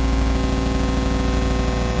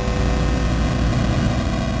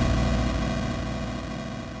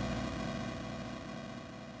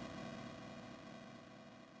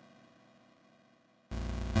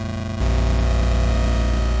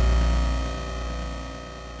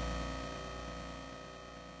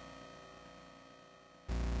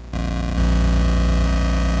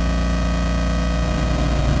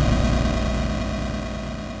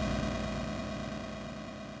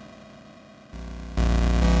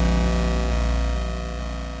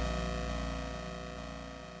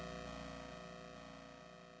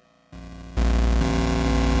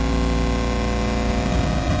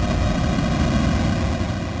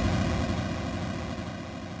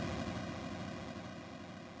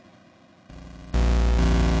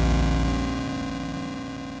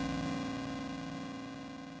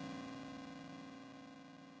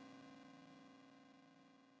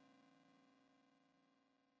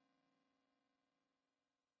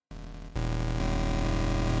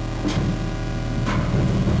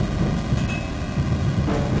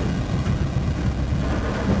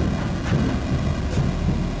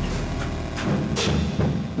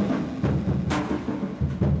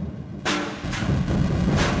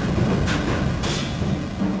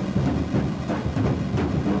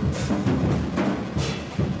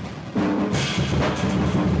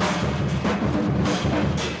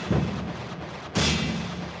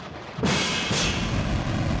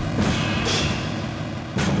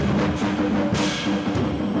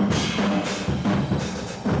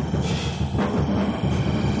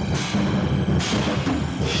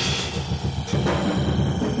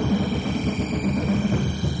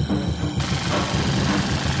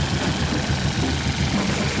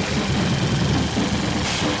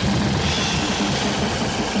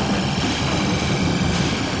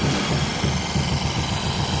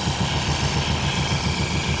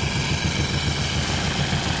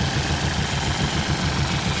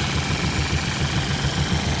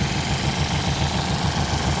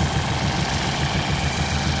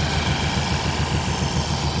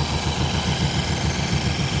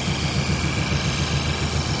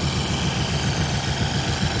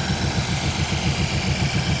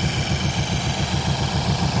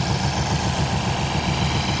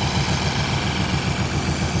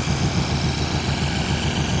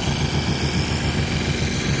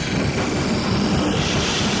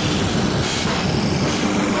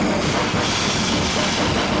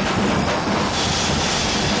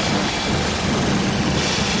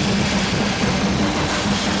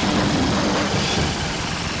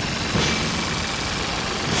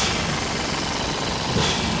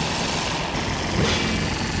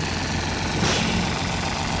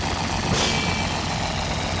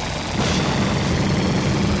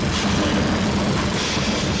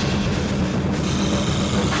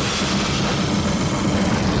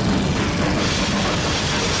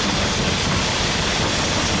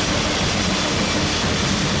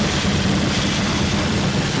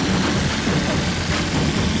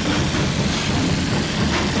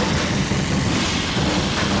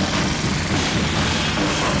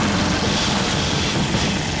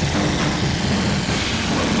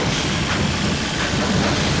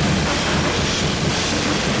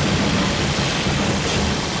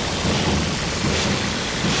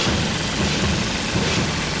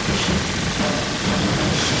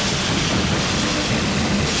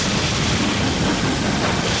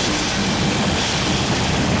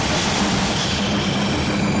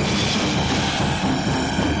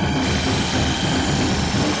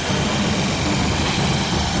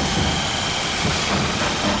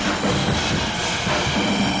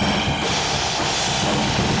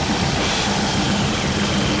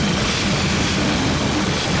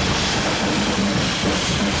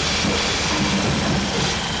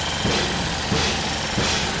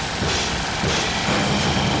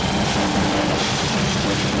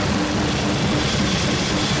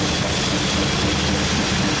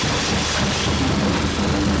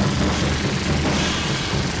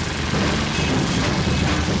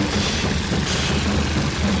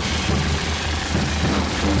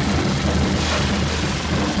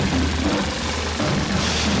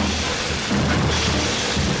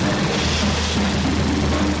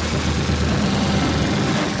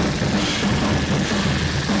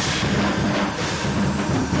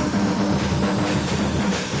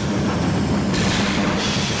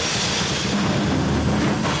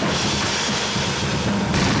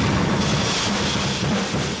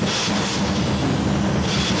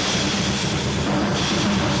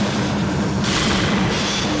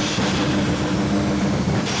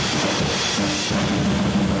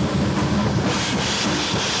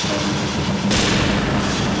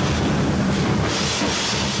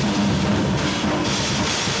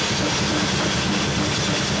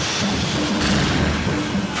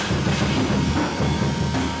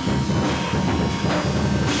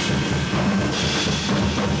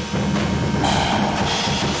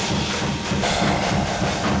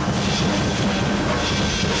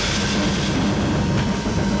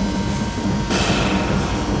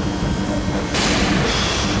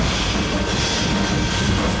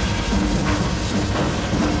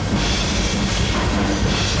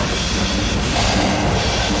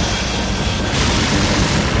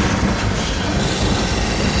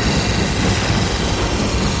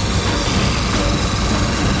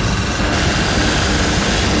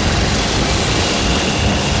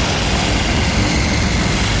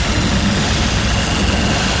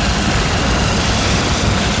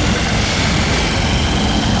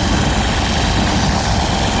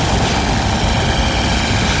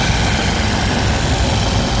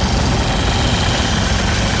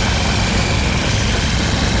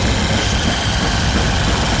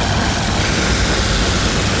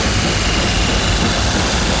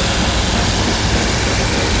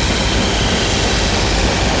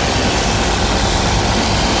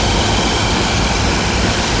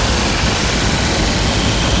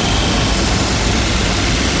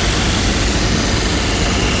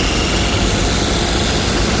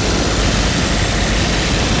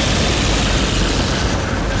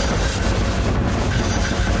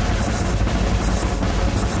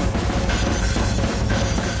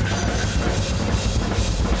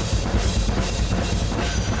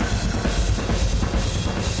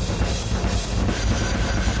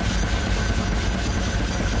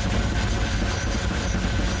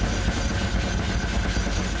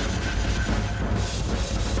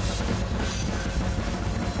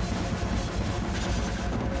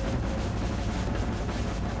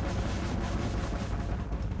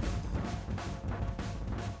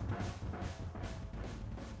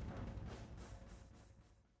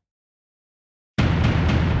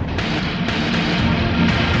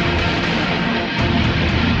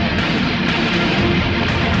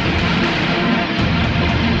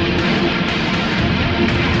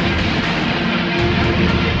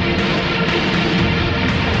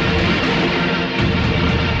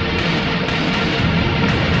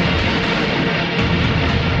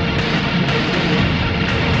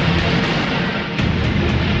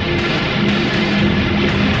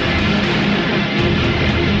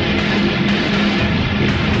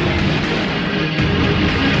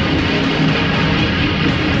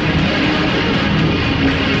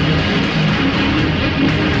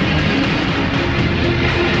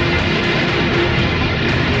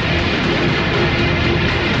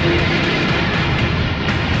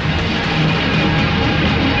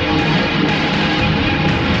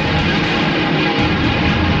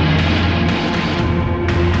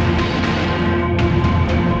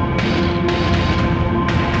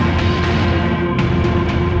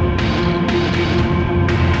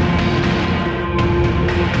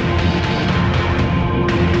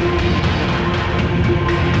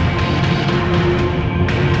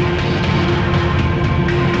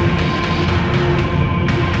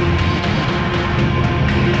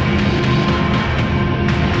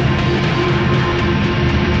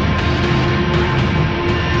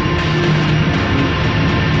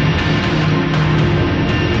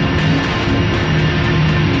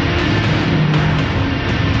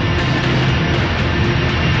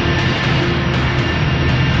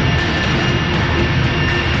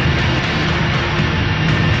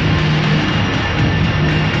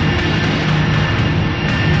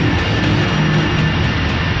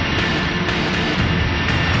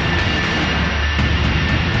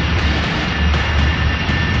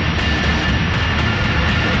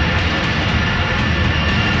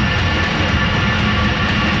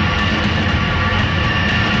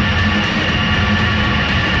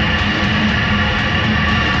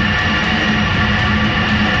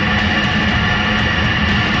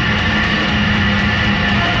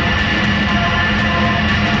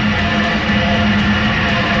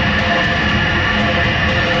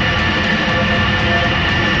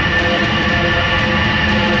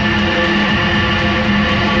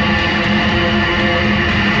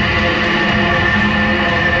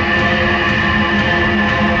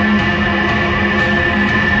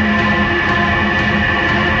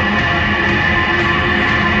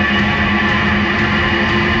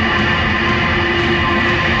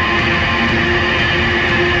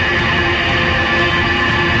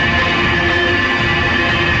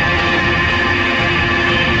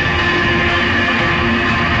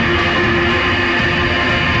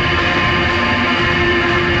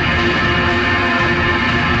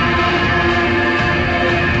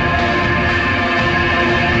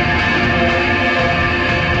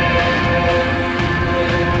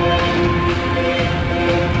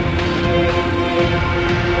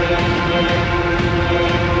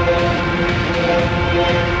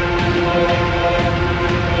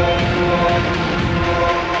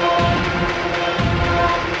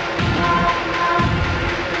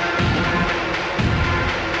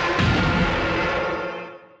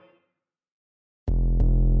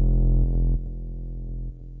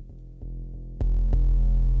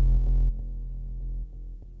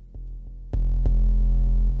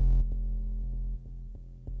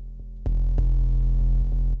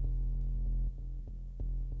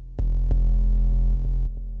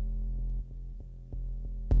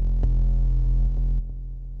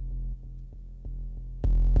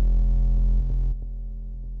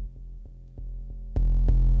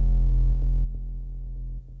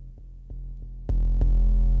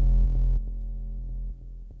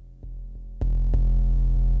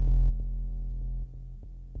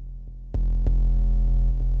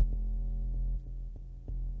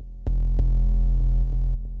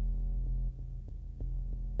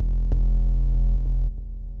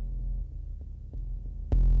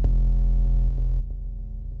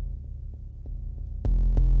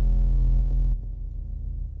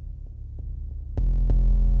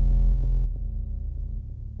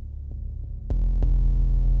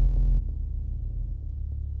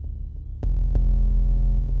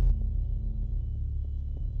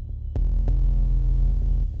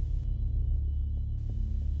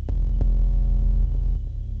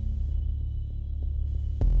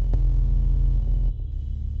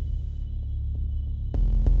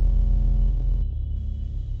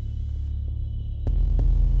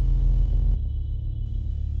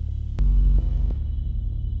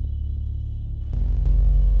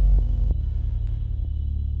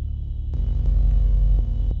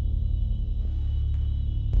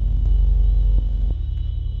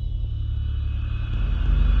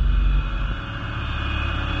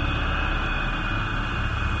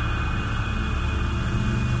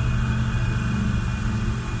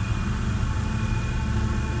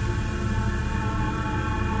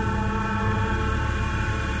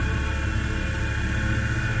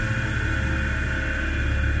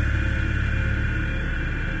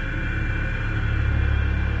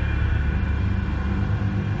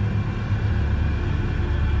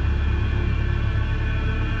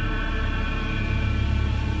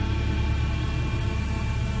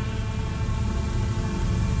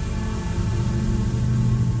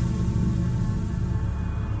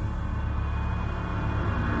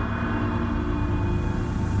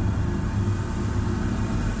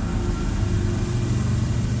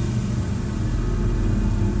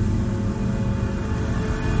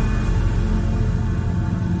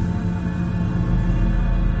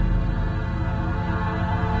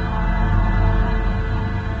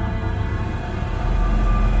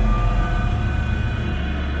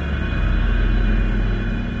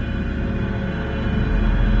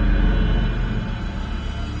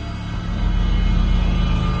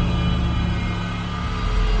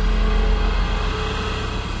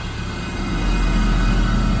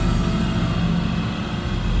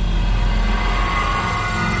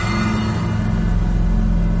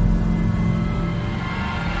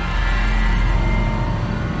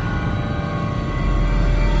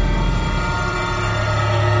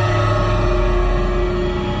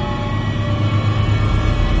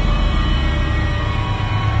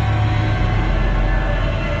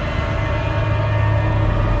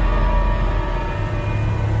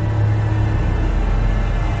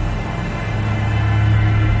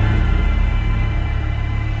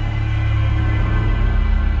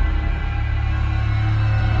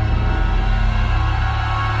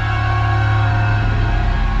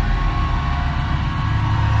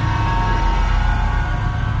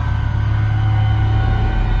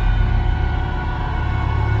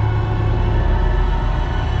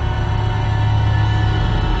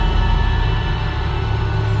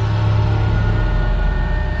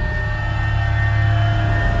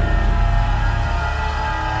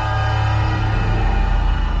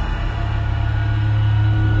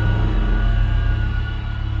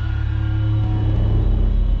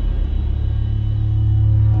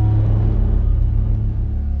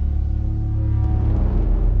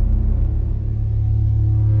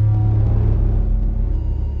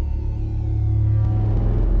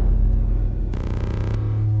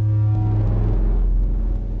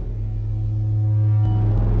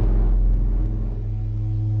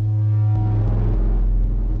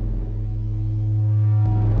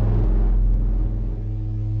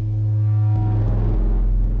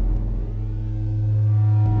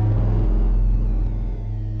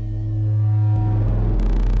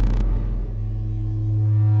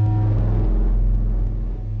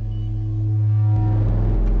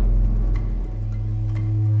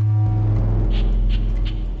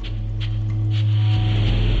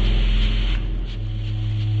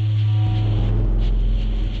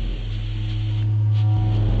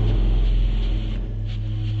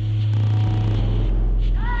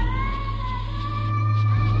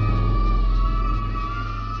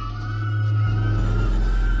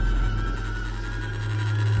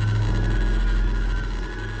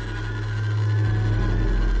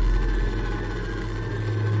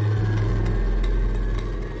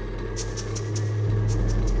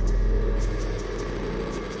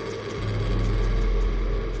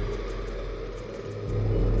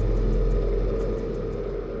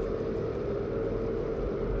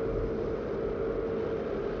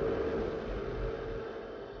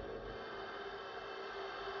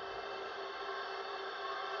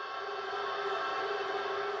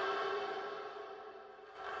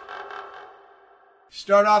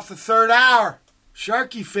 Start off the third hour.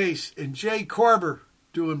 Sharkiface and Jay Korber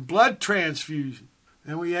doing blood transfusion.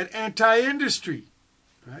 Then we had Anti-Industry,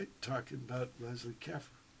 right? Talking about Leslie Keffer.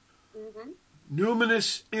 Mm-hmm.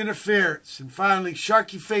 Numinous Interference. And finally,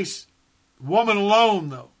 Sharkiface, Woman Alone,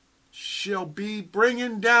 though. She'll be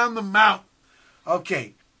bringing down the mountain.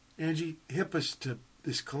 Okay, Angie, hip us to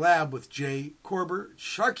this collab with Jay Korber,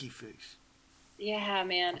 Sharkiface. Yeah,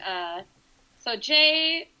 man. So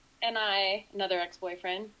Jay and I, another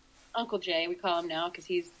ex-boyfriend, Uncle Jay, we call him now because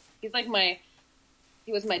he's like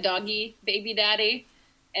he was my doggy baby daddy,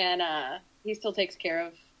 and he still takes care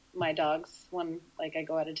of my dogs when like I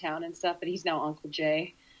go out of town and stuff. But he's now Uncle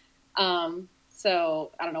Jay.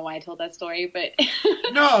 So I don't know why I told that story, but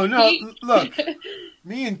no, look,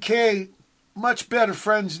 me and Kay much better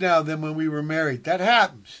friends now than when we were married. That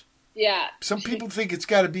happens. Yeah. Some people think it's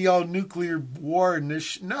got to be all nuclear war and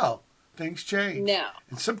this. No, things change. No.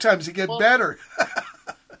 And sometimes they get better.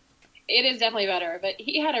 It is definitely better, but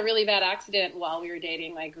he had a really bad accident while we were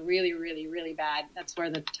dating, like really, really, really bad. That's where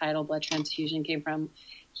the title blood transfusion came from.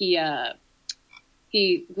 He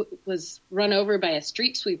was run over by a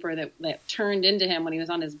street sweeper that turned into him when he was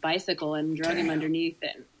on his bicycle and drug him underneath,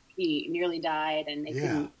 and he nearly died. And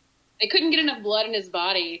they couldn't get enough blood in his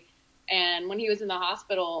body. And when he was in the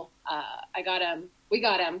hospital, we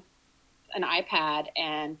got him an iPad,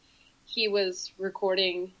 and he was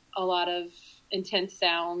recording a lot of intense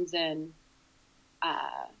sounds, and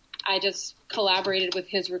I just collaborated with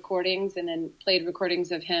his recordings and then played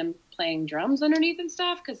recordings of him playing drums underneath and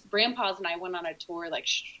stuff, because Grandpa's and I went on a tour like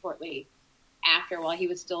shortly after while he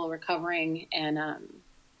was still recovering, and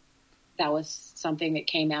that was something that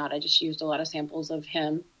came out. I just used a lot of samples of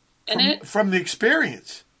him in it. From the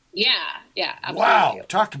experience. Yeah, absolutely. Wow,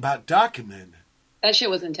 talk about document. That shit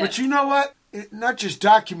was intense. But you know what? Not just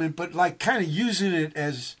document, but like kind of using it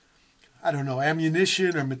as, I don't know,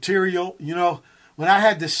 ammunition or material. You know, when I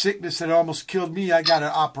had this sickness that almost killed me, I got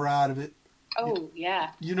an opera out of it. Oh, yeah.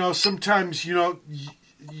 You know, sometimes, you know,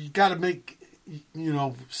 you got to make, you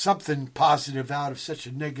know, something positive out of such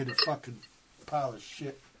a negative fucking pile of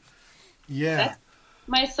shit. Yeah. That's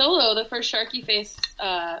my solo, the first Sharkiface,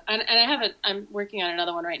 and I'm working on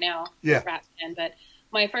another one right now. Yeah. But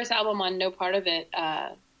my first album on No Part of It,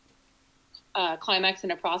 Climax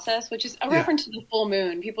in a Process, which is a reference to the full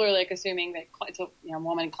moon. People are like assuming that it's a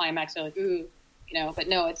woman climax. They're like, ooh, you know, but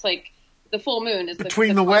no, it's like the full moon is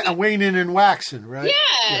between the waning and waxing, right?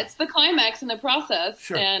 Yeah, it's the climax in the process.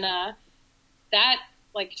 Sure. And that,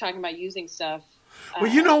 like, you're talking about using stuff.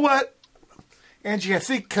 Well, you know what, Angie, I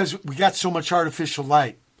think because we got so much artificial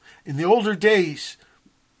light. In the older days,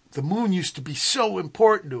 the moon used to be so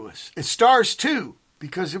important to us. And stars, too,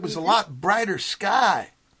 because it was a lot brighter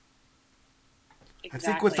sky. Exactly.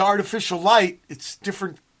 I think with the artificial light, it's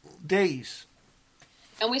different days.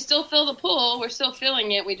 And we still feel the pull. We're still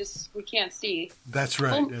feeling it. We can't see. That's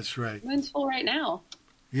right. That's right. Moon's full right now.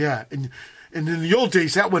 Yeah. And in the old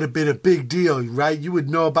days, that would have been a big deal, right? You would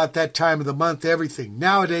know about that time of the month, everything.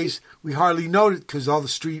 Nowadays, we hardly know it because all the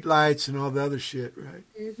street lights and all the other shit, right?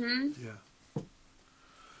 Mm-hmm. Yeah.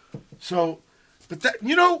 So, but that,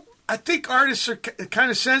 you know, I think artists are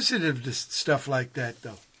kind of sensitive to stuff like that,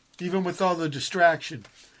 though. Even with all the distraction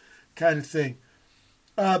kind of thing.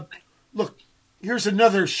 Look, here's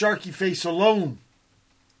another Sharkiface alone.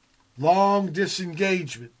 Long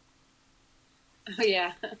Disengagement. Oh,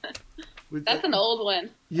 yeah. That's an old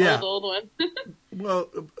one. Yeah. Old one. Well,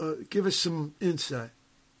 give us some insight.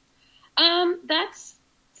 That's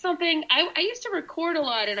something, I used to record a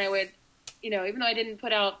lot, and I would, you know, even though I didn't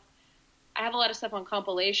put out, I have a lot of stuff on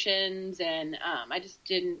compilations, and I just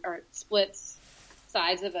didn't, or splits,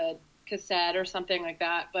 sides of a cassette or something like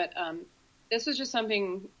that. But this was just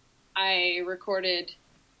something I recorded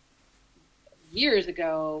years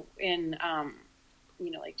ago in,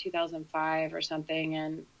 like 2005 or something.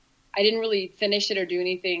 And I didn't really finish it or do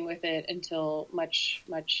anything with it until much,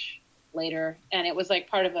 much later. And it was like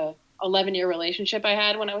part of a 11-year relationship I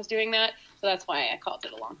had when I was doing that. So that's why I called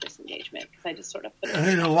it a long disengagement, because I just sort of put it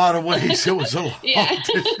in a lot of ways. It was a long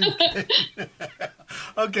disengagement.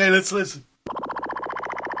 Okay, let's listen.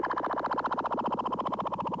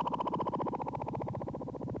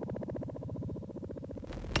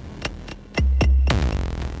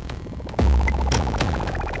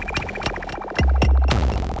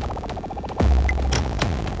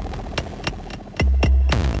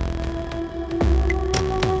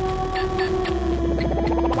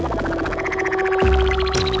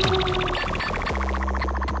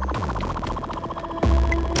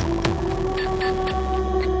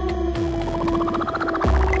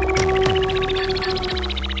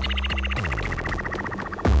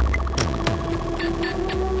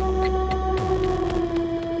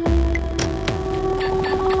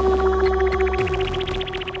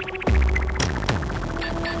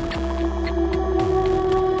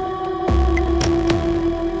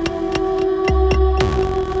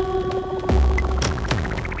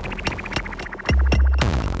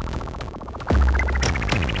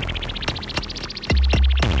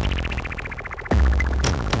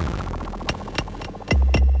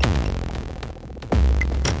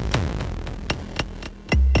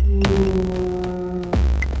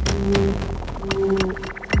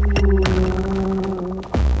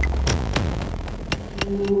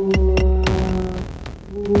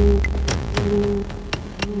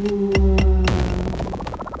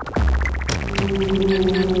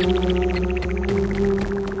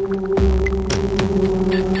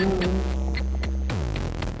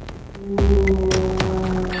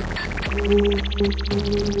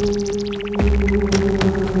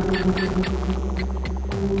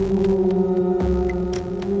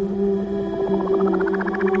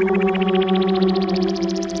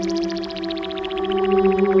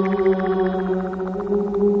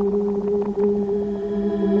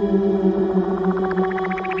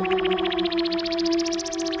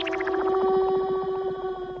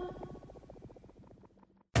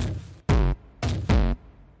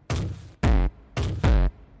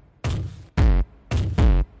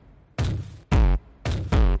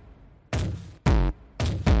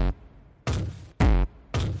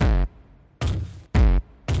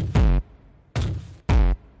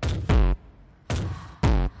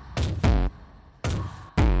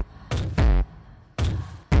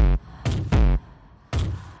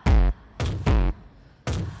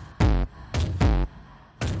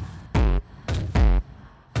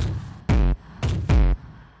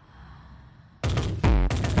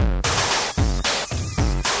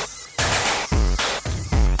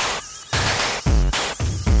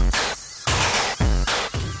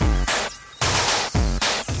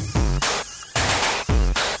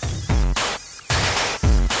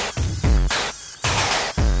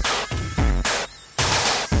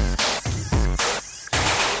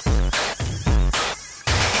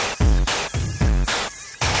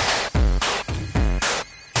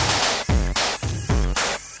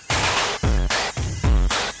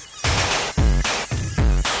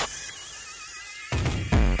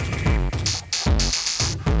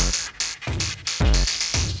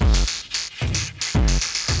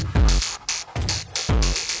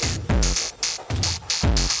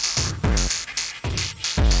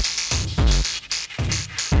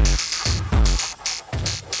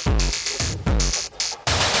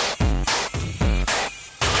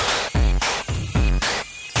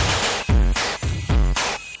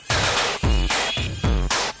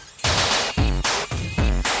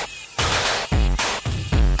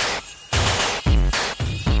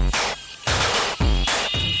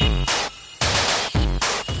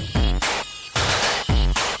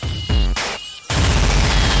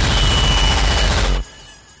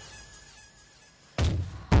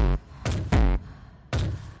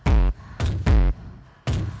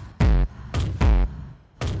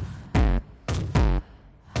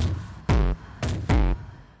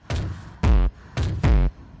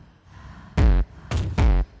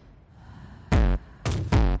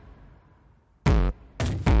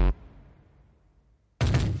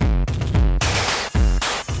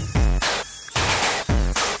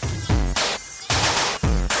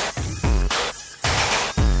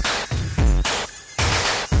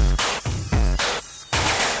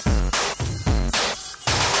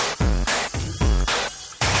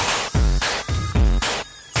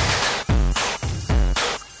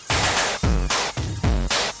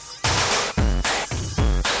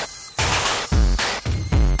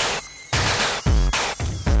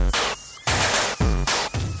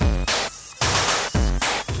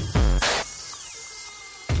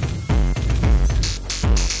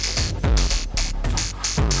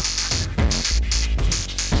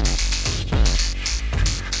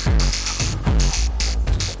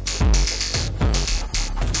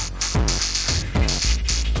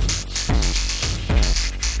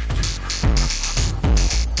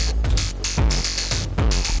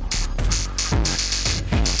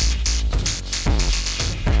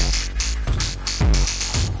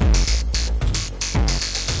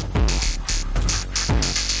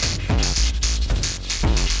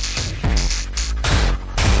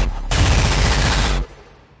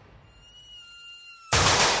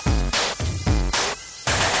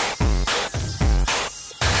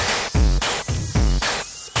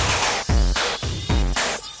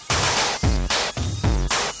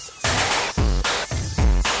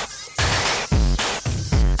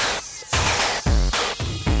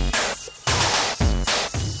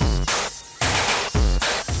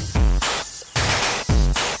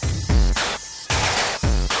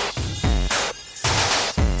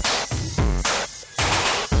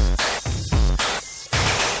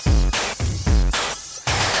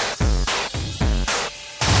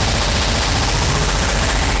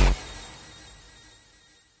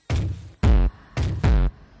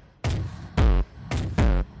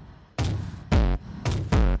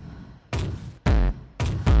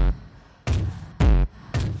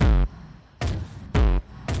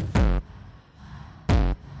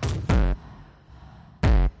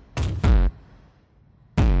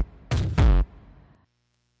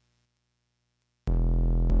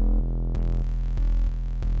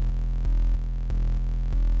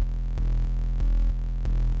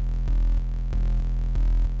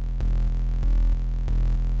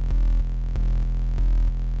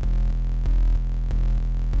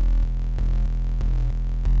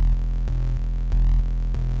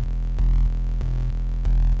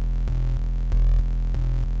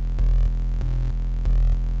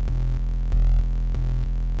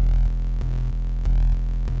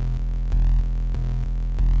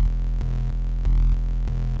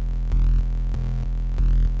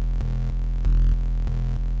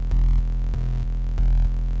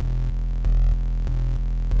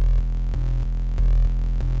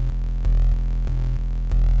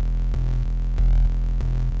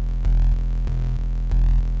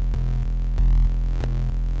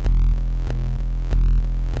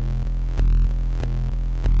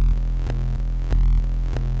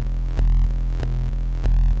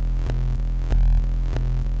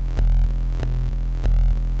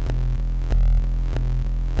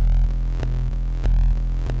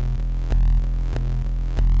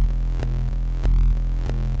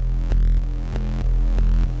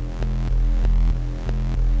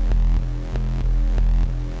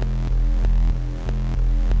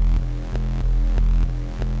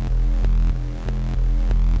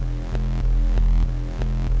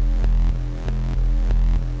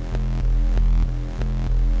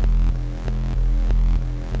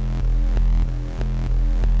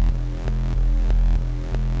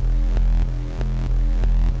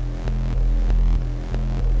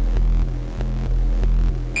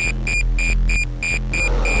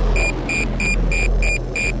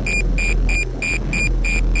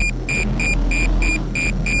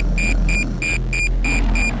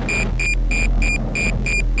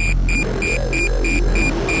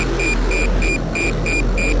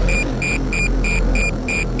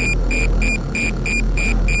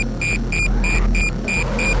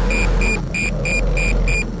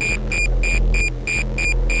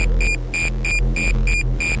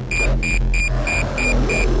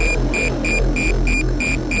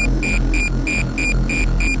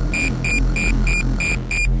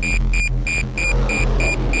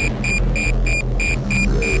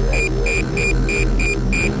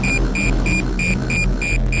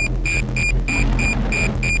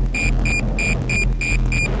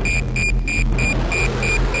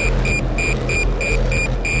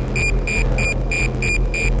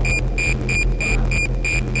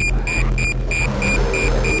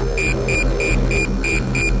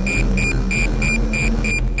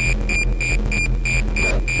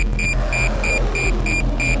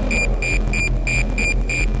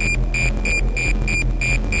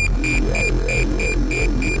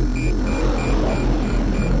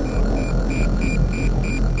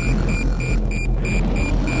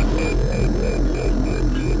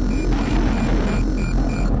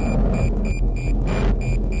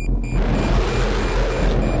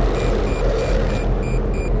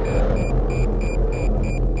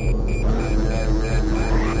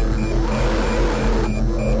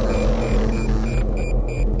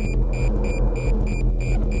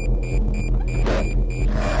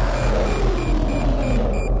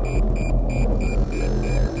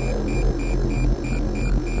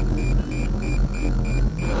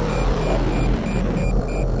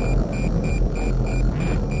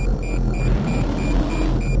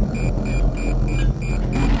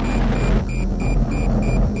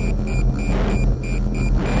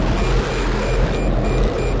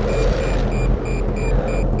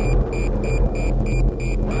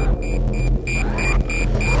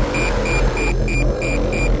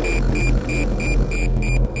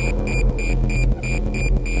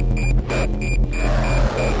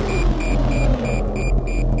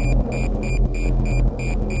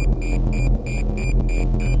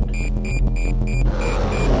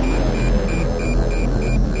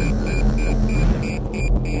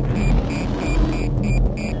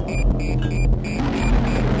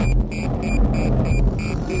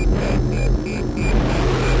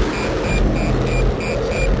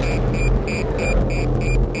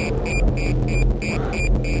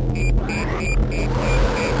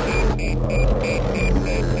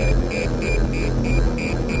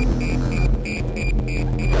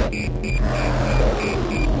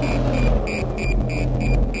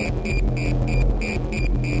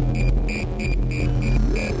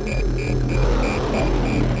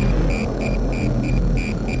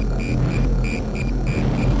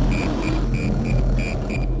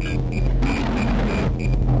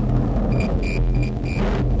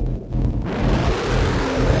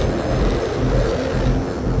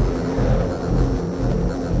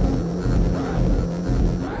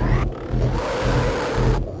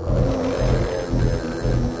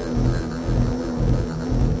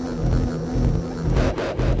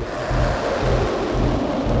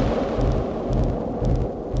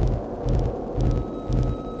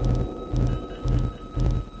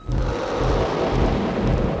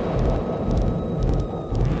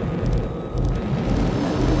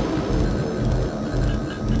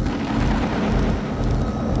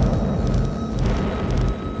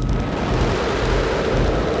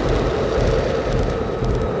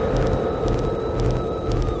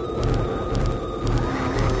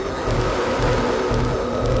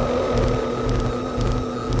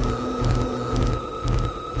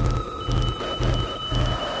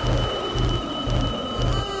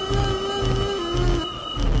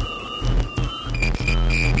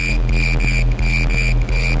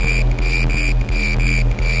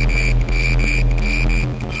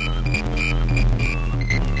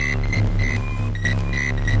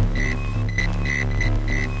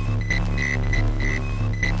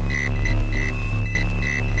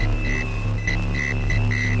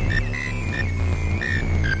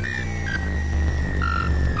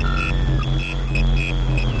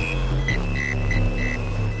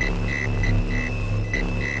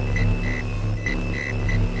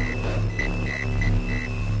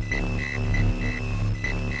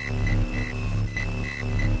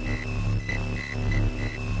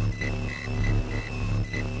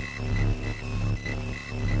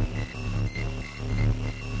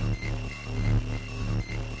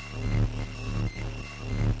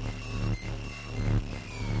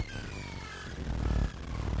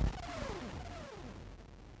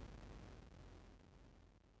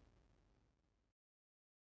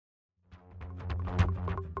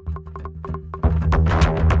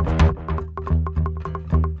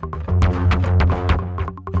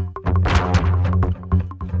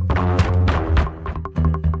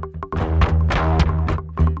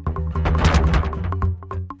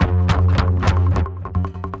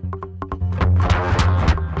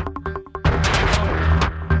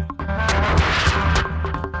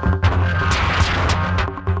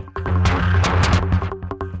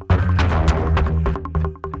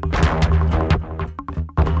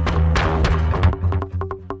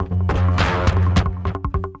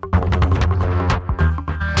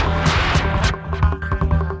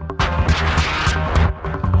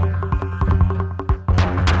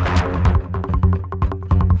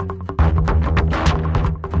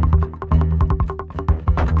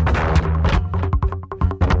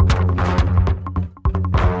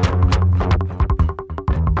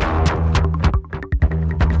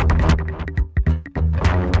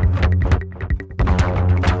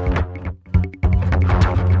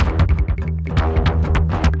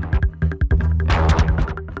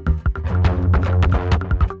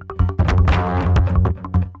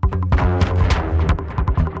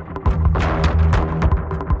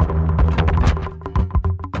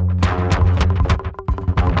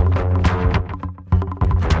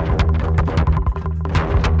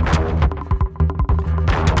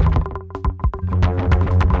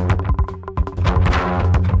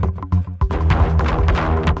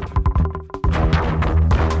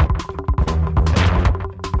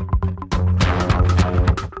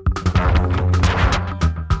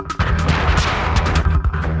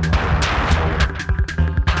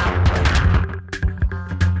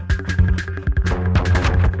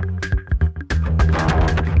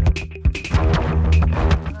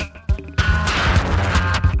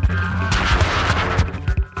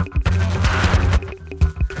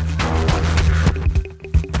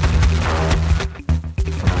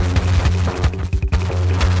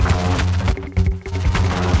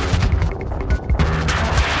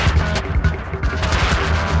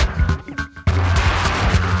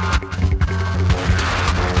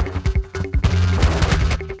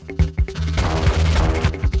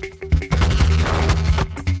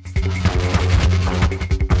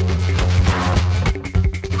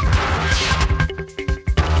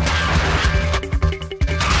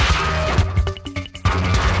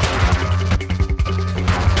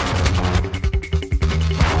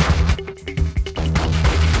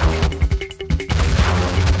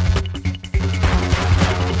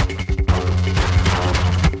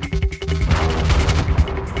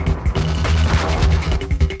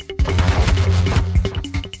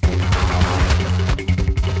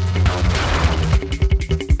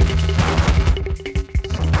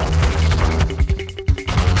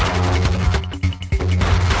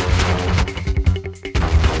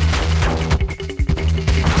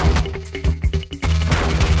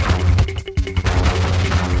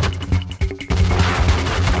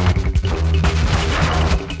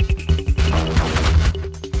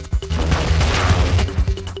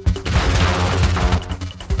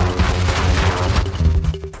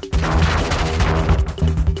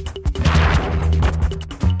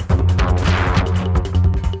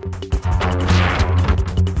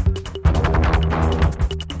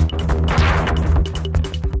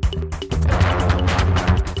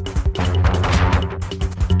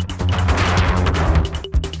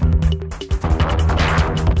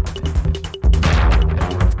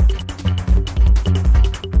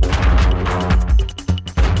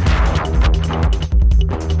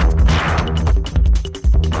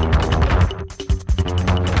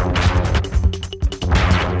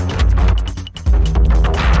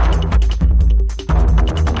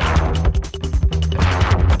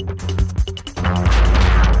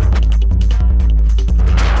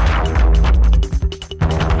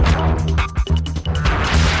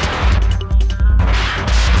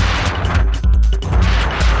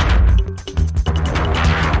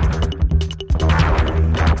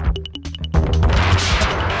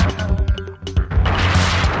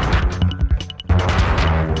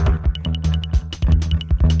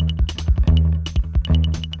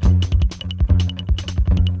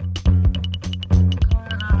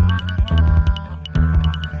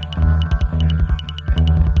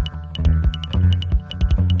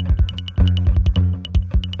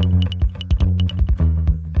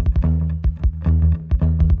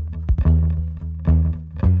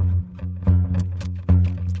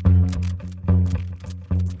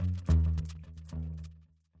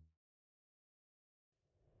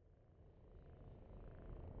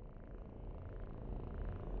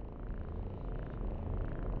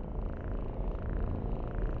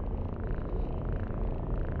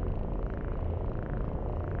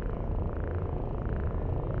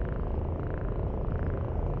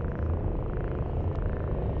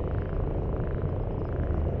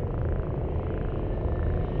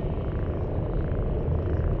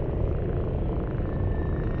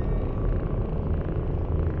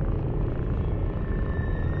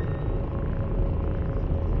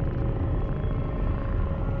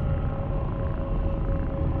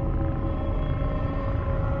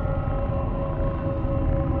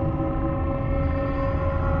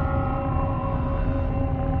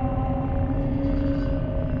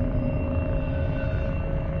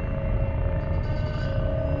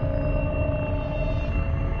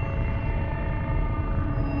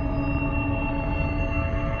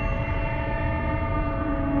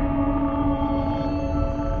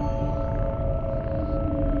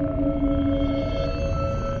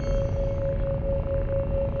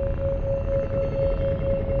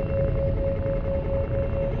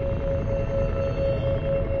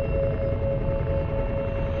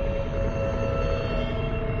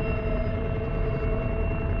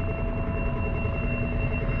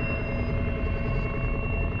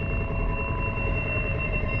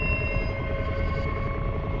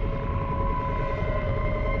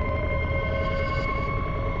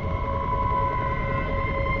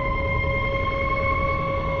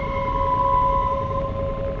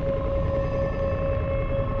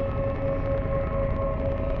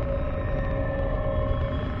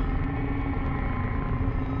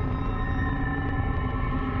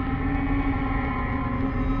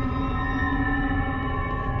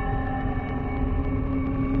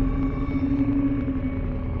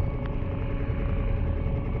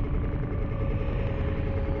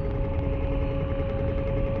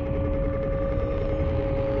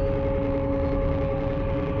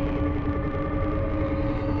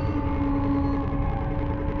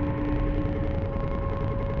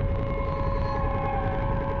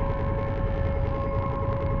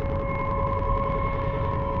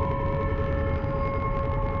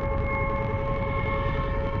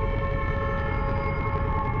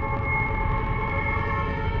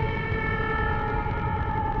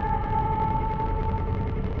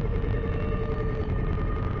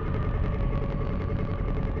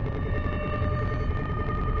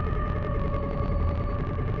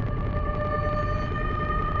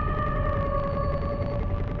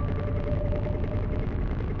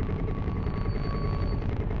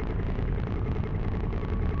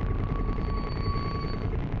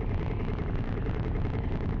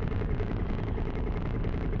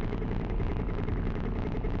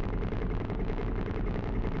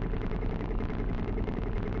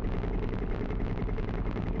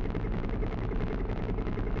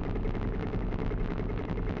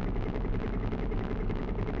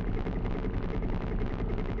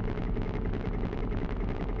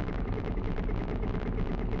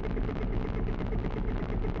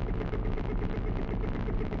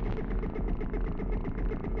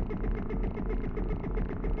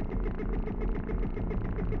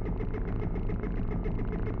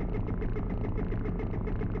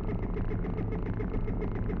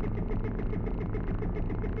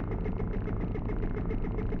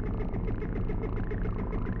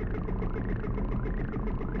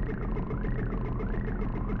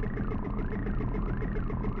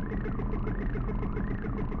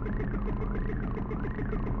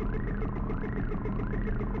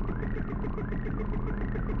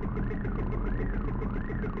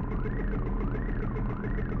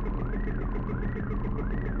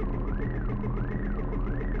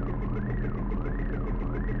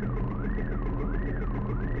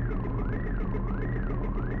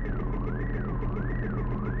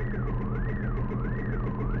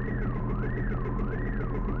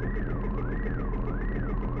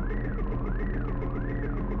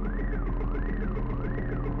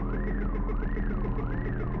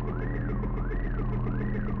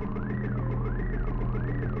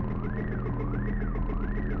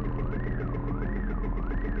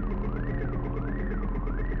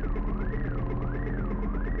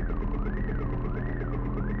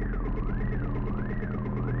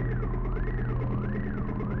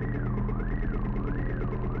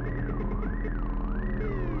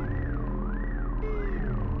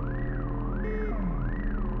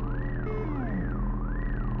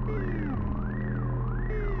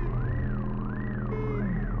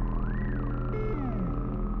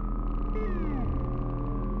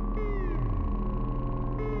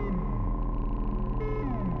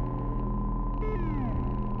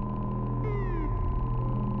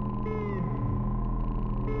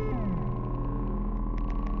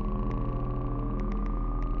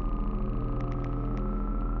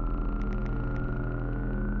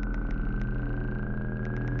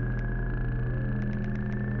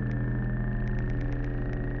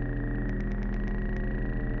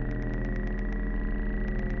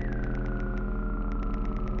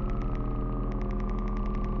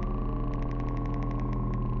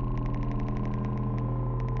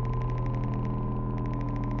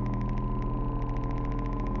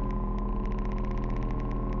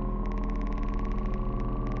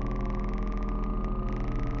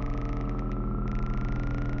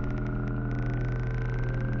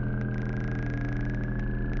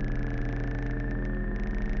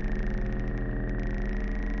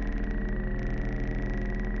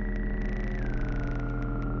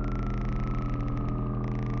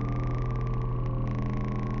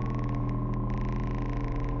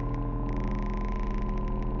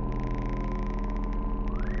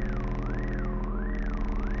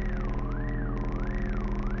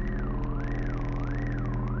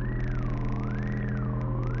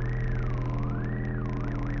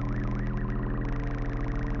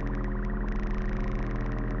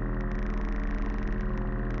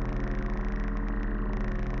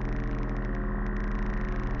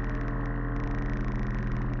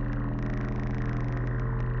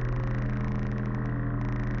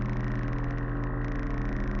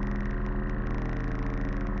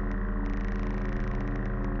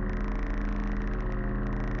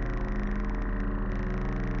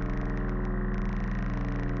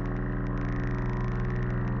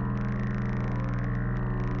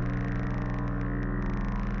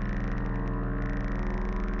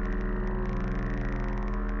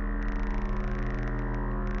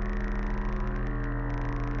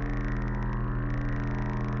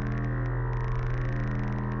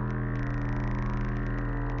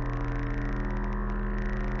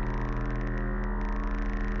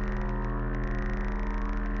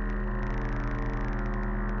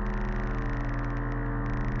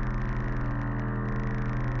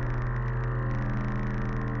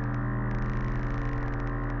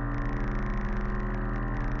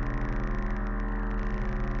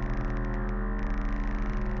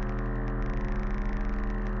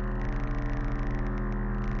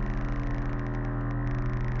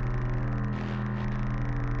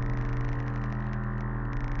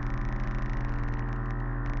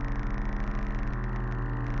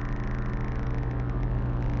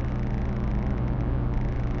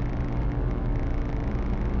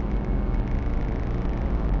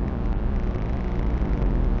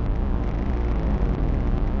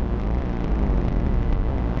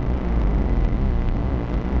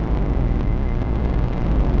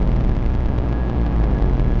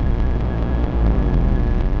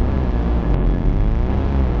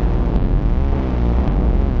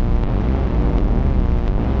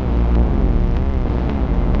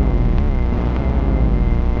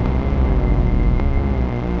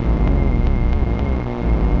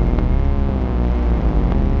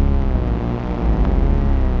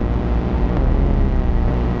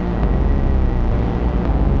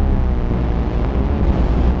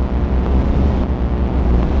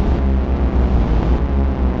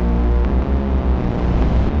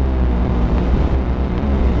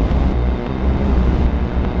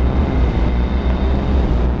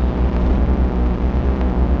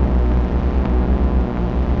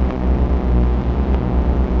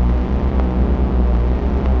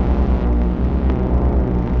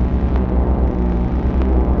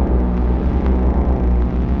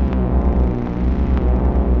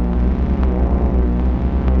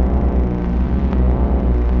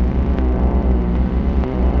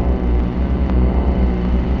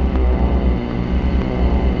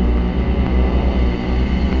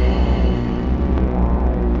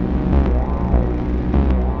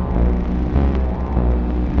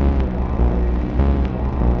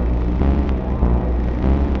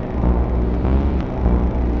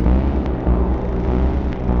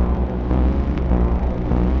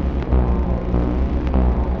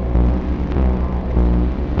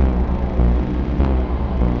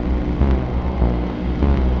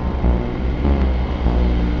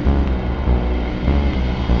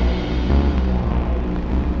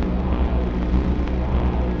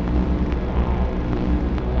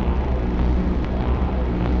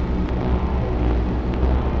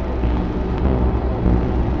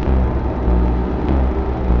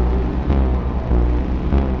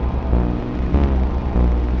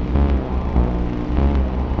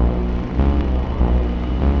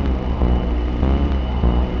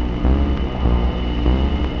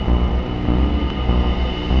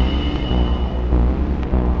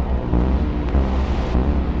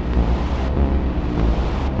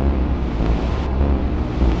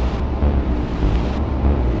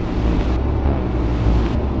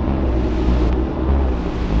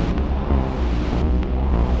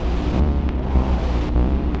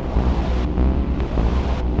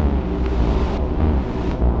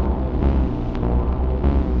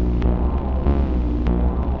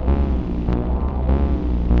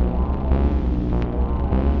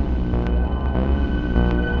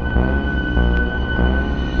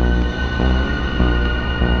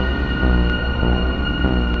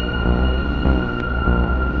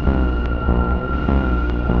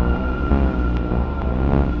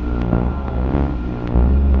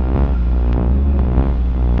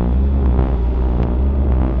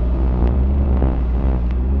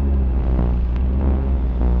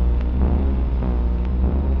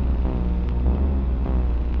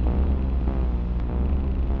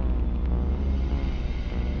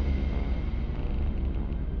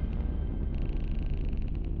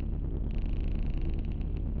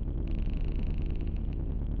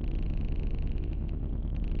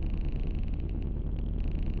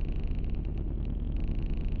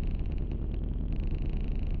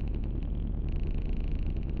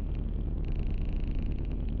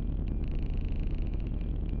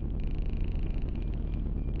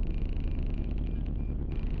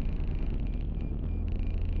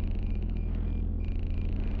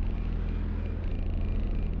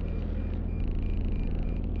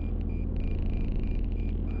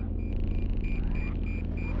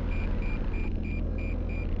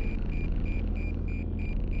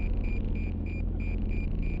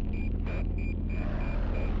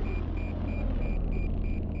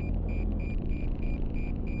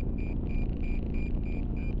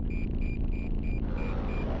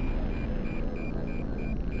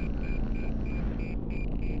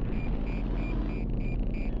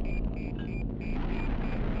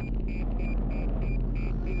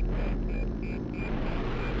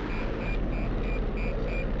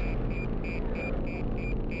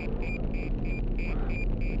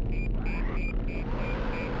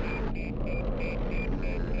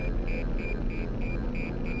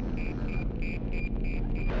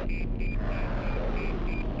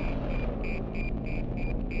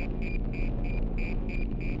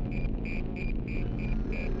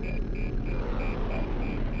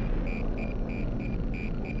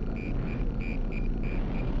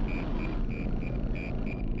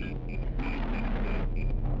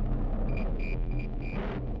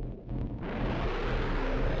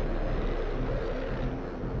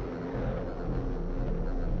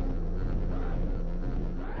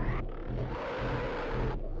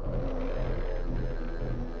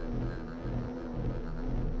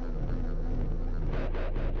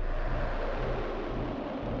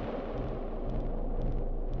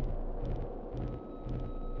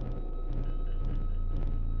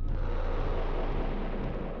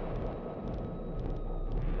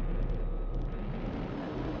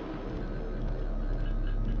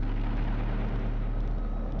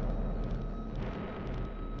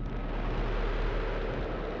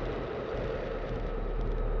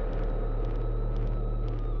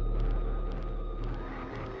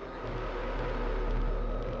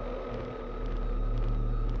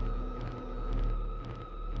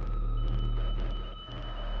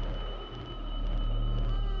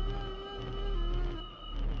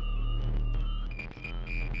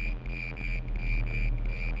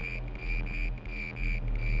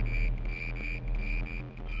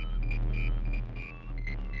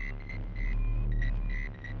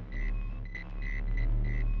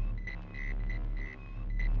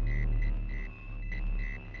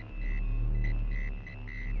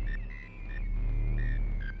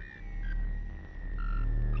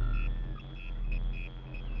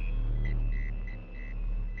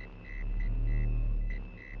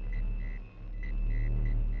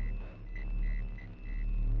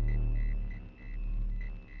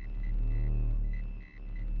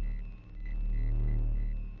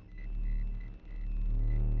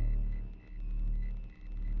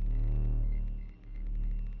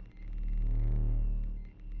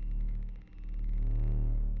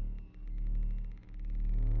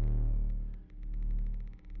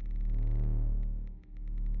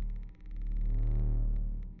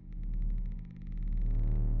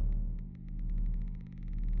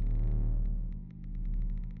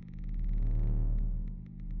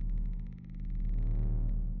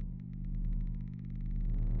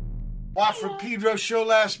 Off from Pedro Show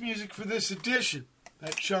last music for this edition.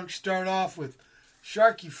 That chunk started off with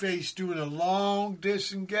Sharkiface doing a long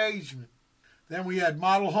disengagement. Then we had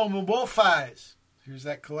Model Home and Wolf Eyes. Here's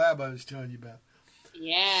that collab I was telling you about.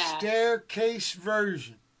 Yeah. Staircase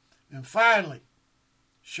version. And finally,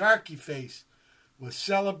 Sharkiface with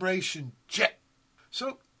Celebration Jet.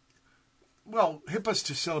 So, well, hip us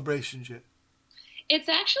to Celebration Jet. It's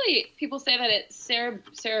actually, people say that it's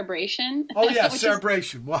cerebration. Oh, yeah,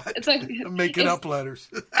 cerebration. What? It's like, I'm making up letters.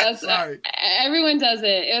 Sorry. Everyone does it.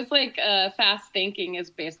 It's like fast thinking is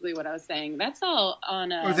basically what I was saying. That's all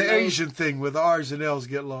on... or the Asian thing where the R's and L's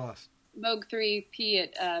get lost. Moog 3P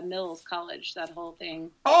at Mills College, that whole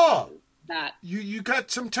thing. Oh! That. You got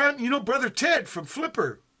some time... You know, Brother Ted from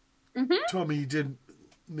Flipper told me he did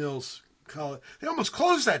Mills College. They almost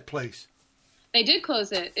closed that place. They did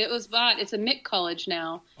close it. It was bought. It's a Mick College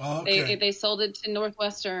now. Oh, okay. They sold it to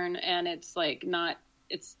Northwestern, and it's like not.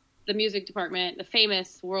 It's the music department, the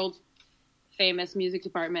world famous music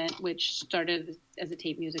department, which started as a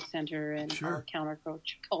tape music center and all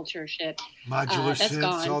counterculture shit. Modular synths,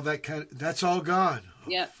 synths, all that kind of. That's all gone. Oh,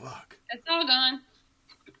 yep. Fuck. It's all gone.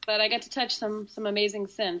 But I got to touch some amazing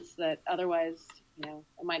synths that otherwise,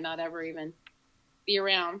 I might not ever even be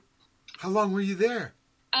around. How long were you there?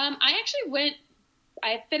 I actually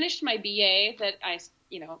I finished my BA that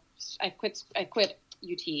I quit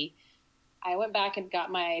UT. I went back and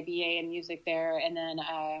got my BA in music there, and then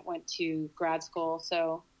I went to grad school.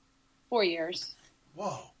 So 4 years.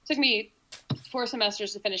 Whoa. Took me 4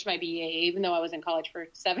 semesters to finish my BA, even though I was in college for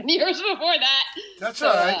 7 years before that. That's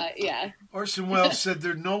all right. Yeah. Orson Welles said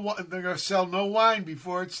they're going to sell no wine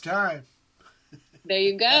before it's time. There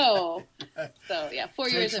you go. So, yeah, 4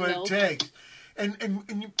 years in Mills. Takes what it takes.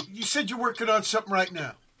 And you said you're working on something right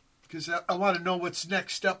now, because I want to know what's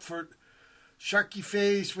next up for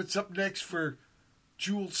Sharkiface. What's up next for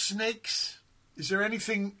Jeweled Snakes? Is there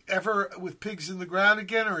anything ever with Pigs in the Ground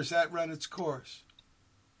again, or has that run its course?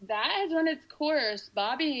 That has run its course.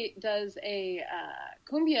 Bobby does a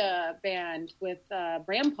cumbia band with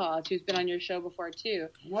Brampaws, who's been on your show before too.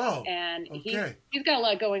 Whoa! And okay. he's got a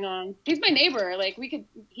lot going on. He's my neighbor. Like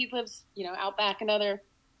he lives out back. Another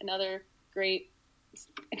great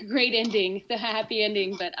ending, the happy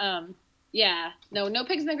ending. But no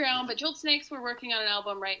Pigs in the Ground. But Jeweled Snakes, we're working on an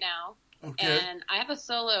album right now. Okay. And I have a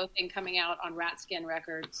solo thing coming out on Ratskin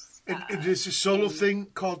Records. And is a solo thing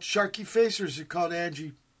called Sharkiface, or is it called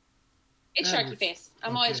Angie? It's Sharkiface.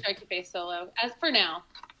 I'm always Sharkiface solo, as for now.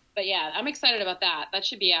 But yeah, I'm excited about that. That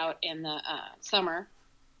should be out in the summer.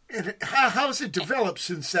 And how's it developed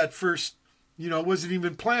since that first, wasn't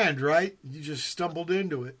even planned, right? You just stumbled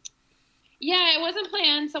into it. Yeah, it wasn't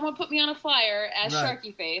planned. Someone put me on a flyer as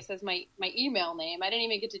Sharkiface, as my email name. I didn't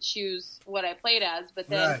even get to choose what I played as, but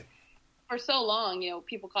then for so long,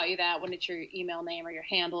 people call you that when it's your email name or your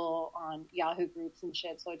handle on Yahoo groups and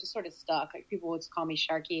shit. So it just sort of stuck. Like people would call me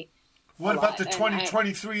Sharky. What about the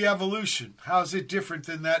 2023 evolution? How's it different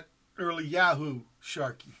than that early Yahoo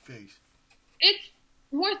Sharkiface? It's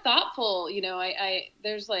more thoughtful. I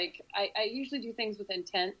usually do things with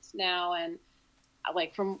intent now, and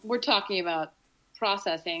we're talking about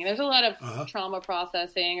processing. There's a lot of trauma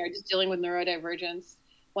processing or just dealing with neurodivergence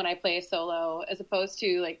when I play a solo, as opposed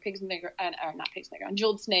to like Pigs in the Ground, or not Pigs in the Ground,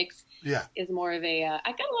 Jeweled Snakes. Yeah, is more of a.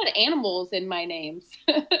 I got a lot of animals in my names.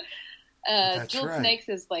 Jeweled Snakes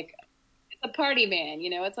is like it's a party man.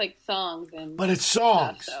 It's like songs and. But it's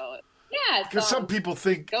songs. Stuff, so yeah, because some people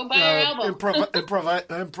think go buy our album.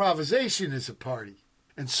 Improvisation is a party,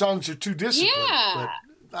 and songs are too disciplined. Yeah. But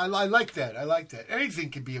I like that. Anything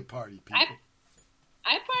can be a party, people.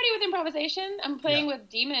 I party with improvisation. I'm playing with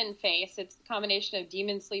Demon Face. It's a combination of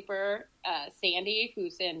Demon Sleeper, Sandy,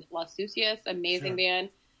 who's in Las Sucias, amazing band.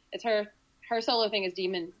 It's her solo thing is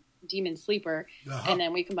Demon Sleeper, and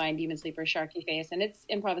then we combine Demon Sleeper, Sharkiface, and it's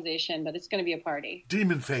improvisation, but it's going to be a party.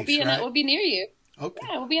 Demon Face, We'll be near you. Okay.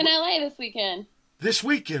 Yeah, we'll be in LA this weekend. This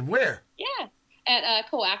weekend? Where? Yeah. At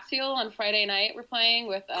Coaxial on Friday night, we're playing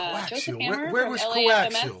with Joseph Hammer. Where was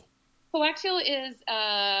Coaxial? Coaxial is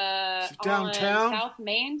downtown? on South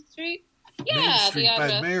Main Street. Yeah, Main Street the by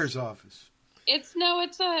the mayor's office. I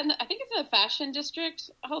think it's a fashion district.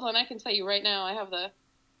 Hold on, I can tell you right now. I have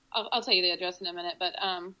I'll tell you the address in a minute. But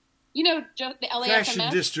the LA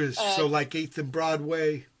fashion district, so like 8th and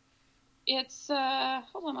Broadway. It's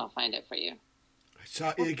hold on, I'll find it for you. I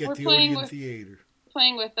saw it at the Odeon Theater.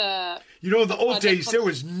 Playing with in the old days there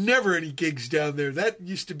was never any gigs down there. That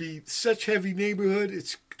used to be such heavy neighborhood.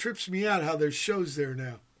 It trips me out how there's shows there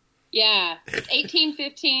now. Yeah,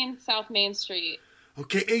 1815 South Main Street.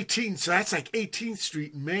 Okay, 18. So that's like 18th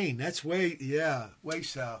Street in Maine. That's way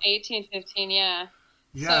south. 1815, yeah.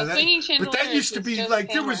 Yeah, so swinging chandeliers. But that used to be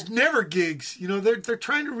like there was hammer. never gigs. You know, they're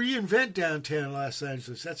trying to reinvent downtown Los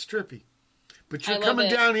Angeles. That's trippy. But you're coming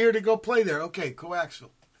down here to go play there. Okay, coaxial.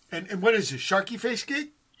 And what is this, Sharkiface gig?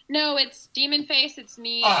 No, it's Demon Face. It's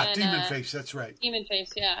me. Ah, Demon Face. That's right. Demon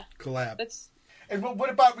Face. Yeah. Collab. That's. And what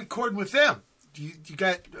about recording with them? Do you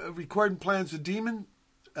got recording plans with Demon?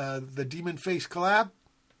 The Demon Face collab?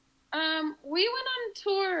 We went on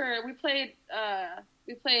tour. We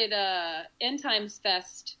played End Times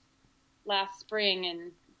Fest last spring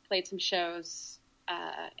and played some shows.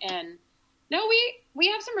 And no, we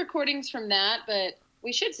have some recordings from that, but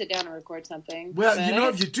we should sit down and record something. Well, you know,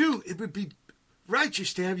 if you do, it would be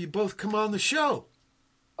righteous to have you both come on the show.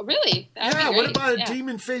 Oh, really? That'd be great. What about a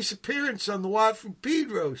Demon Face appearance on the Watt from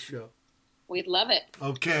Pedro show? We'd love it.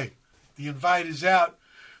 Okay. The invite is out.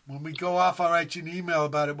 When we go off, I'll write you an email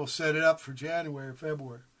about it. We'll set it up for January or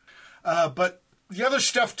February. But the other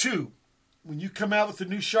stuff, too. When you come out with the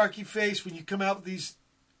new Sharkiface, when you come out with these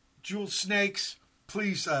jeweled snakes,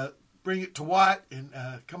 please bring it to Watt and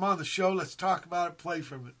come on the show. Let's talk about it, play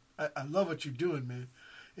from it. I love what you're doing, man.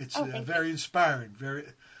 It's very inspiring, very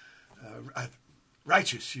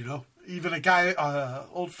righteous, you know. Even a guy,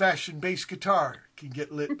 old-fashioned bass guitar can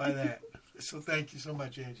get lit by that. So thank you so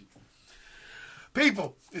much, Angie.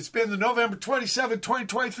 People, it's been the November 27,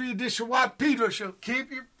 2023 edition of Watt Pedro Show.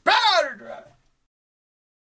 Keep your powder dry.